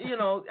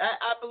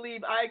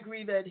believe, I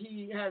agree that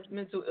he has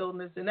mental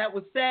illness, and that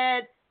was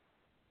sad,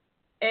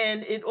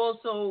 and it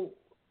also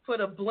put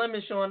a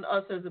blemish on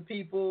us as a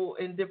people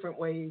in different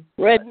ways.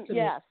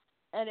 Yes,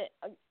 and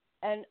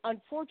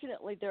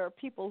unfortunately, there are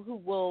people who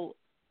will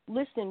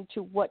listen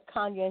to what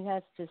Kanye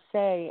has to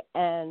say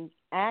and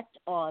act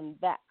on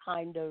that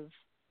kind of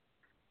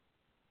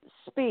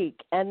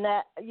speak, and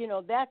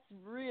that's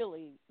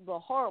really the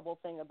horrible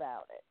thing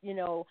about it.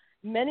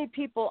 Many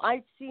people,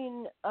 I've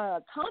seen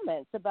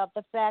comments about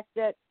the fact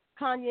that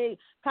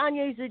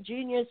Kanye's a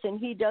genius and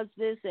he does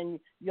this and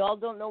y'all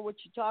don't know what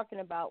you're talking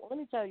about. Well, let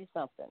me tell you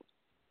something.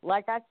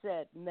 Like I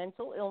said,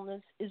 mental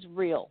illness is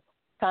real.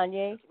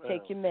 Kanye,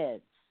 take your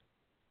meds.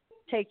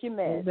 Take your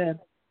meds. Amen.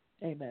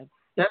 Amen.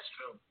 That's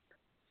true.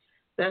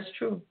 That's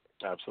true.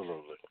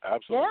 Absolutely.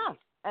 Absolutely.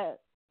 Yeah.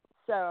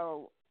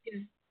 So,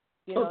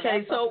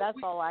 okay, that's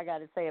all I got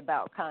to say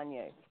about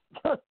Kanye.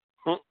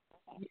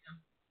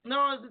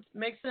 No, it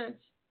makes sense.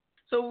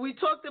 So we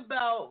talked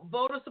about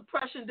voter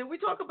suppression. Did we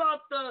talk about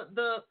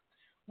the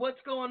what's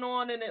going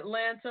on in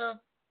Atlanta?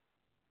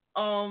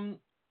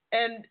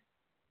 And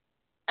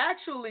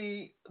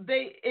actually,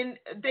 they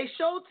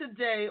showed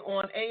today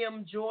on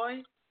AM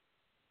Joy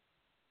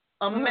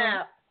a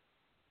map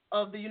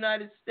of the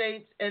United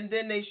States, and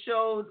then they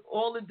showed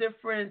all the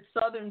different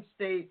southern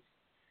states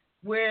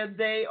where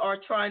they are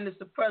trying to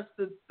suppress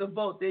the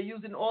vote. They're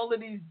using all of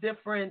these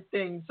different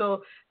things.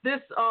 So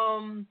this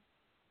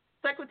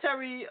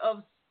Secretary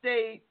of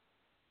State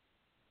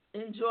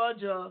in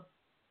Georgia,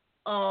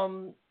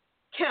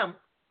 Kemp,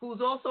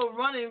 who's also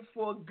running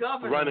for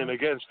governor. Running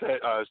against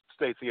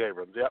Stacey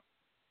Abrams, yep.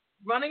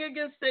 Running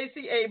against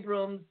Stacey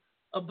Abrams,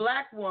 a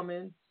black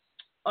woman,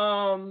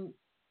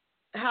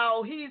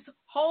 how he's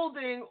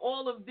holding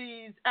all of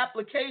these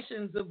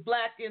applications of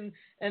black and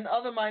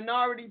other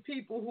minority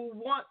people who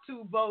want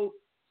to vote.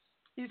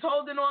 He's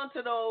holding on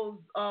to those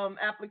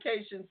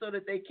applications so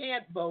that they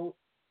can't vote.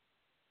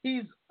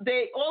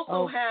 They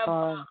also have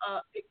a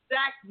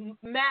exact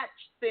match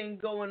thing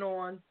going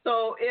on.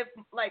 So if,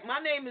 like, my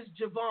name is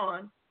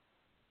JaVonne,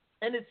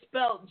 and it's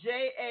spelled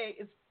J-A,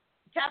 it's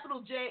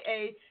capital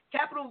J-A,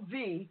 capital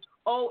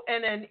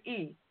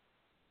V-O-N-N-E.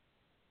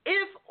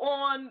 If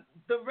on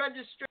the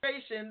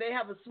registration they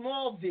have a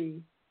small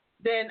v,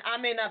 then I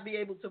may not be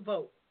able to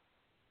vote.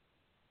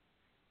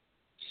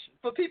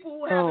 For people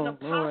who have an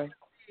apostrophe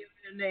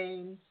in their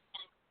names,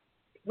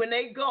 when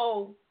they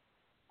go,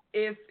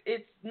 if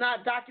it's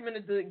not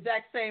documented the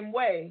exact same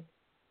way,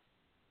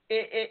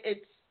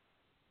 it's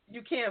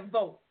you can't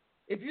vote.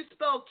 If you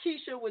spell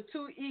Keisha with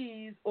two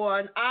E's or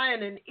an I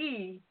and an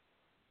E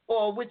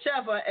or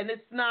whichever, and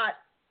it's not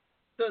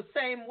the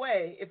same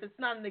way, if it's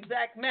not an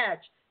exact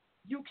match,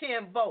 you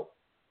can't vote.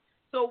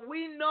 So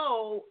we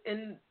know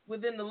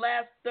within the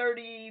last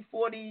 30,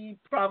 40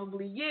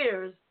 probably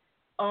years,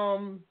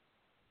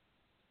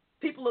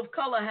 people of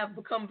color have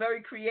become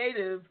very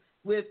creative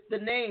with the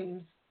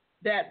names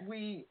that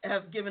we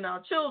have given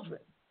our children.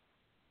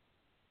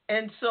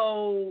 And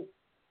so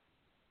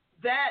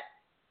that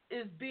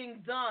is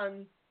being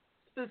done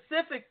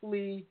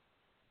specifically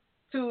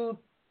to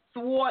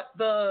thwart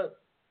the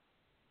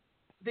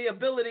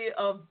ability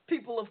of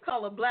people of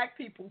color, black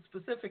people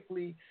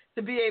specifically,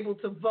 to be able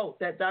to vote,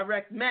 that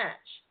direct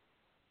match.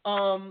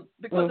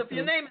 Because if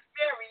your name is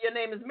Mary, your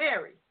name is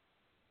Mary,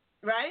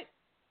 right?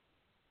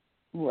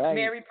 Right.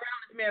 Mary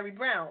Brown is Mary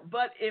Brown.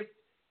 But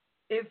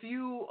if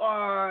you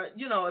are,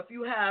 if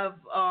you have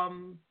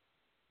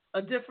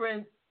a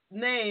different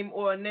name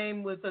or a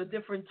name with a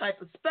different type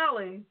of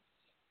spelling,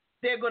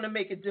 they're going to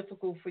make it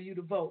difficult for you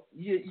to vote.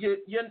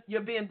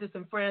 You're being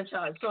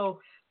disenfranchised. So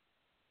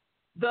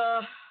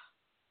the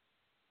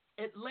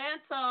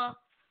Atlanta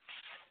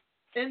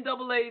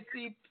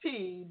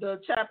NAACP,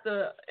 the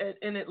chapter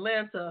in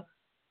Atlanta,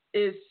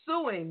 is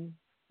suing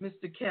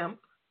Mr. Kemp.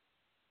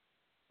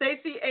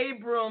 Stacey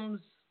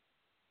Abrams'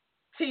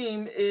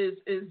 team is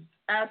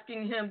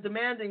asking him,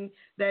 demanding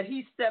that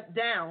he step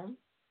down.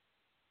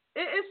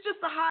 It's just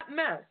a hot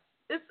mess.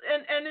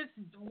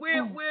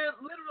 We're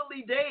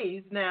literally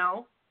days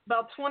now,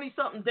 about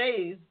 20-something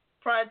days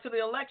prior to the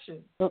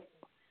election.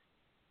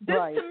 This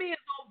to me is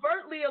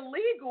overtly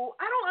illegal.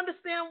 I don't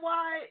understand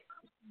why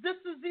this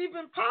is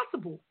even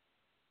possible.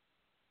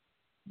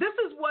 This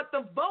is what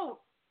the vote,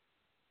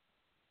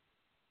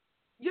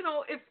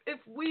 if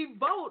we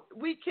vote,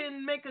 we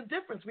can make a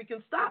difference. We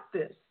can stop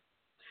this.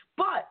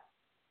 But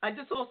I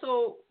just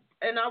also,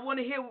 and I want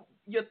to hear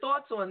your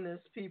thoughts on this,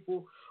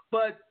 people,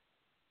 but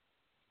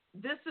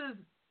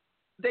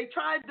they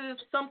tried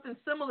something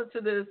similar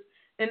to this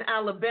in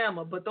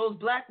Alabama, but those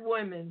black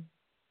women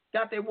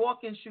got their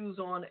walking shoes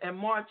on and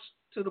marched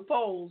to the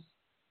polls.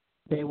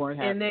 They weren't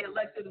happy. And they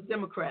elected a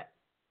Democrat.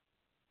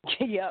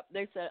 Yep,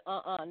 they said,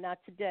 not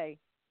today.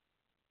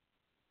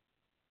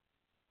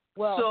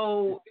 Well,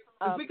 so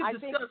if we could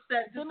discuss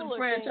that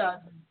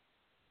disenfranchisement.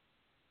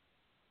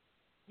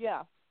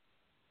 Yeah.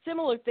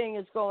 Similar thing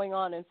is going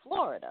on in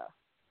Florida,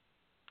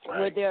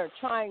 where they're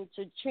trying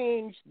to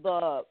change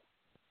the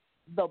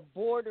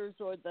borders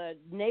or the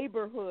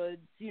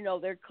neighborhoods.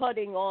 They're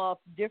cutting off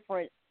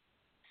different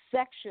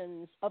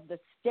sections of the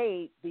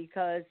state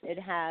because it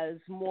has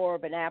more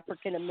of an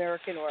African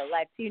American or a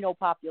Latino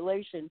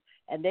population,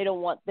 and they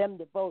don't want them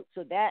to vote.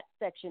 So that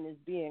section is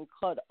being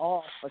cut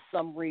off for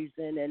some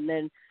reason, and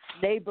then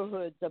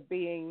neighborhoods are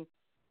being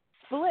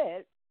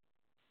split,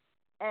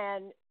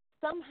 and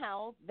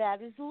somehow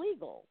that is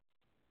legal.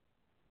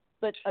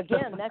 But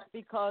again, that's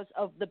because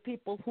of the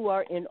people who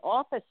are in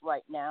office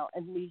right now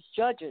and these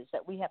judges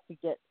that we have to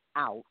get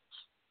out.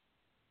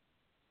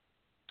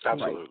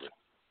 Absolutely.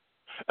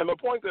 And the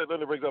point that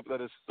Linda brings up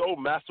that is so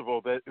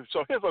masterful that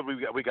so here's what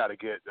we got to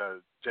get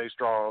Jay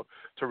Strong,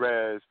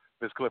 Terez,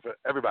 Miss Clifford,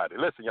 everybody.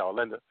 Listen, y'all,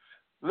 Linda.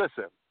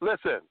 Listen.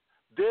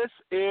 This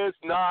is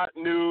not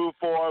new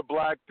for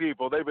black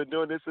people. They've been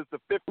doing this since the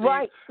 50s,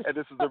 right. And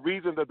this is the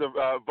reason that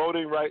the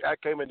Voting Rights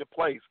Act came into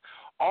place.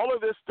 All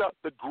of this stuff,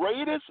 the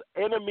greatest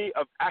enemy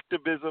of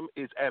activism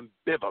is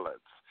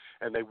ambivalence.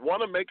 And they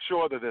want to make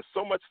sure that there's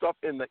so much stuff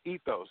in the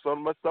ethos, so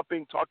much stuff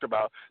being talked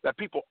about, that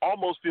people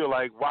almost feel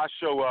like, why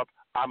show up?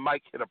 I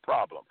might hit a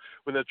problem.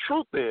 When the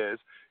truth is,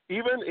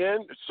 even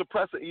in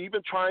suppressing,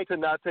 even trying to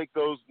not take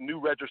those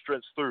new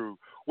registrants through,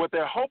 what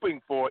they're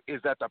hoping for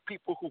is that the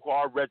people who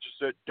are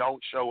registered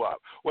don't show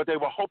up. What they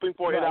were hoping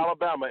for in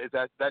Alabama is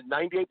that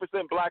 98%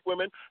 black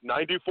women,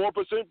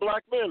 94%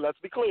 black men, let's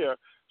be clear,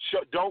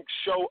 don't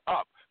show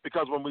up.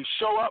 Because when we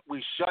show up,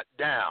 we shut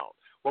down.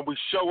 When we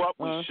show up,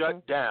 we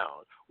shut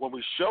down. When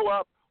we show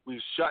up,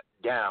 we shut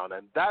down.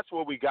 And that's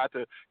what we got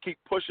to keep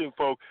pushing,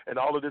 folks, and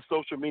all of this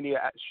social media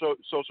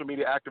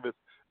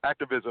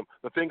activism.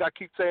 The thing I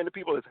keep saying to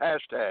people is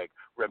hashtag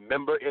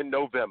remember in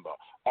November.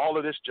 All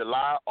of this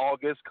July,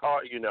 August,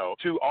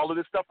 to all of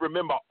this stuff,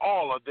 remember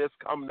all of this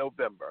come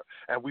November.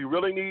 And we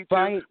really need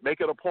to make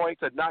it a point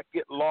to not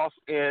get lost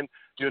in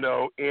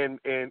the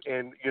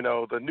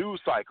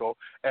news cycle.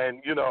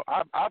 And,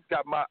 I've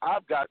got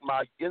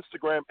my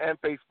Instagram and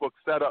Facebook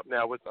set up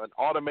now with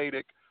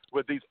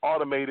these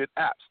automated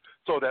apps,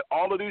 so that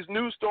all of these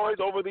news stories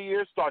over the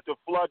years start to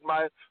flood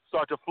my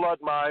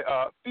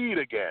feed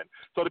again,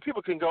 so that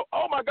people can go,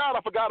 oh my God,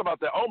 I forgot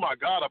about that. Oh my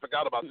God, I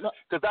forgot about that.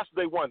 Because that's what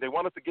they want. They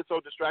want us to get so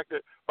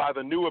distracted by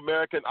the new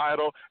American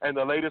Idol and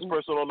the latest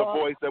person on The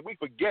Voice that we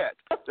forget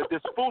that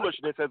this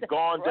foolishness has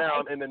gone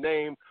down in the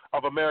name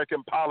of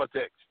American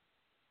politics.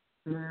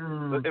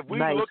 If we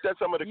looked at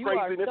some of the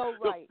craziness,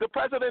 the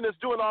president is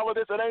doing all of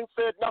this and ain't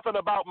said nothing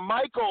about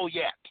Michael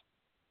yet.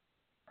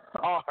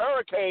 A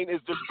hurricane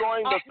is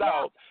destroying the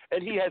South,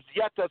 and he has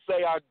yet to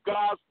say our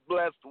God's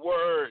blessed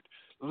word.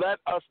 Let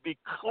us be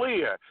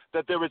clear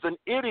that there is an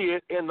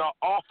idiot in the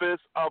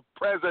office of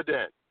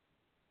president.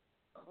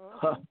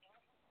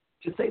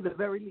 To say the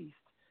very least.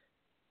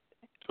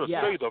 To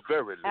say the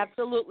very least.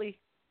 Absolutely.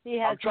 He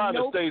has I'm trying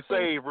to stay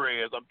safe,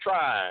 Rez. I'm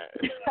trying.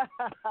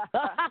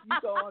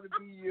 You're going to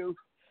be you.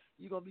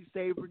 You're going to be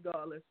safe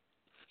regardless.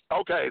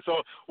 Okay,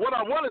 so what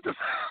I wanted to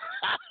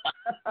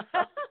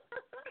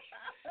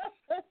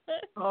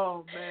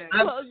Oh man!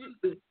 Well,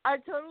 I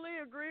totally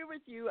agree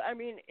with you. I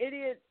mean,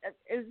 idiot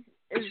is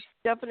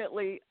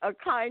definitely a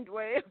kind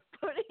way of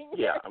putting it.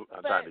 Yeah, I'm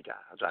trying to guy.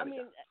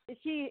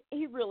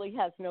 He really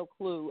has no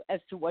clue as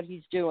to what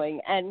he's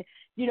doing, and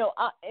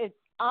it's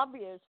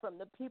obvious from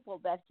the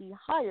people that he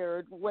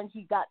hired when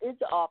he got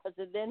into office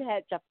and then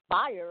had to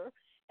fire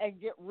and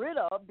get rid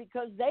of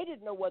because they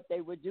didn't know what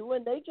they were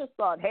doing. They just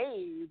thought,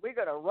 hey, we're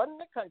going to run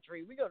the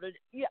country.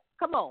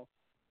 Come on.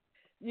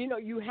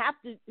 You have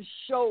to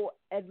show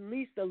at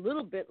least a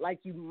little bit like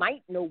you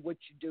might know what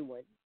you're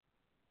doing,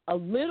 a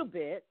little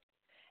bit.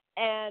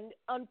 And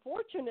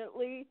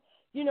unfortunately,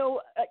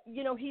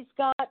 he's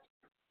got,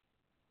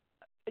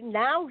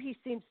 now he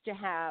seems to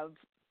have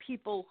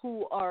people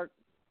who are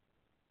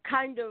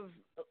kind of,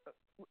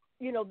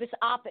 this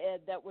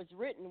op-ed that was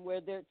written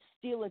where they're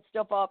stealing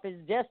stuff off his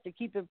desk to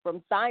keep him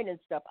from signing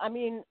stuff. I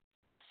mean,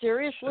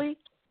 seriously,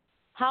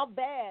 how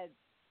bad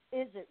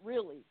is it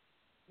really?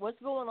 What's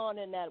going on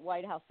in that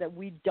White House that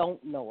we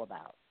don't know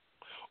about?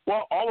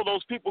 Well, all of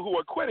those people who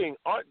are quitting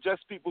aren't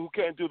just people who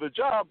can't do the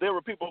job. There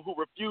were people who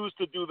refuse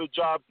to do the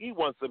job he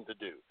wants them to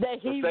do. The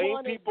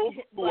same people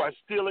who are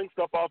stealing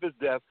stuff off his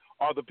desk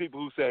are the people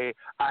who say,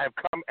 I have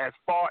come as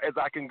far as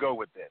I can go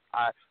with this.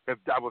 I've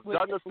done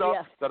the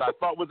stuff that I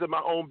thought was in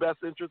my own best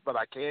interest, but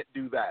I can't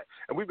do that.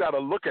 And we've got to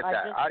look at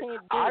that.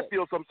 I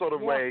feel some sort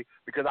of way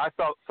because I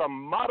felt some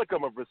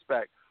modicum of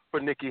respect for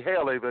Nikki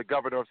Haley, the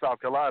governor of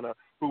South Carolina,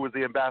 who was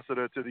the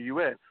ambassador to the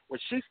UN. When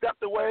she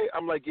stepped away,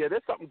 I'm like, yeah,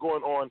 there's something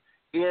going on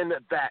in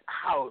that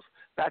house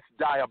that's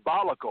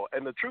diabolical.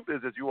 And the truth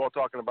is you all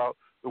talking about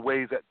the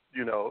ways that,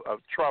 of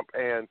Trump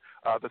and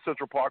the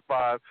Central Park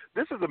Five.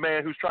 This is a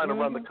man who's trying to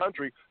run the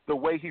country the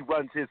way he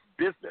runs his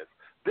business.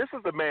 This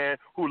is the man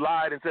who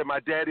lied and said,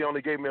 my daddy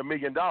only gave me $1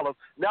 million.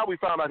 Now we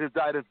found out his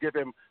dad has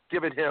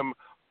given him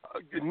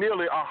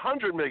nearly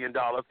 $100 million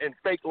in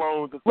fake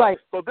loans and stuff.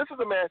 So this is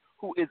a man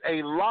who is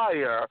a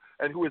liar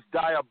and who is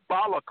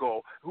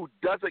diabolical, who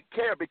doesn't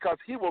care because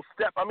he will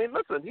step. I mean,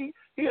 listen,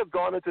 he has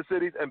gone into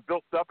cities and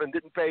built stuff and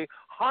didn't pay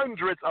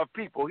hundreds of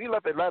people. He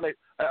left Atlantic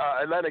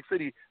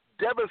City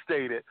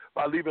devastated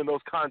by leaving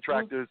those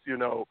contractors,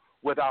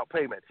 without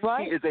payment.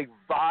 He is a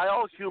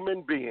vile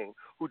human being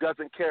who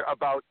doesn't care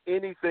about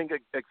anything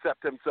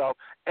except himself,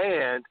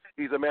 and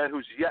he's a man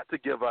who's yet to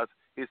give us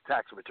his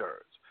tax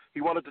returns.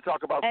 He wanted to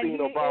talk about seeing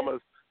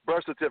Obama's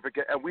birth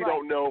certificate, and we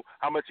don't know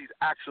how much he's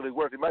actually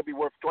worth. He might be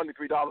worth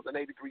 $23.83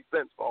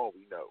 for all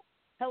we know.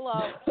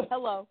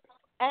 Hello.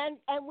 And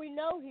we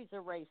know he's a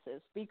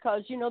racist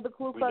because, the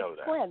Ku Klux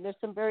Klan, there's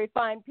some very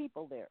fine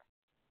people there.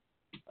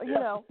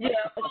 Yeah. Well,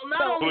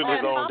 not only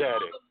his own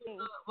daddy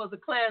was a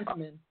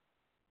Klansman.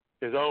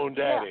 His own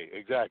daddy,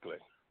 exactly.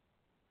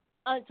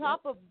 On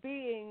top of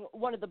being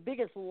one of the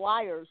biggest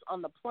liars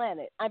on the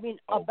planet, I mean,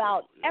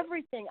 about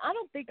everything. I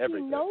don't think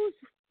he knows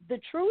the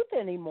truth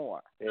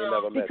anymore. He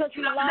never met because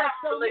he lies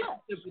so much.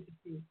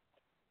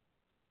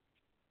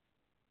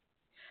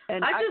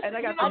 And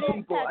I got some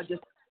people.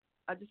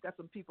 I just got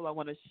some people I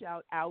want to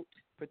shout out,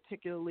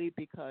 particularly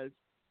because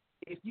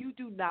if you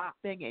do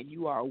nothing and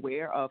you are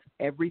aware of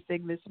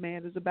everything this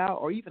man is about,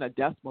 or even a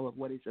decimal of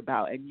what he's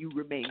about, and you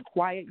remain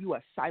quiet, you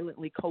are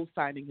silently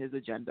co-signing his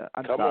agenda.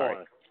 I'm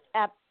sorry.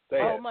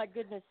 Oh my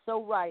goodness,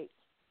 so right.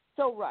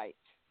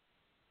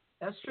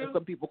 That's true. And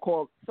some people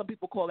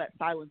call that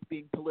silence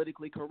being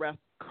politically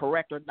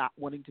correct or not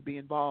wanting to be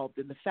involved.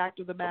 And the fact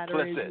of the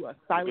matter is, you are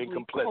silently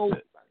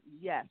complicit.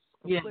 Yes.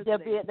 Yes,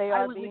 they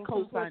are being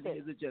co-signing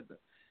his agenda.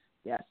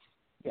 Yes.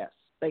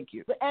 Thank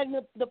you. And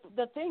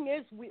the thing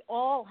is, we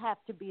all have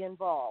to be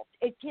involved.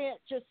 It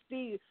can't just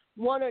be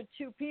one or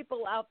two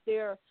people out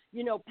there,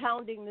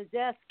 pounding the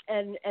desk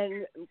and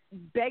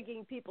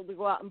begging people to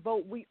go out and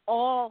vote. We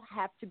all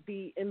have to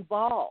be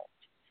involved.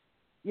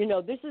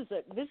 This is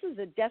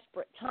a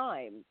desperate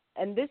time,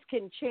 and this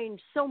can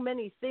change so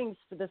many things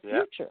for the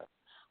future.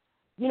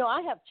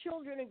 I have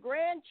children and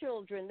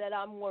grandchildren that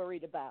I'm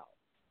worried about.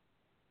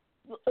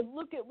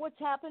 Look at what's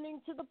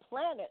happening to the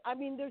planet. I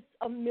mean, there's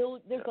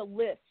a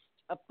list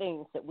of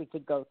things that we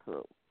could go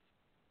through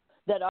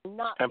that are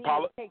not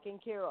being taken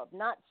care of,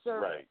 not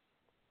served. Right.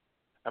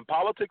 And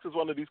politics is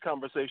one of these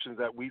conversations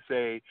that we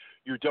say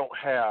you don't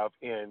have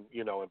in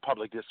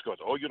public discourse.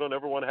 Oh, you don't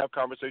ever want to have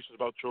conversations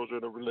about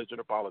children or religion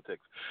or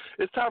politics.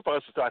 It's time for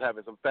us to start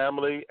having some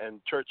family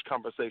and church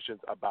conversations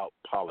about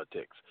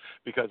politics,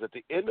 because at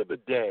the end of the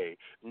day,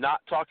 not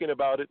talking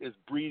about it is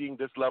breeding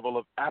this level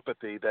of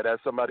apathy that, as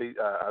somebody,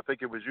 I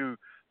think it was you,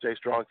 Jay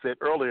Strong, said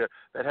earlier,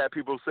 that had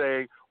people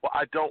saying, well,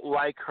 I don't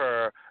like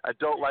her, I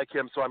don't like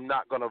him, so I'm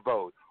not going to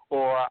vote,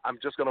 or I'm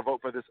just going to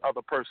vote for this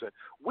other person.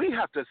 We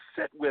have to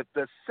sit with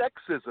the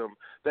sexism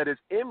that is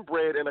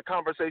inbred in a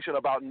conversation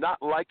about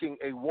not liking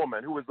a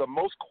woman who is the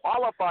most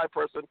qualified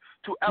person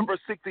to ever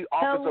seek the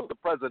office of the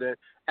president,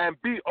 and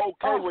be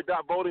okay with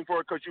not voting for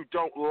her because you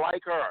don't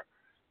like her.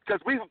 Because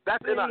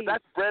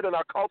that's bred in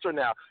our culture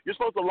now. You're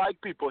supposed to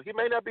like people. He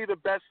may not be the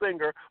best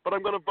singer, but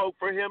I'm going to vote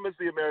for him as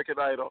the American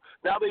Idol.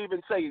 Now they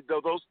even say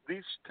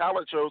these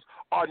talent shows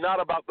are not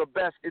about the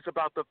best. It's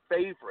about the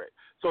favorite,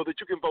 so that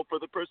you can vote for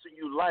the person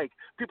you like.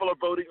 People are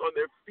voting on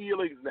their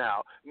feelings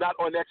now, not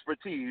on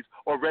expertise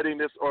or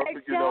readiness or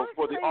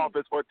for the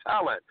office or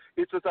talent.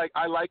 It's just like,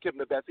 I like him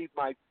the best. He's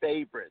my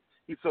favorite.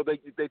 So they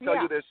tell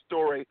you their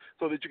story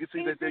so that you can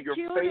see that they're your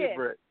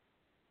favorite.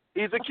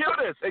 He's the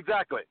cutest,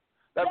 exactly.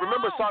 Now,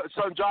 remember,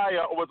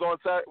 Sanjaya was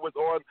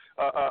on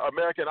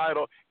American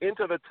Idol,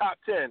 into the top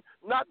 10.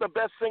 Not the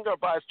best singer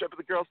by a strip, but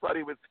the girls thought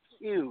he was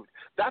cute.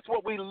 That's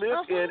what we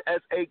live in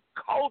as a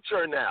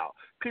culture now.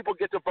 People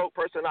get to vote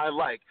person I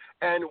like.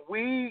 And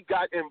we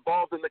got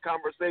involved in the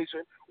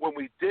conversation when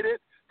we did it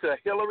to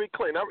Hillary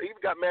Clinton. I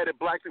even got mad at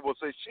black people.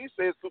 So she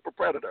said super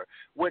predator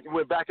when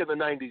back in the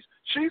 90s.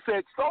 She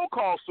said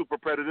so-called super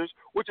predators,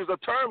 which is a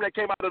term that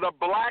came out of the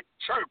black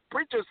church.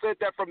 Preachers said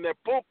that from their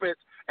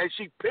pulpits, and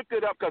she picked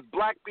it up because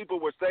black people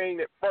were saying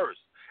it first.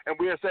 And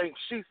we are saying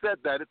she said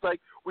that. It's like,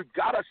 we've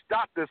got to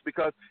stop this,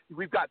 because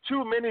we've got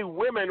too many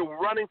women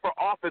running for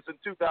office in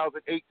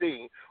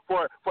 2018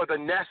 for the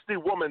nasty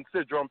woman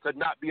syndrome to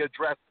not be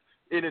addressed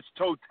in its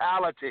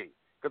totality.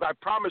 Because I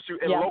promise you,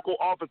 in local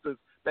offices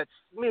that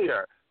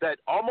smear, that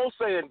almost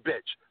saying bitch,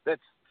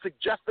 that's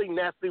suggesting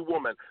nasty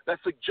woman,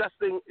 that's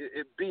suggesting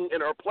it being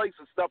in her place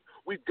and stuff,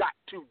 we've got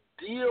to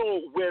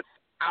deal with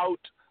out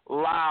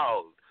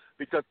loud.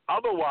 Because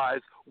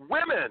otherwise,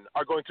 women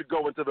are going to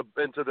go into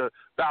the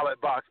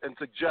ballot box and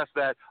suggest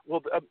that,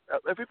 well,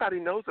 everybody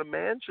knows a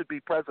man should be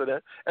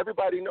president.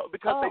 Everybody knows,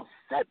 because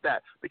they said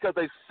that, because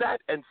they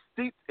sat and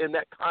steeped in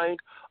that kind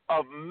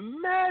of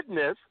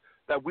madness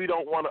that we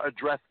don't want to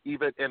address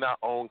even in our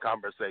own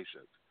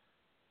conversations.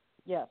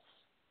 Yes.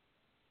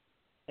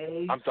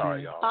 I'm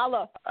sorry, y'all.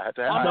 Holla. I had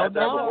to have that.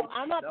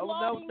 I'm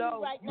applauding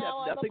you right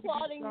now. I'm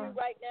applauding you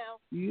right now.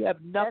 You have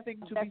nothing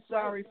to be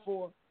sorry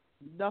for.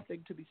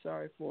 Nothing to be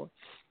sorry for.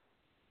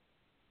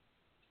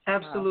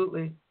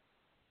 Absolutely.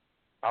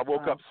 I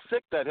woke up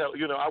sick that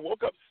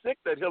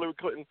Hillary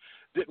Clinton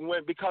didn't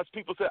win, because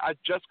people said I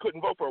just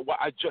couldn't vote for her. Well,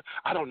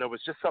 I don't know.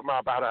 It's just something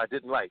about her I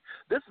didn't like.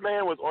 This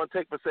man was on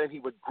tape for saying he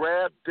would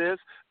grab this,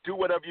 do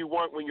whatever you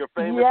want when you're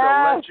famous,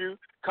 they'll let you,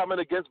 coming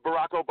against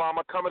Barack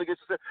Obama, coming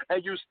against,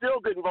 and you still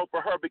didn't vote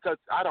for her because,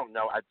 I don't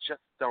know, I just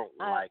don't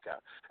like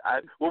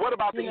her. Well, what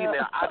about the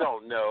email? I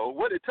don't know.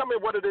 Tell me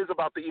what it is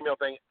about the email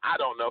thing. I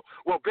don't know.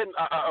 Well,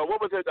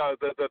 what was it?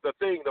 The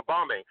thing, the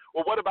bombing.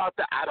 Well, what about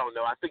that? I don't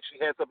know. I think she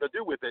had something to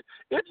do with it.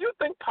 If you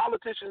think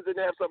politicians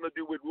didn't have something to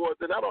do with war,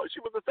 then she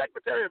was the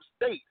Secretary of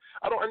State.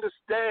 I don't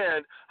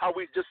understand how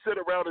we just sit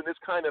around in this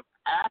kind of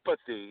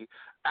apathy,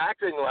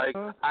 acting like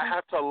I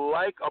have to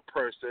like a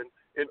person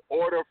in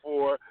order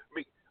for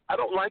me. I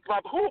don't like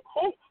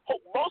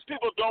most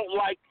people don't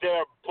like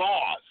their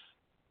boss.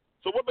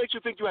 So what makes you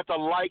think you have to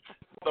like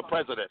the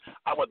president?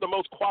 I want the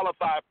most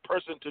qualified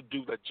person to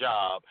do the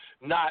job,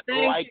 not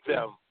like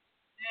them.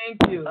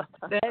 Thank you.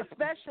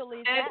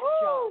 Especially that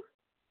job.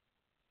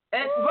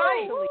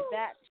 Especially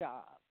that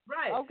job.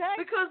 Right. Okay.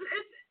 Because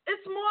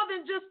it's more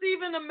than just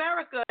even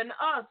America and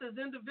us as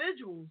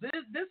individuals.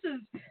 This is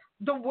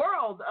the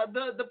world.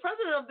 The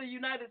president of the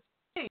United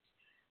States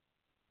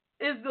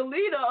is the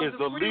leader of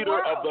the free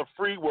world. Of the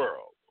free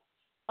world.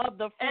 Of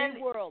the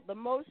free world, the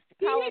most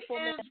powerful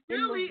man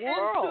in the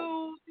world.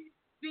 Into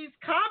these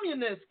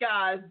communist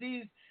guys,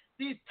 these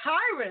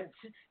tyrants.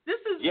 This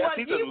is what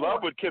he's in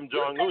love with Kim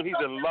Jong-un. He's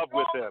in love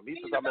with him. He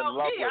says, I'm in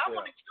love with him. I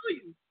want to kill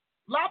you.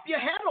 Lop your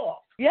head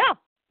off. Yeah.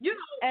 You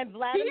know, and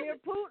Vladimir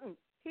Putin.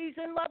 He's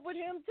in love with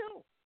him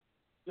too.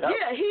 Yep.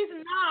 Yeah,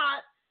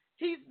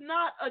 he's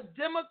not a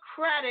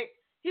democratic.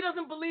 He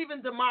doesn't believe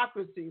in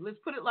democracy. Let's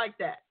put it like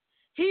that.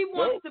 He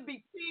wants to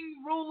be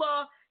king,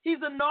 ruler.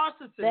 He's a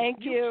narcissist. Thank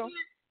you.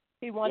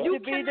 He wants to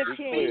be the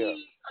king.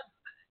 Be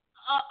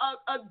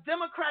a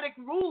democratic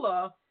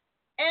ruler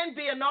and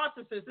be a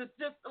narcissist. It's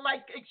just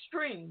like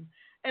extreme.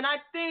 And I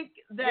think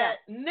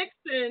that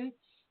Nixon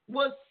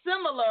was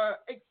similar,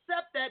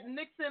 except that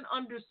Nixon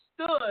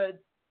understood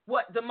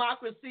what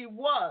democracy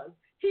was.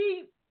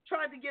 He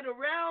tried to get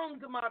around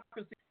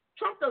democracy.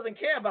 Trump doesn't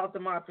care about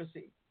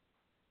democracy.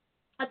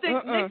 I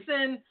think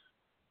Nixon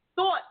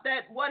thought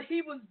that what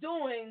he was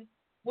doing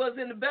was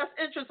in the best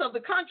interest of the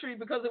country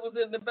because it was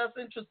in the best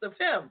interest of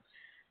him.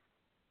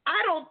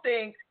 I don't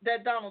think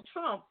that Donald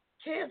Trump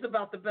cares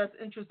about the best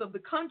interest of the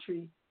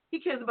country. He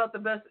cares about the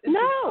best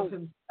interest of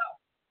himself.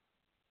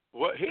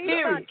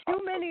 He's got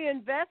too many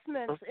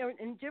investments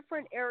in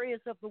different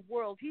areas of the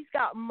world. He's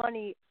got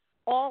money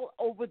all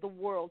over the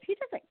world. He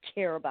doesn't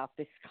care about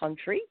this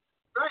country.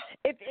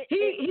 Right.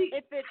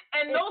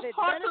 Those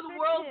parts of the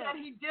world that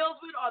he deals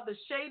with are the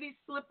shady,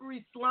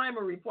 slippery,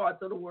 slimery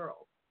parts of the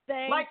world.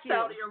 Like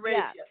Saudi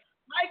Arabia,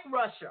 like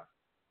Russia.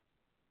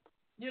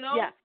 You know?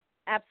 Yes,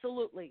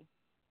 absolutely.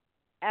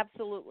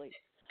 Absolutely.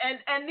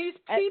 And these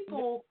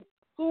people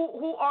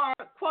who are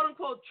quote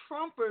unquote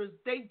Trumpers,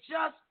 they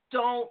just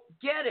don't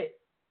get it.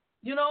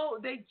 You know,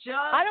 they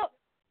just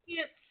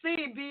can't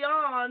see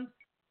beyond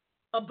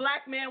a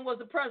black man was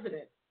the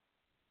president.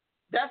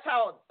 That's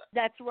how.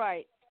 That's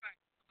right.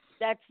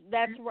 That's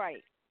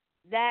right.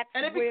 That's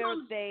where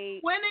they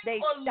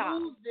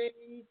stop.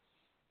 Losing,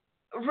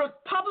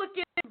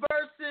 Republican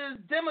versus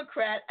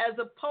Democrat, as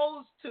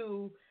opposed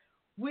to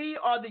we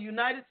are the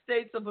United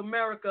States of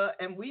America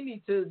and we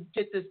need to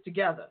get this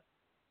together.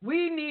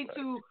 We need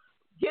to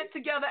get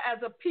together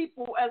as a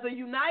people, as a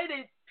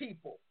united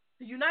people.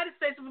 The United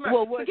States of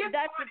America. Well,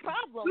 that's the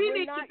problem. We We're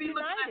need not to be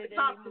looking at the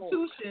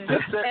anymore. Constitution.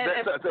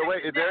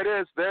 Wait, there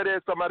it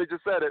is. Somebody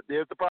just said it.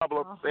 There's the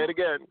problem. Say it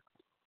again.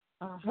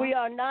 We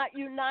are not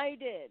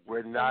united.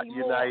 We're not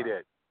anymore.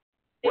 United.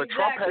 What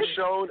Trump has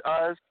shown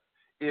us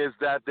is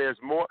that there's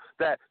more,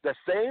 that the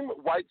same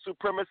white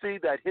supremacy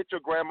that hit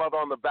your grandmother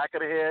on the back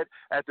of the head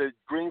at the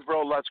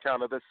Greensboro lunch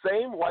counter, the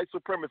same white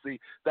supremacy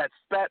that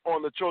spat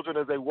on the children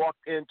as they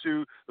walked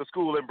into the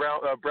school in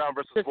Brown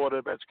versus Board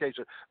of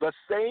Education, the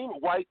same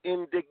white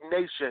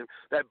indignation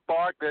that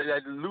barked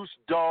at loose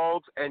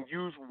dogs and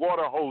used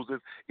water hoses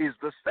is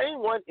the same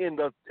one in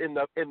the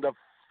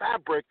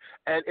fabric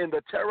and in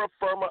the terra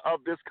firma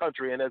of this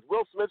country. And as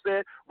Will Smith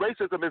said,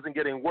 racism isn't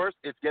getting worse,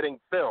 it's getting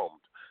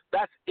filmed.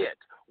 That's it.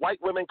 White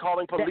women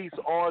calling police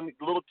on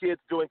little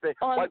kids doing things.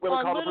 White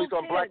women calling police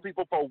on black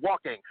people for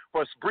walking,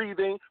 for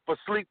breathing, for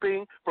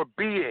sleeping, for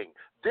being.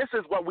 This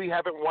is what we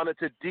haven't wanted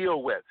to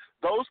deal with.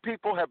 Those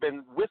people have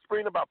been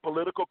whispering about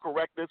political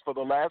correctness for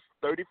the last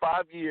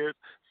 35 years,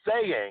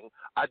 saying,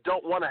 I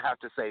don't want to have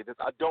to say this.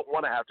 I don't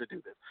want to have to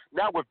do this.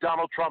 Now with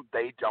Donald Trump,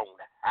 they don't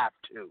have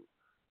to.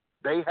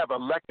 They have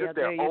elected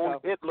their own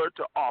Hitler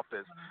to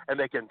office, and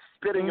they can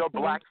spit in your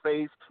black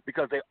face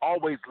because they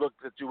always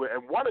looked at you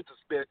and wanted to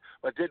spit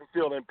but didn't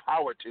feel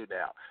empowered to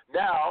now.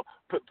 Now,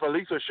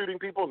 police are shooting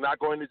people, not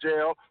going to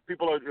jail.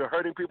 People are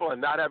hurting people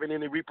and not having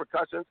any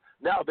repercussions.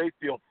 Now they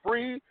feel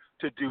free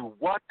to do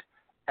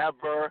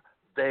whatever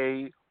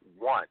they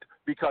want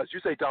because you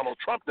say Donald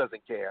Trump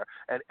doesn't care,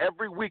 and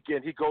every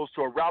weekend he goes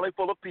to a rally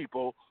full of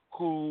people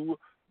who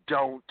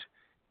don't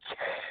care.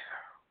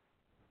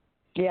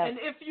 Yes, and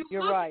if you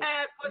look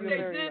at what they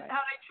did,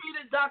 how they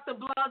treated Dr.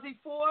 Blasey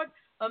Ford,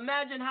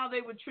 imagine how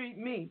they would treat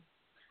me.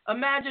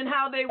 Imagine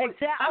how they would.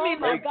 I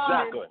mean,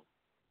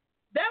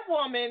 that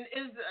woman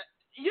is,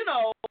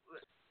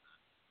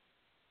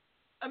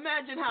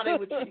 imagine how they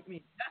would treat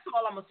me. That's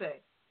all I'm going to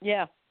say.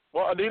 Yeah.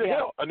 Well, Anita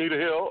Hill. Wait,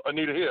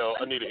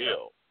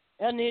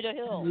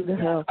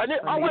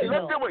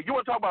 let's do it. You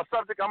want to talk about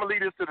subject? I'm gonna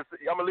lead this to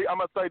I'm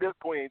gonna say this,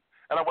 Queen,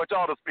 and I want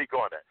y'all to speak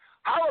on it.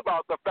 How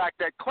about the fact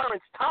that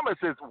Clarence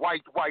Thomas's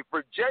white wife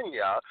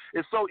Virginia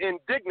is so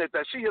indignant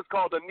that she has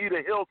called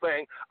Anita Hill,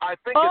 saying, "I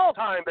think it's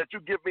time that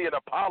you give me an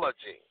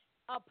apology."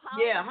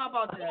 Yeah, how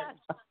about that?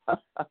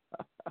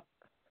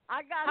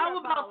 I got. How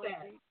about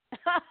that?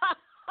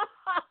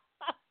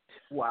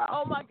 Wow.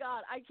 Oh my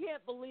God, I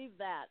can't believe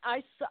that.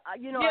 I saw, I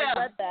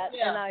read that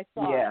and I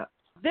thought,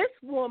 this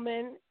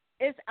woman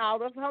is out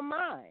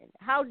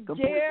How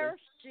dare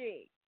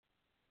she?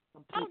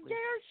 How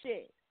dare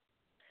she?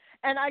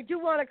 And I do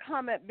want to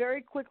comment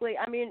very quickly.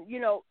 I mean,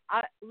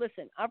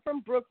 listen, I'm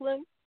from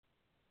Brooklyn.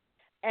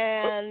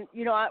 And,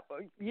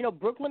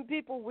 Brooklyn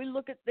people, we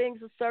look at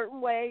things a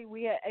certain way.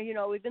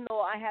 Even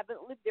though I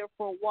haven't lived there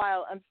for a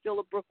while, I'm still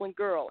a Brooklyn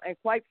girl. And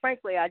quite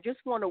frankly, I just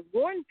want to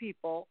warn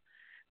people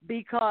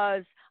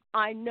because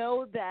I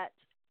know that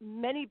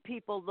many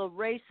people, the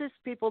racist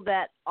people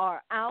that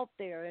are out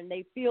there, and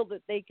they feel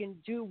that they can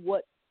do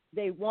what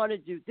they want to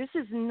do. This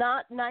is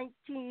not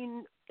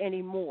 19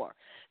 anymore.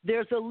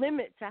 There's a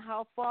limit to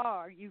how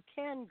far you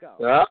can go.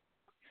 Yeah.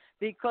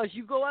 Because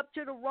you go up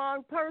to the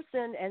wrong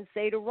person and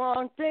say the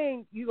wrong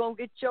thing, you're going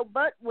to get your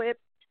butt whipped.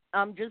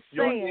 I'm just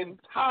saying.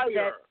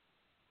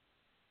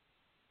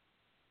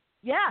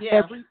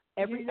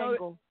 Every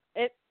angle.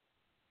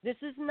 This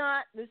is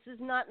not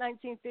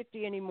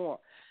 1950 anymore.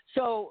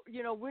 So,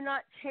 we're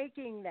not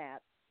taking that.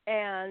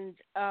 And,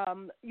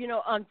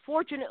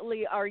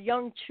 unfortunately, our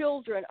young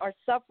children are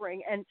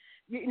suffering. And,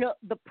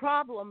 the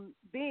problem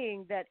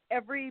being that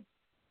every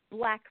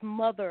black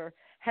mother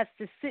has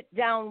to sit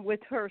down with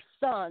her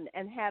son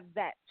and have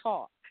that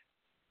talk,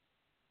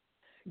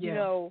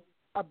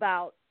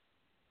 about,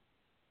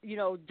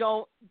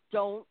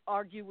 don't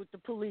argue with the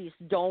police.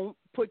 Don't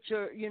put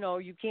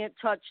you can't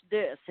touch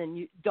this and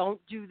you don't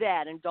do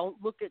that and don't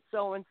look at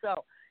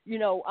so-and-so.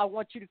 I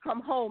want you to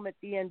come home at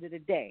the end of the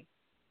day.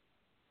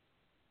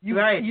 You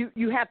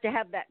have to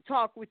have that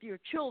talk with your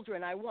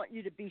children. I want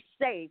you to be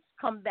safe.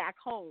 Come back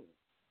home.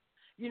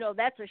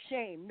 That's a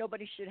shame.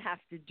 Nobody should have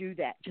to do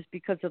that just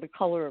because of the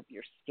color of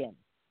your skin.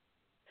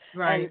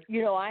 Right.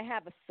 And, I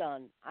have a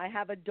son. I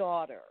have a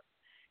daughter.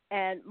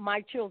 And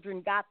my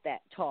children got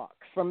that talk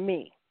from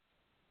me.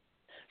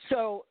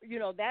 So,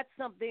 that's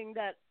something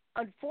that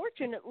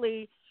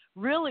unfortunately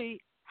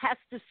really has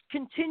to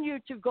continue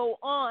to go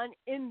on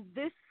in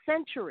this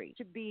century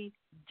to be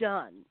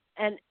done.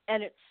 And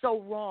it's so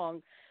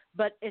wrong,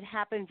 but it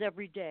happens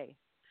every day.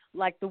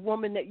 Like the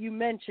woman that you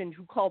mentioned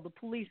who called the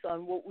police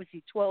on,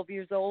 12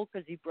 years old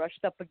because he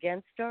brushed up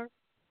against her?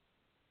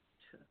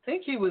 I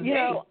think he was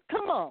 8.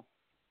 Come on.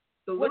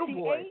 The little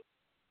boy.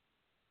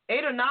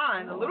 8 or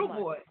 9, the little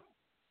boy.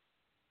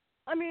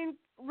 I mean,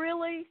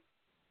 really?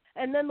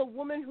 And then the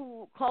woman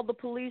who called the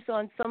police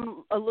on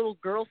a little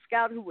Girl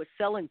Scout who was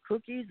selling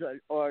cookies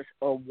or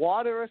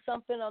water or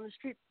something on the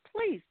street.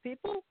 Please,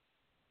 people.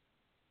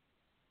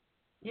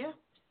 Yeah.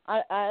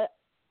 I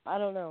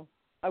don't know.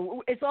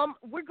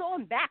 We're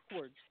going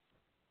backwards.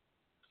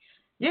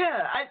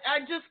 Yeah, I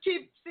just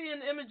keep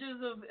seeing images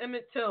of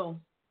Emmett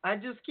Till. I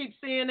just keep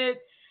seeing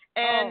it,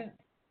 and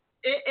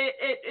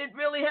it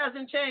really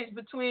hasn't changed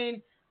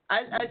between.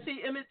 I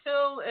see Emmett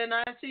Till and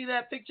I see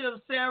that picture of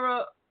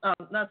Sandra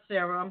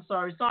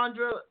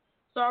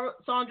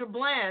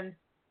Bland.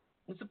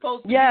 It's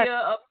supposed to be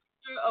a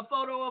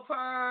photo of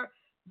her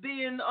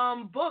being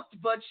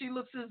booked, but she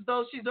looks as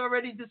though she's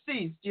already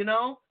deceased.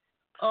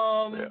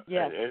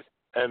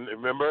 And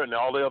remember, and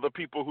all the other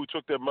people who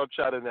took their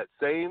mugshot in that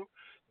same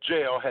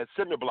jail had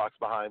cinder blocks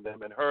behind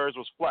them, and hers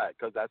was flat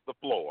because that's the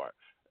floor.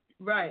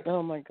 Right.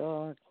 Oh my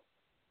God.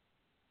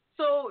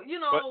 So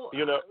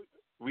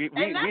we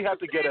have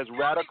to get as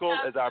radical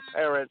as our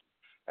parents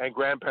and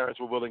grandparents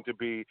were willing to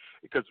be,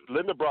 because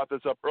Linda brought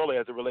this up earlier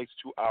as it relates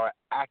to our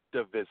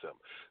activism.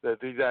 That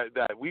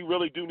we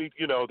really do need.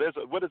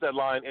 What is that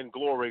line in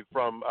Glory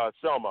from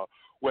Selma,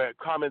 where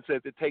Carmen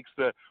says it takes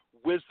the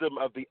wisdom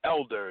of the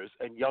elders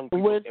and young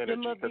people's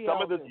energy. Because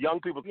some of this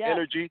young people's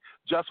energy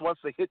just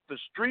wants to hit the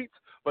streets,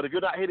 but if you're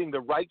not hitting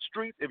the right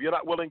streets, if you're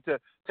not willing to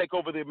take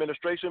over the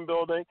administration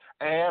building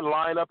and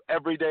line up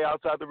every day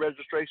outside the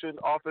registration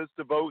office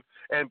to vote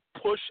and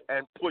push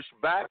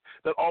back,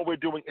 then all we're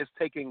doing is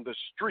taking the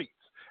streets.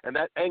 And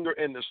that anger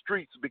in the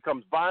streets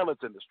becomes violence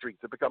in the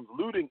streets. It becomes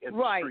looting in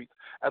the streets,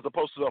 as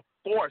opposed to the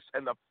force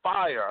and the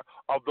fire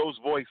of those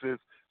voices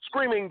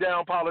screaming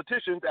down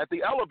politicians at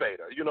the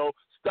elevator,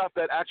 stuff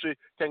that actually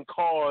can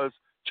cause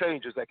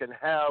changes, that can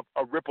have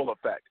a ripple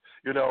effect,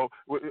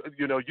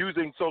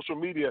 using social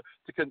media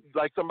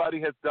like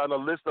somebody has done a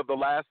list of the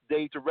last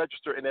day to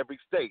register in every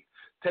state,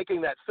 taking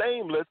that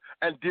same list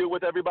and deal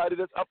with everybody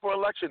that's up for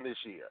election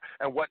this year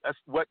and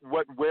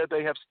where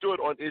they have stood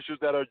on issues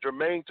that are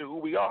germane to who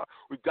we are.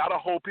 We've got to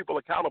hold people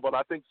accountable, and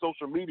I think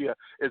social media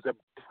is a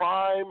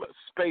prime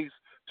space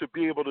to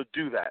be able to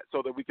do that,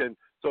 so that we can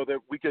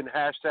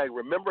hashtag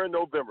remember in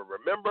November.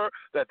 Remember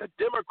that the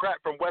Democrat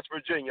from West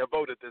Virginia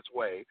voted this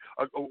way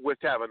with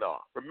Kavanaugh.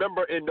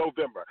 Remember in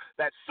November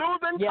that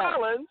Susan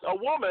Collins, a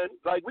woman,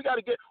 we got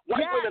to get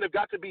white women have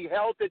got to be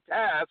held to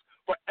task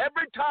for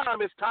every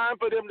time it's time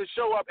for them to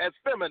show up as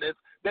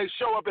feminists, they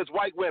show up as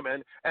white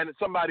women and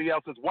somebody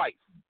else's wife.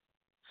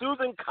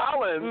 Susan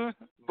Collins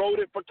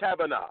voted for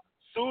Kavanaugh.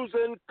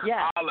 Susan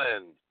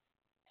Collins.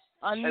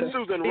 And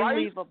Susan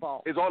Rice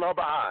is on her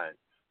behind.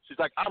 She's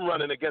like, I'm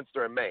running against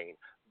her in Maine.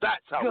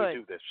 That's how we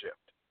do this shift.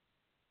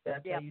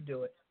 That's how you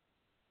do it.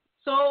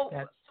 So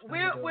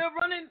we're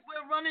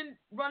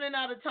running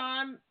out of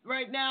time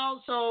right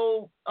now.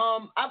 So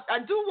I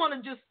do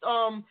want to just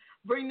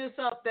bring this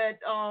up that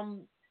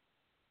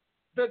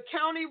the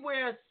county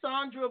where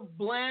Sandra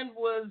Bland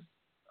was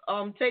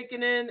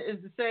taken in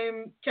is the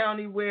same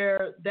county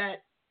where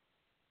that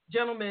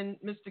gentleman,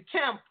 Mr.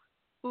 Kemp,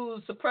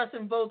 who's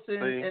suppressing votes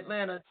in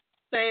Atlanta,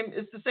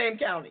 it's the same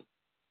county.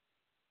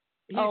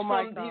 He's oh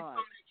my from, God. He's from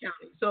that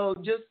county. So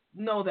just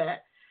know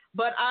that.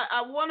 But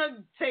I want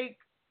to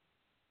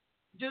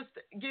just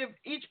give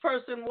each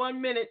person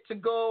 1 minute to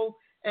go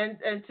and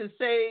to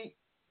say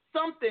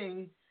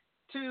something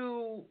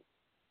to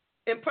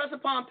impress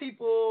upon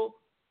people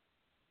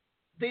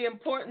the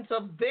importance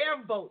of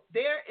their vote,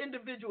 their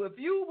individual.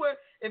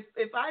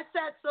 If I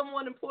sat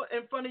someone in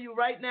front of you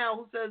right now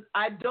who says,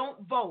 I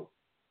don't vote,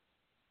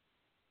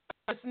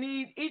 I just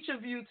need each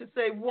of you to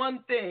say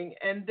one thing,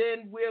 and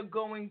then we're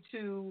going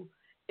to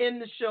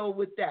end the show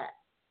with that.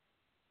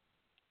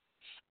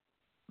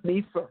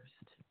 Me first.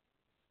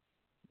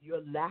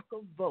 Your lack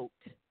of vote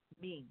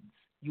means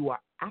you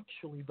are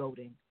actually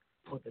voting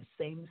for the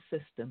same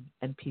system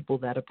and people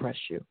that oppress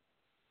you.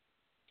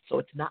 So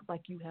it's not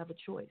like you have a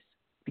choice,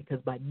 because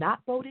by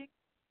not voting,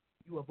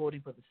 you are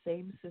voting for the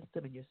same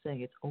system and you're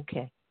saying it's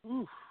okay.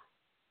 Oof.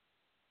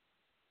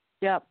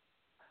 Yep.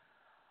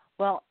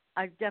 Well,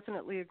 I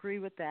definitely agree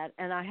with that,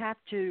 and I have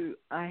to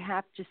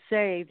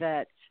say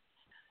that,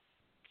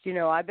 you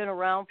know, I've been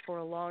around for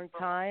a long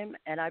time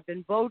and I've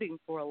been voting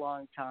for a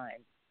long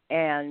time,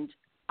 and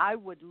I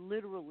would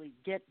literally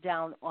get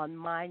down on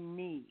my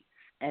knees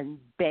and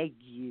beg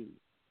you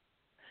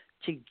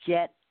to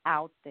get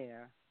out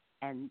there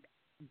and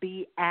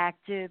be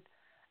active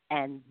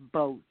and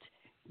vote.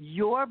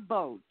 Your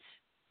vote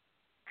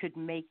could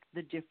make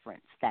the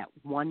difference, that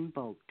one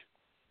vote.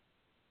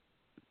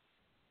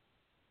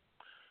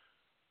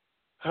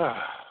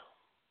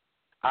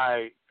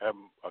 I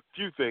am a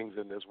few things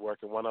in this work,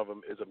 and one of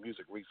them is a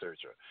music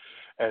researcher.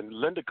 And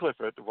Linda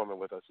Clifford, the woman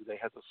with us today,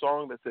 has a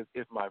song that says,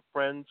 If My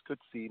Friends Could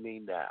See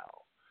Me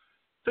Now.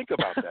 Think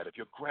about that. If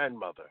your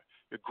grandmother,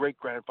 your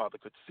great-grandfather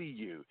could see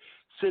you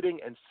sitting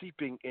and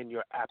seeping in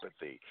your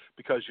apathy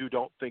because you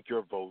don't think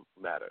your vote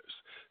matters,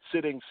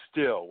 sitting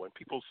still when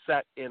people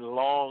sat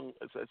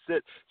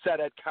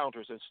at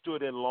counters and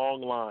stood in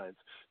long lines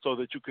so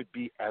that you could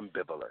be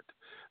ambivalent.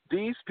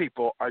 These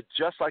people are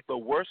just like the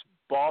worst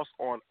boss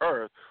on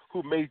earth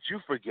who made you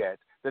forget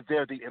that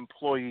they're the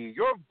employee.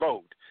 Your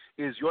vote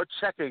is you're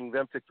checking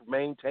them to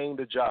maintain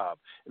the job.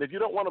 And if you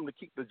don't want them to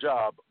keep the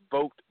job,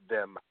 vote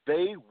them.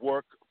 They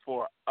work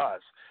for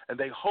us, and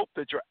they hope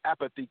that your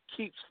apathy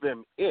keeps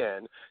them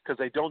in because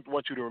they don't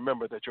want you to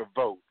remember that your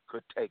vote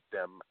could take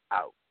them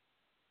out.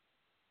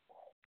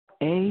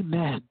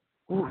 Amen.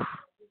 Oof.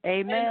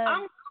 Amen.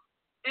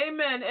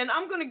 Amen. And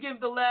I'm going to give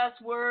the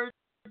last word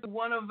to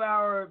one of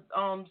our,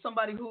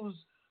 somebody who's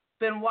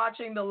been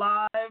watching the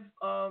live.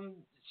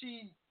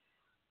 She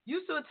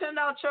used to attend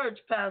our church,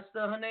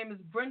 Pastor. Her name is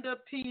Brenda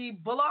P.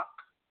 Bullock.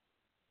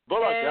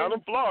 Down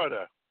in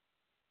Florida.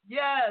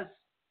 Yes.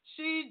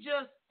 She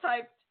just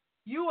typed,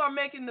 you are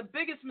making the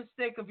biggest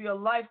mistake of your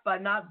life by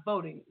not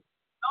voting.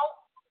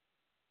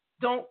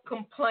 Don't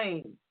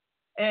complain.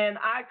 And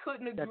I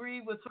couldn't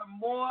agree with her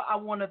more. I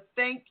want to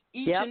thank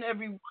each and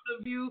every one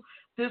of you.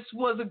 This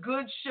was a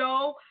good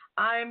show.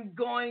 I'm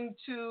going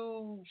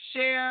to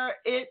share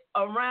it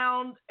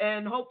around,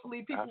 and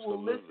hopefully people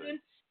will listen.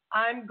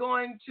 I'm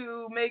going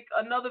to make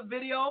another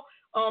video.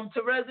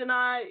 Terez and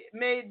I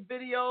made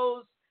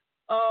videos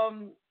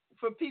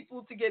for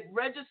people to get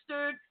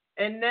registered,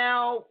 and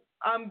now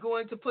I'm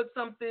going to put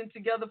something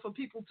together for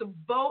people to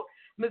vote.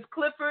 Ms.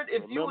 Clifford,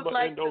 if you would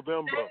like to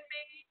send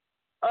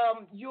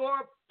me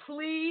your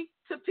plea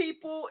to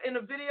people in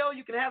a video,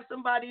 you can have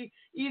somebody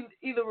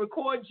either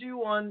record you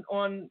on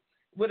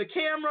with a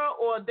camera,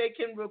 or they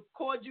can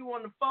record you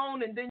on the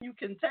phone, and then you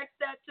can text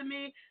that to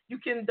me. You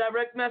can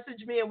direct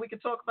message me, and we can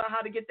talk about how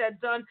to get that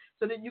done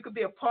so that you could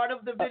be a part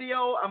of the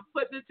video. I'm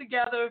putting it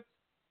together.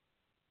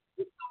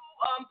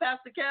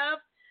 Pastor Kev,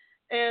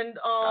 and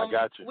I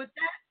got you. With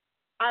that,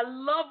 I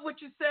love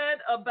what you said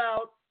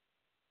about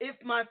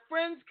if my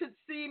friends could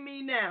see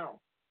me now,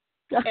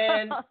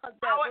 and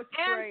our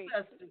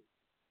ancestors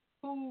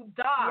who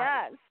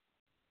died,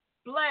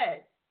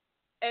 bled,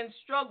 and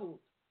struggled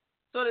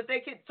so that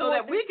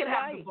we could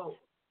have the vote.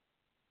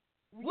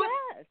 What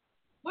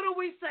are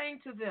we saying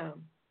to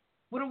them?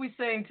 What are we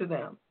saying to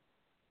them?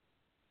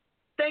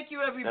 Thank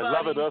you, everybody. And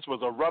loving us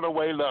was a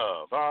runaway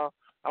love, huh?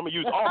 I'm going to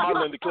use all my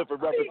Linda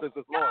Clifford references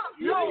this morning.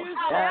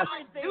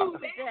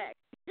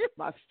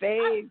 My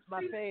fave.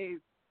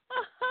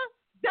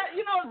 That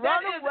is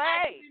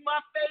actually my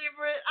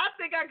favorite. I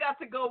think I got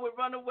to go with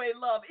Runaway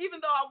Love,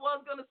 even though I was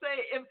going to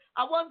say, if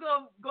I was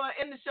going to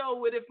end the show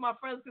with If My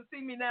Friends Could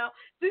See Me Now.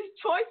 These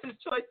choices,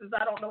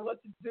 I don't know what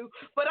to do,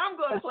 but I'm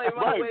going to play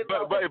Runaway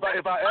Love. But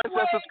if our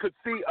ancestors could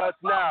see us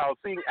now,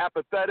 seeing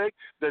apathetic,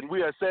 then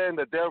we are saying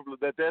that their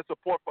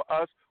support for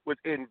us was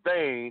in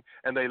vain,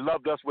 and they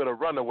loved us with a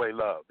runaway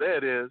love. There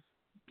it is.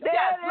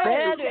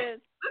 There it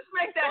is. Let's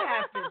make that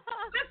happen.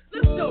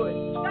 Let's do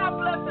it. God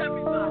bless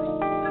everybody.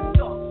 Let's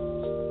go.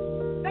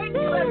 Thank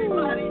you,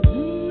 everybody.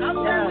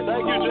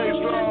 Thank you, Jay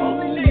Strong.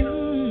 Thank you,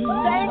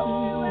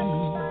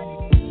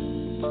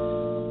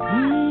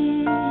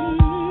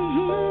 everybody.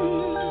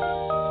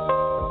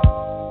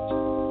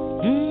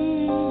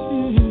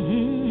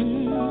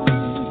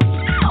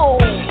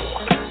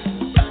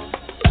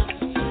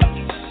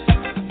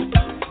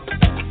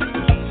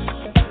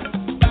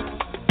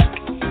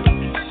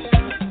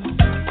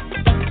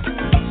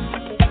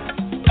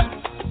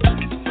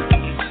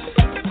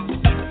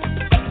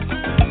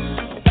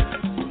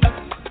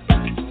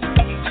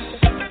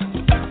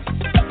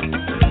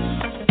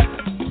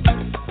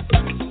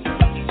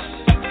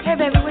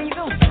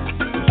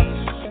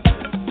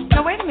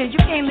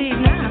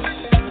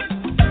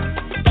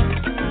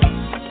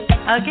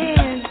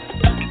 again.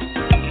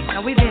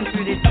 Now, we've been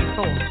through this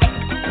before,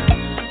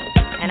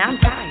 and I'm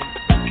tired.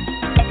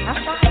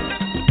 I'm tired.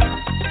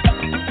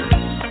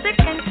 Sick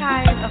and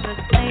tired of the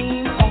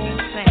same old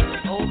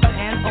thing over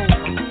and over.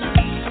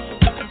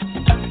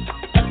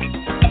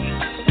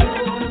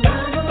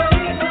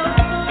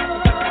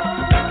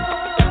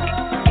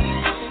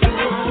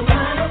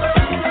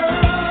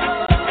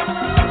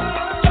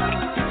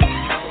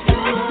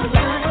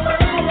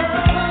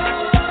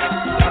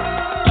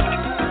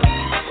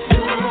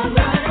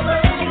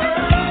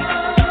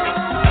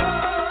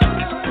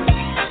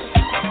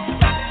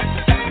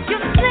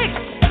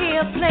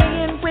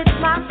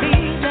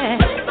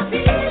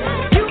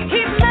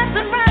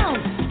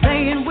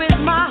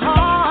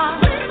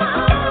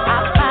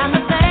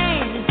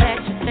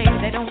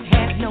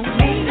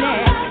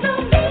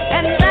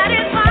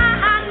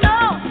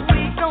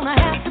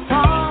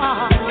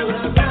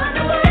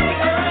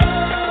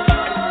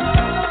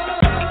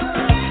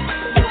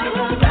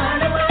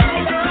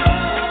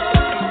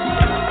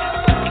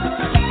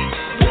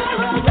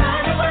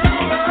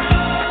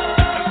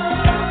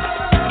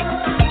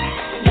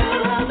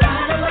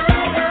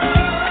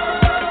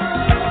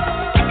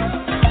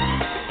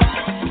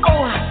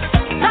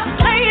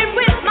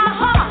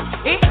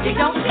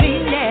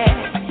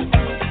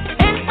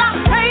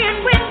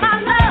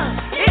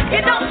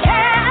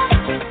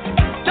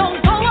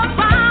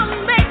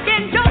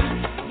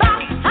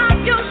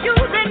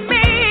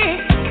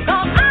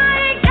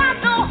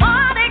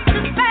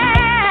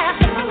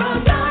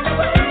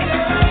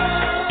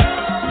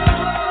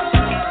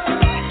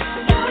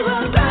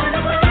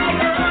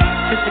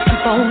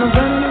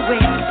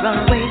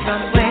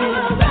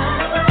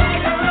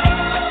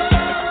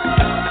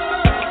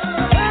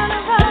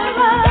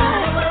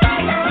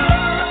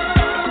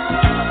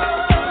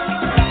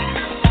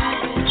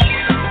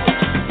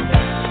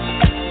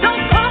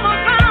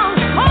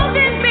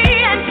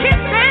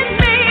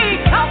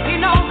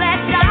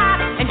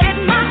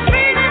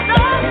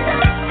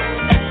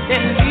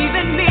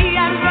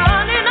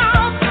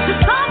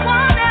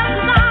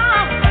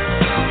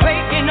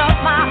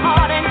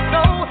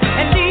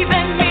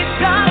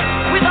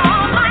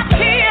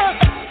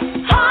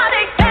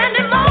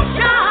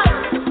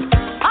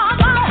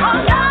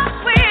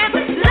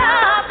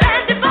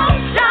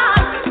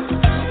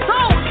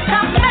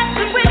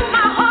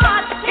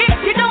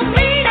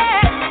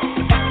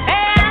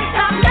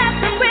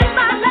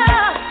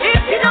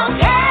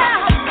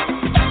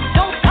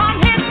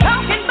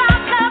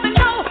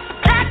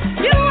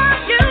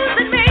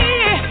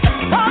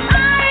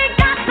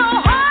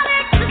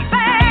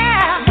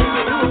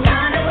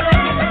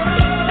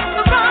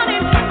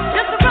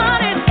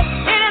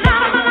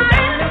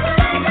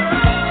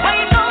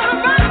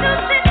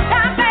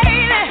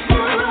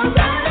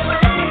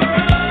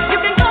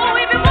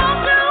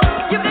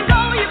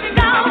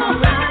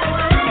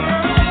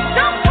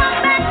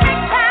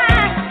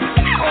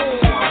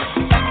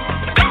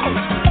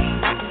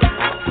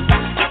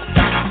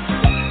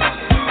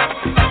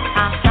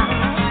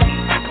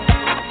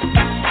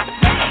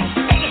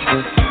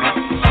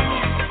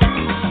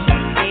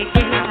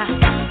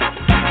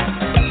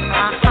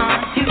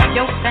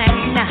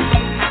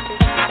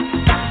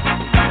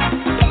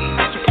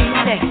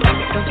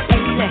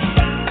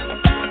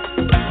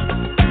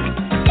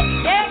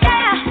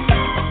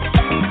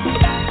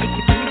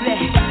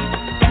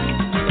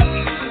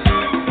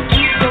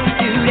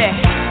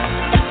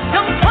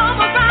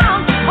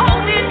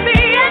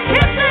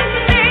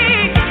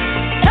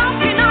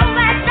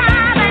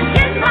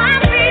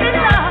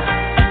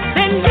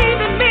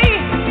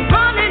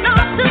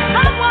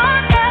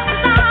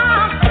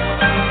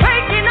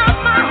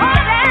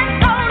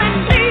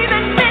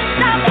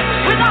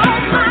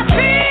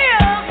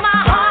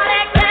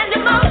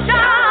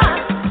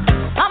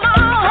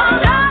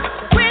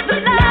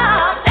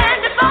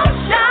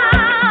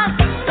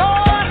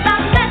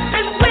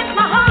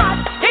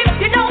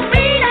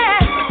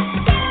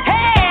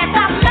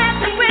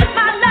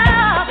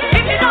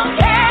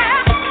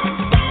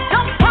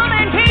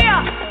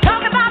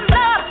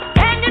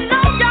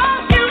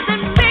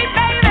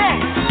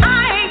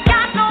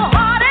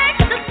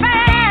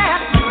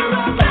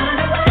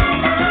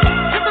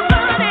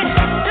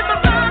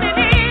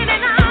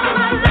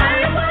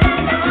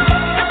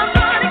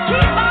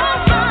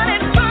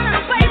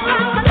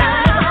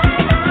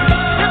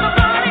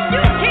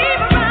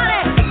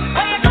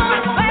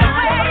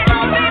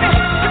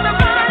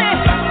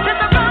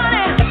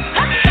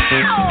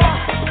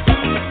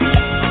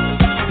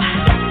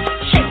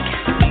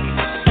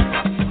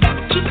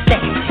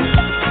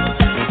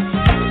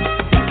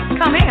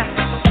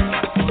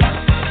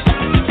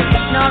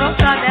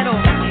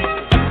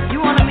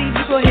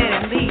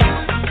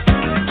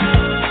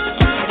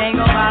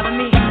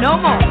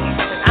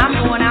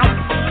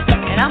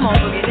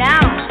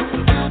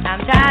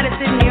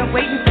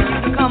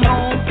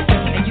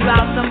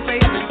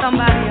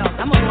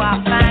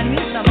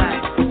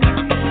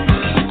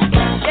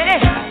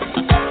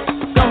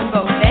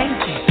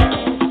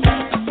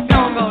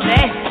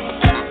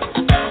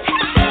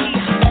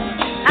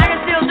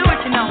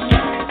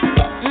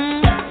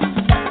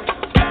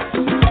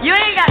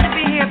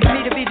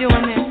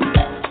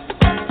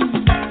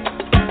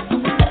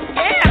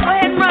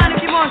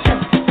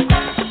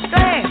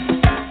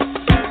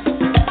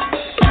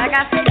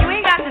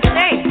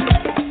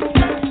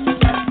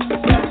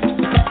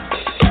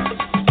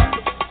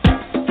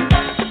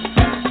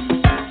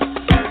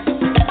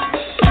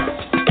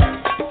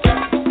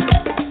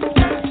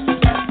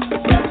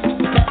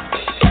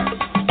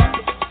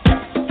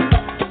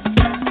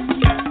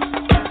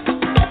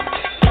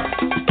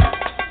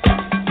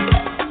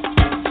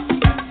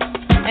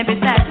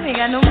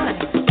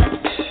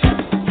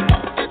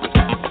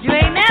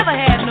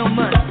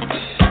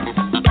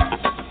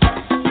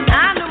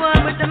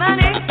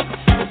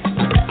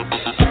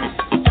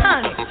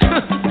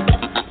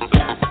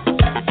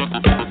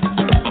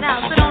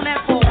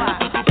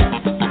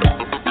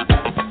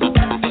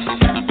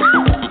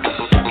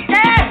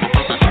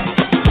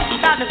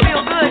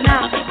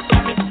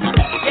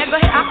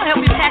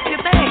 pack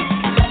your things.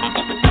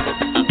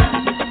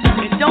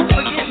 And don't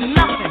forget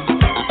nothing.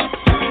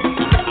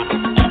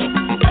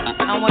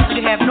 I want you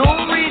to have no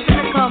reason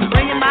to come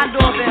ringing my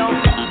doorbell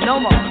no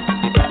more.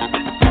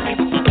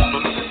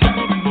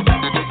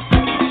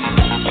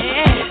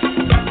 Yeah,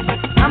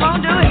 I'm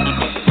gonna do it.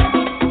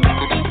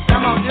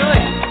 I'm gonna do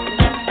it.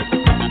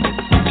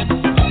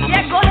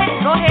 Yeah, go ahead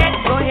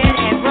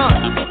and run.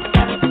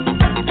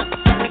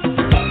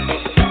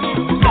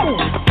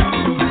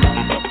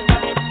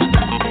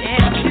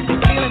 Yeah, you're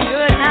feeling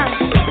good now.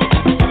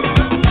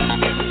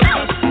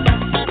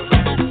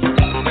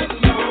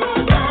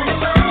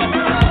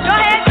 Go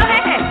ahead.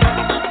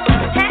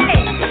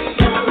 Hey.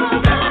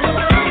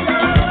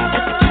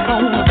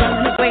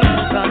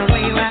 Run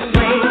away right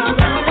away.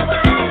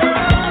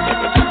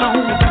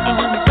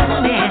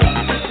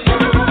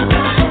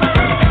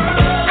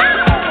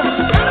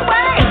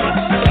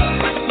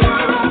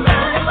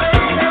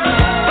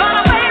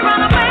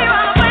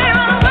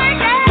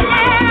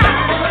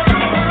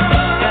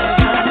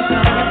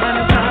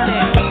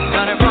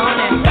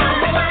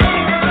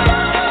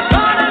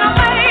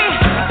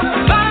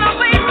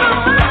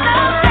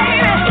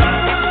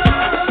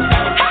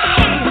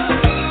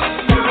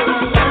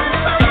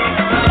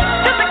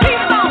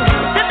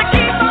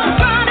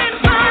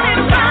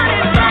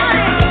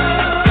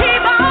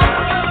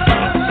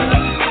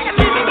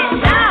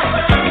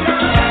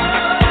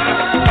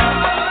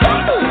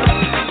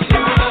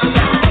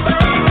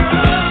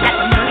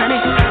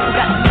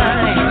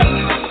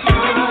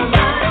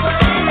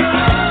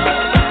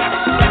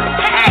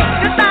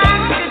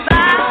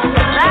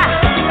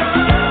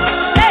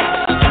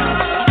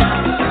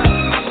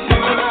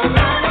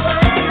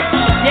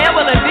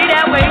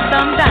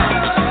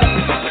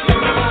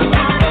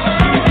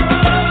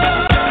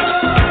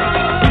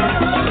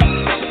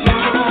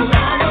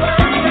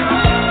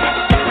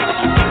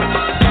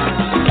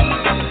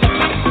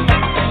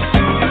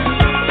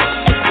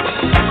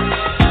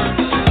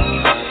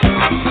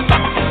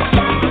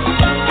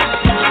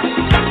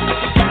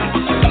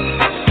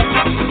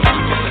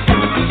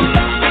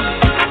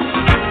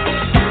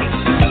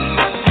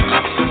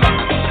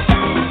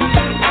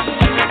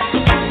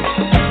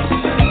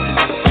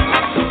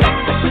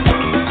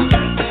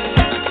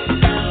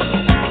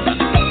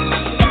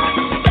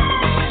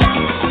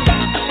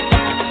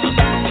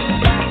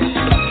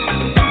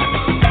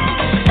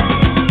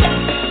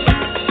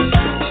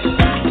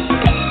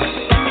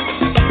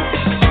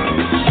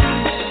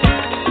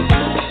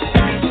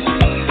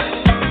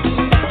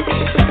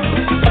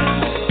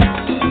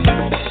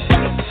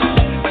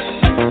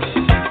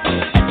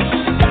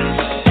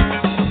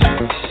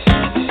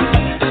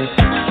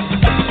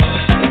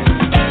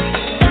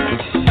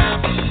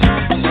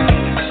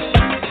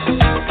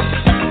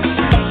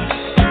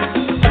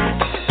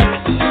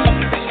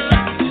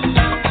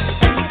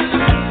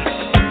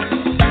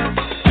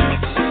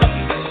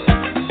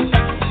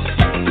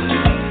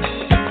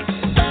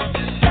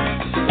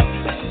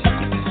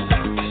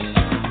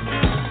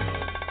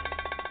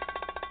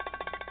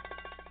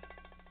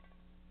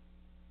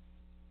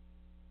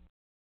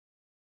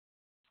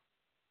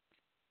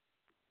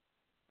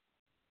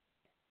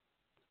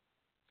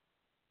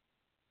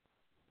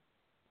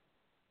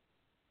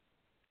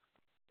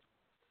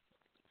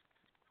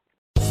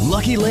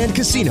 Lucky Land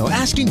Casino,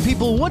 asking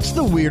people, what's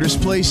the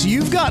weirdest place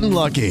you've gotten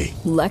lucky?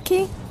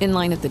 Lucky? In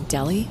line at the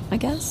deli, I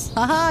guess?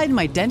 Aha, in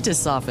my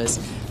dentist's office.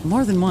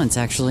 More than once,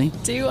 actually.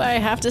 Do I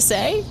have to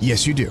say?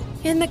 Yes, you do.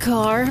 In the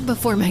car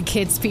before my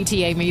kids'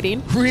 PTA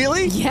meeting.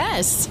 Really?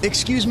 Yes.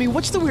 Excuse me,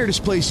 what's the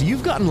weirdest place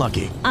you've gotten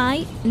lucky?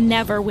 I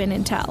never win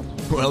and tell.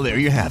 Well, there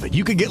you have it.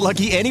 You can get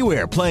lucky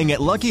anywhere, playing at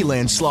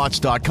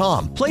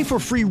LuckyLandSlots.com. Play for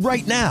free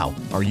right now.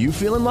 Are you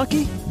feeling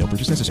lucky? No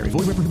purchase necessary.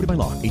 Void where prohibited by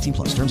law.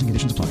 18+. Terms and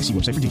conditions apply. See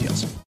website for details.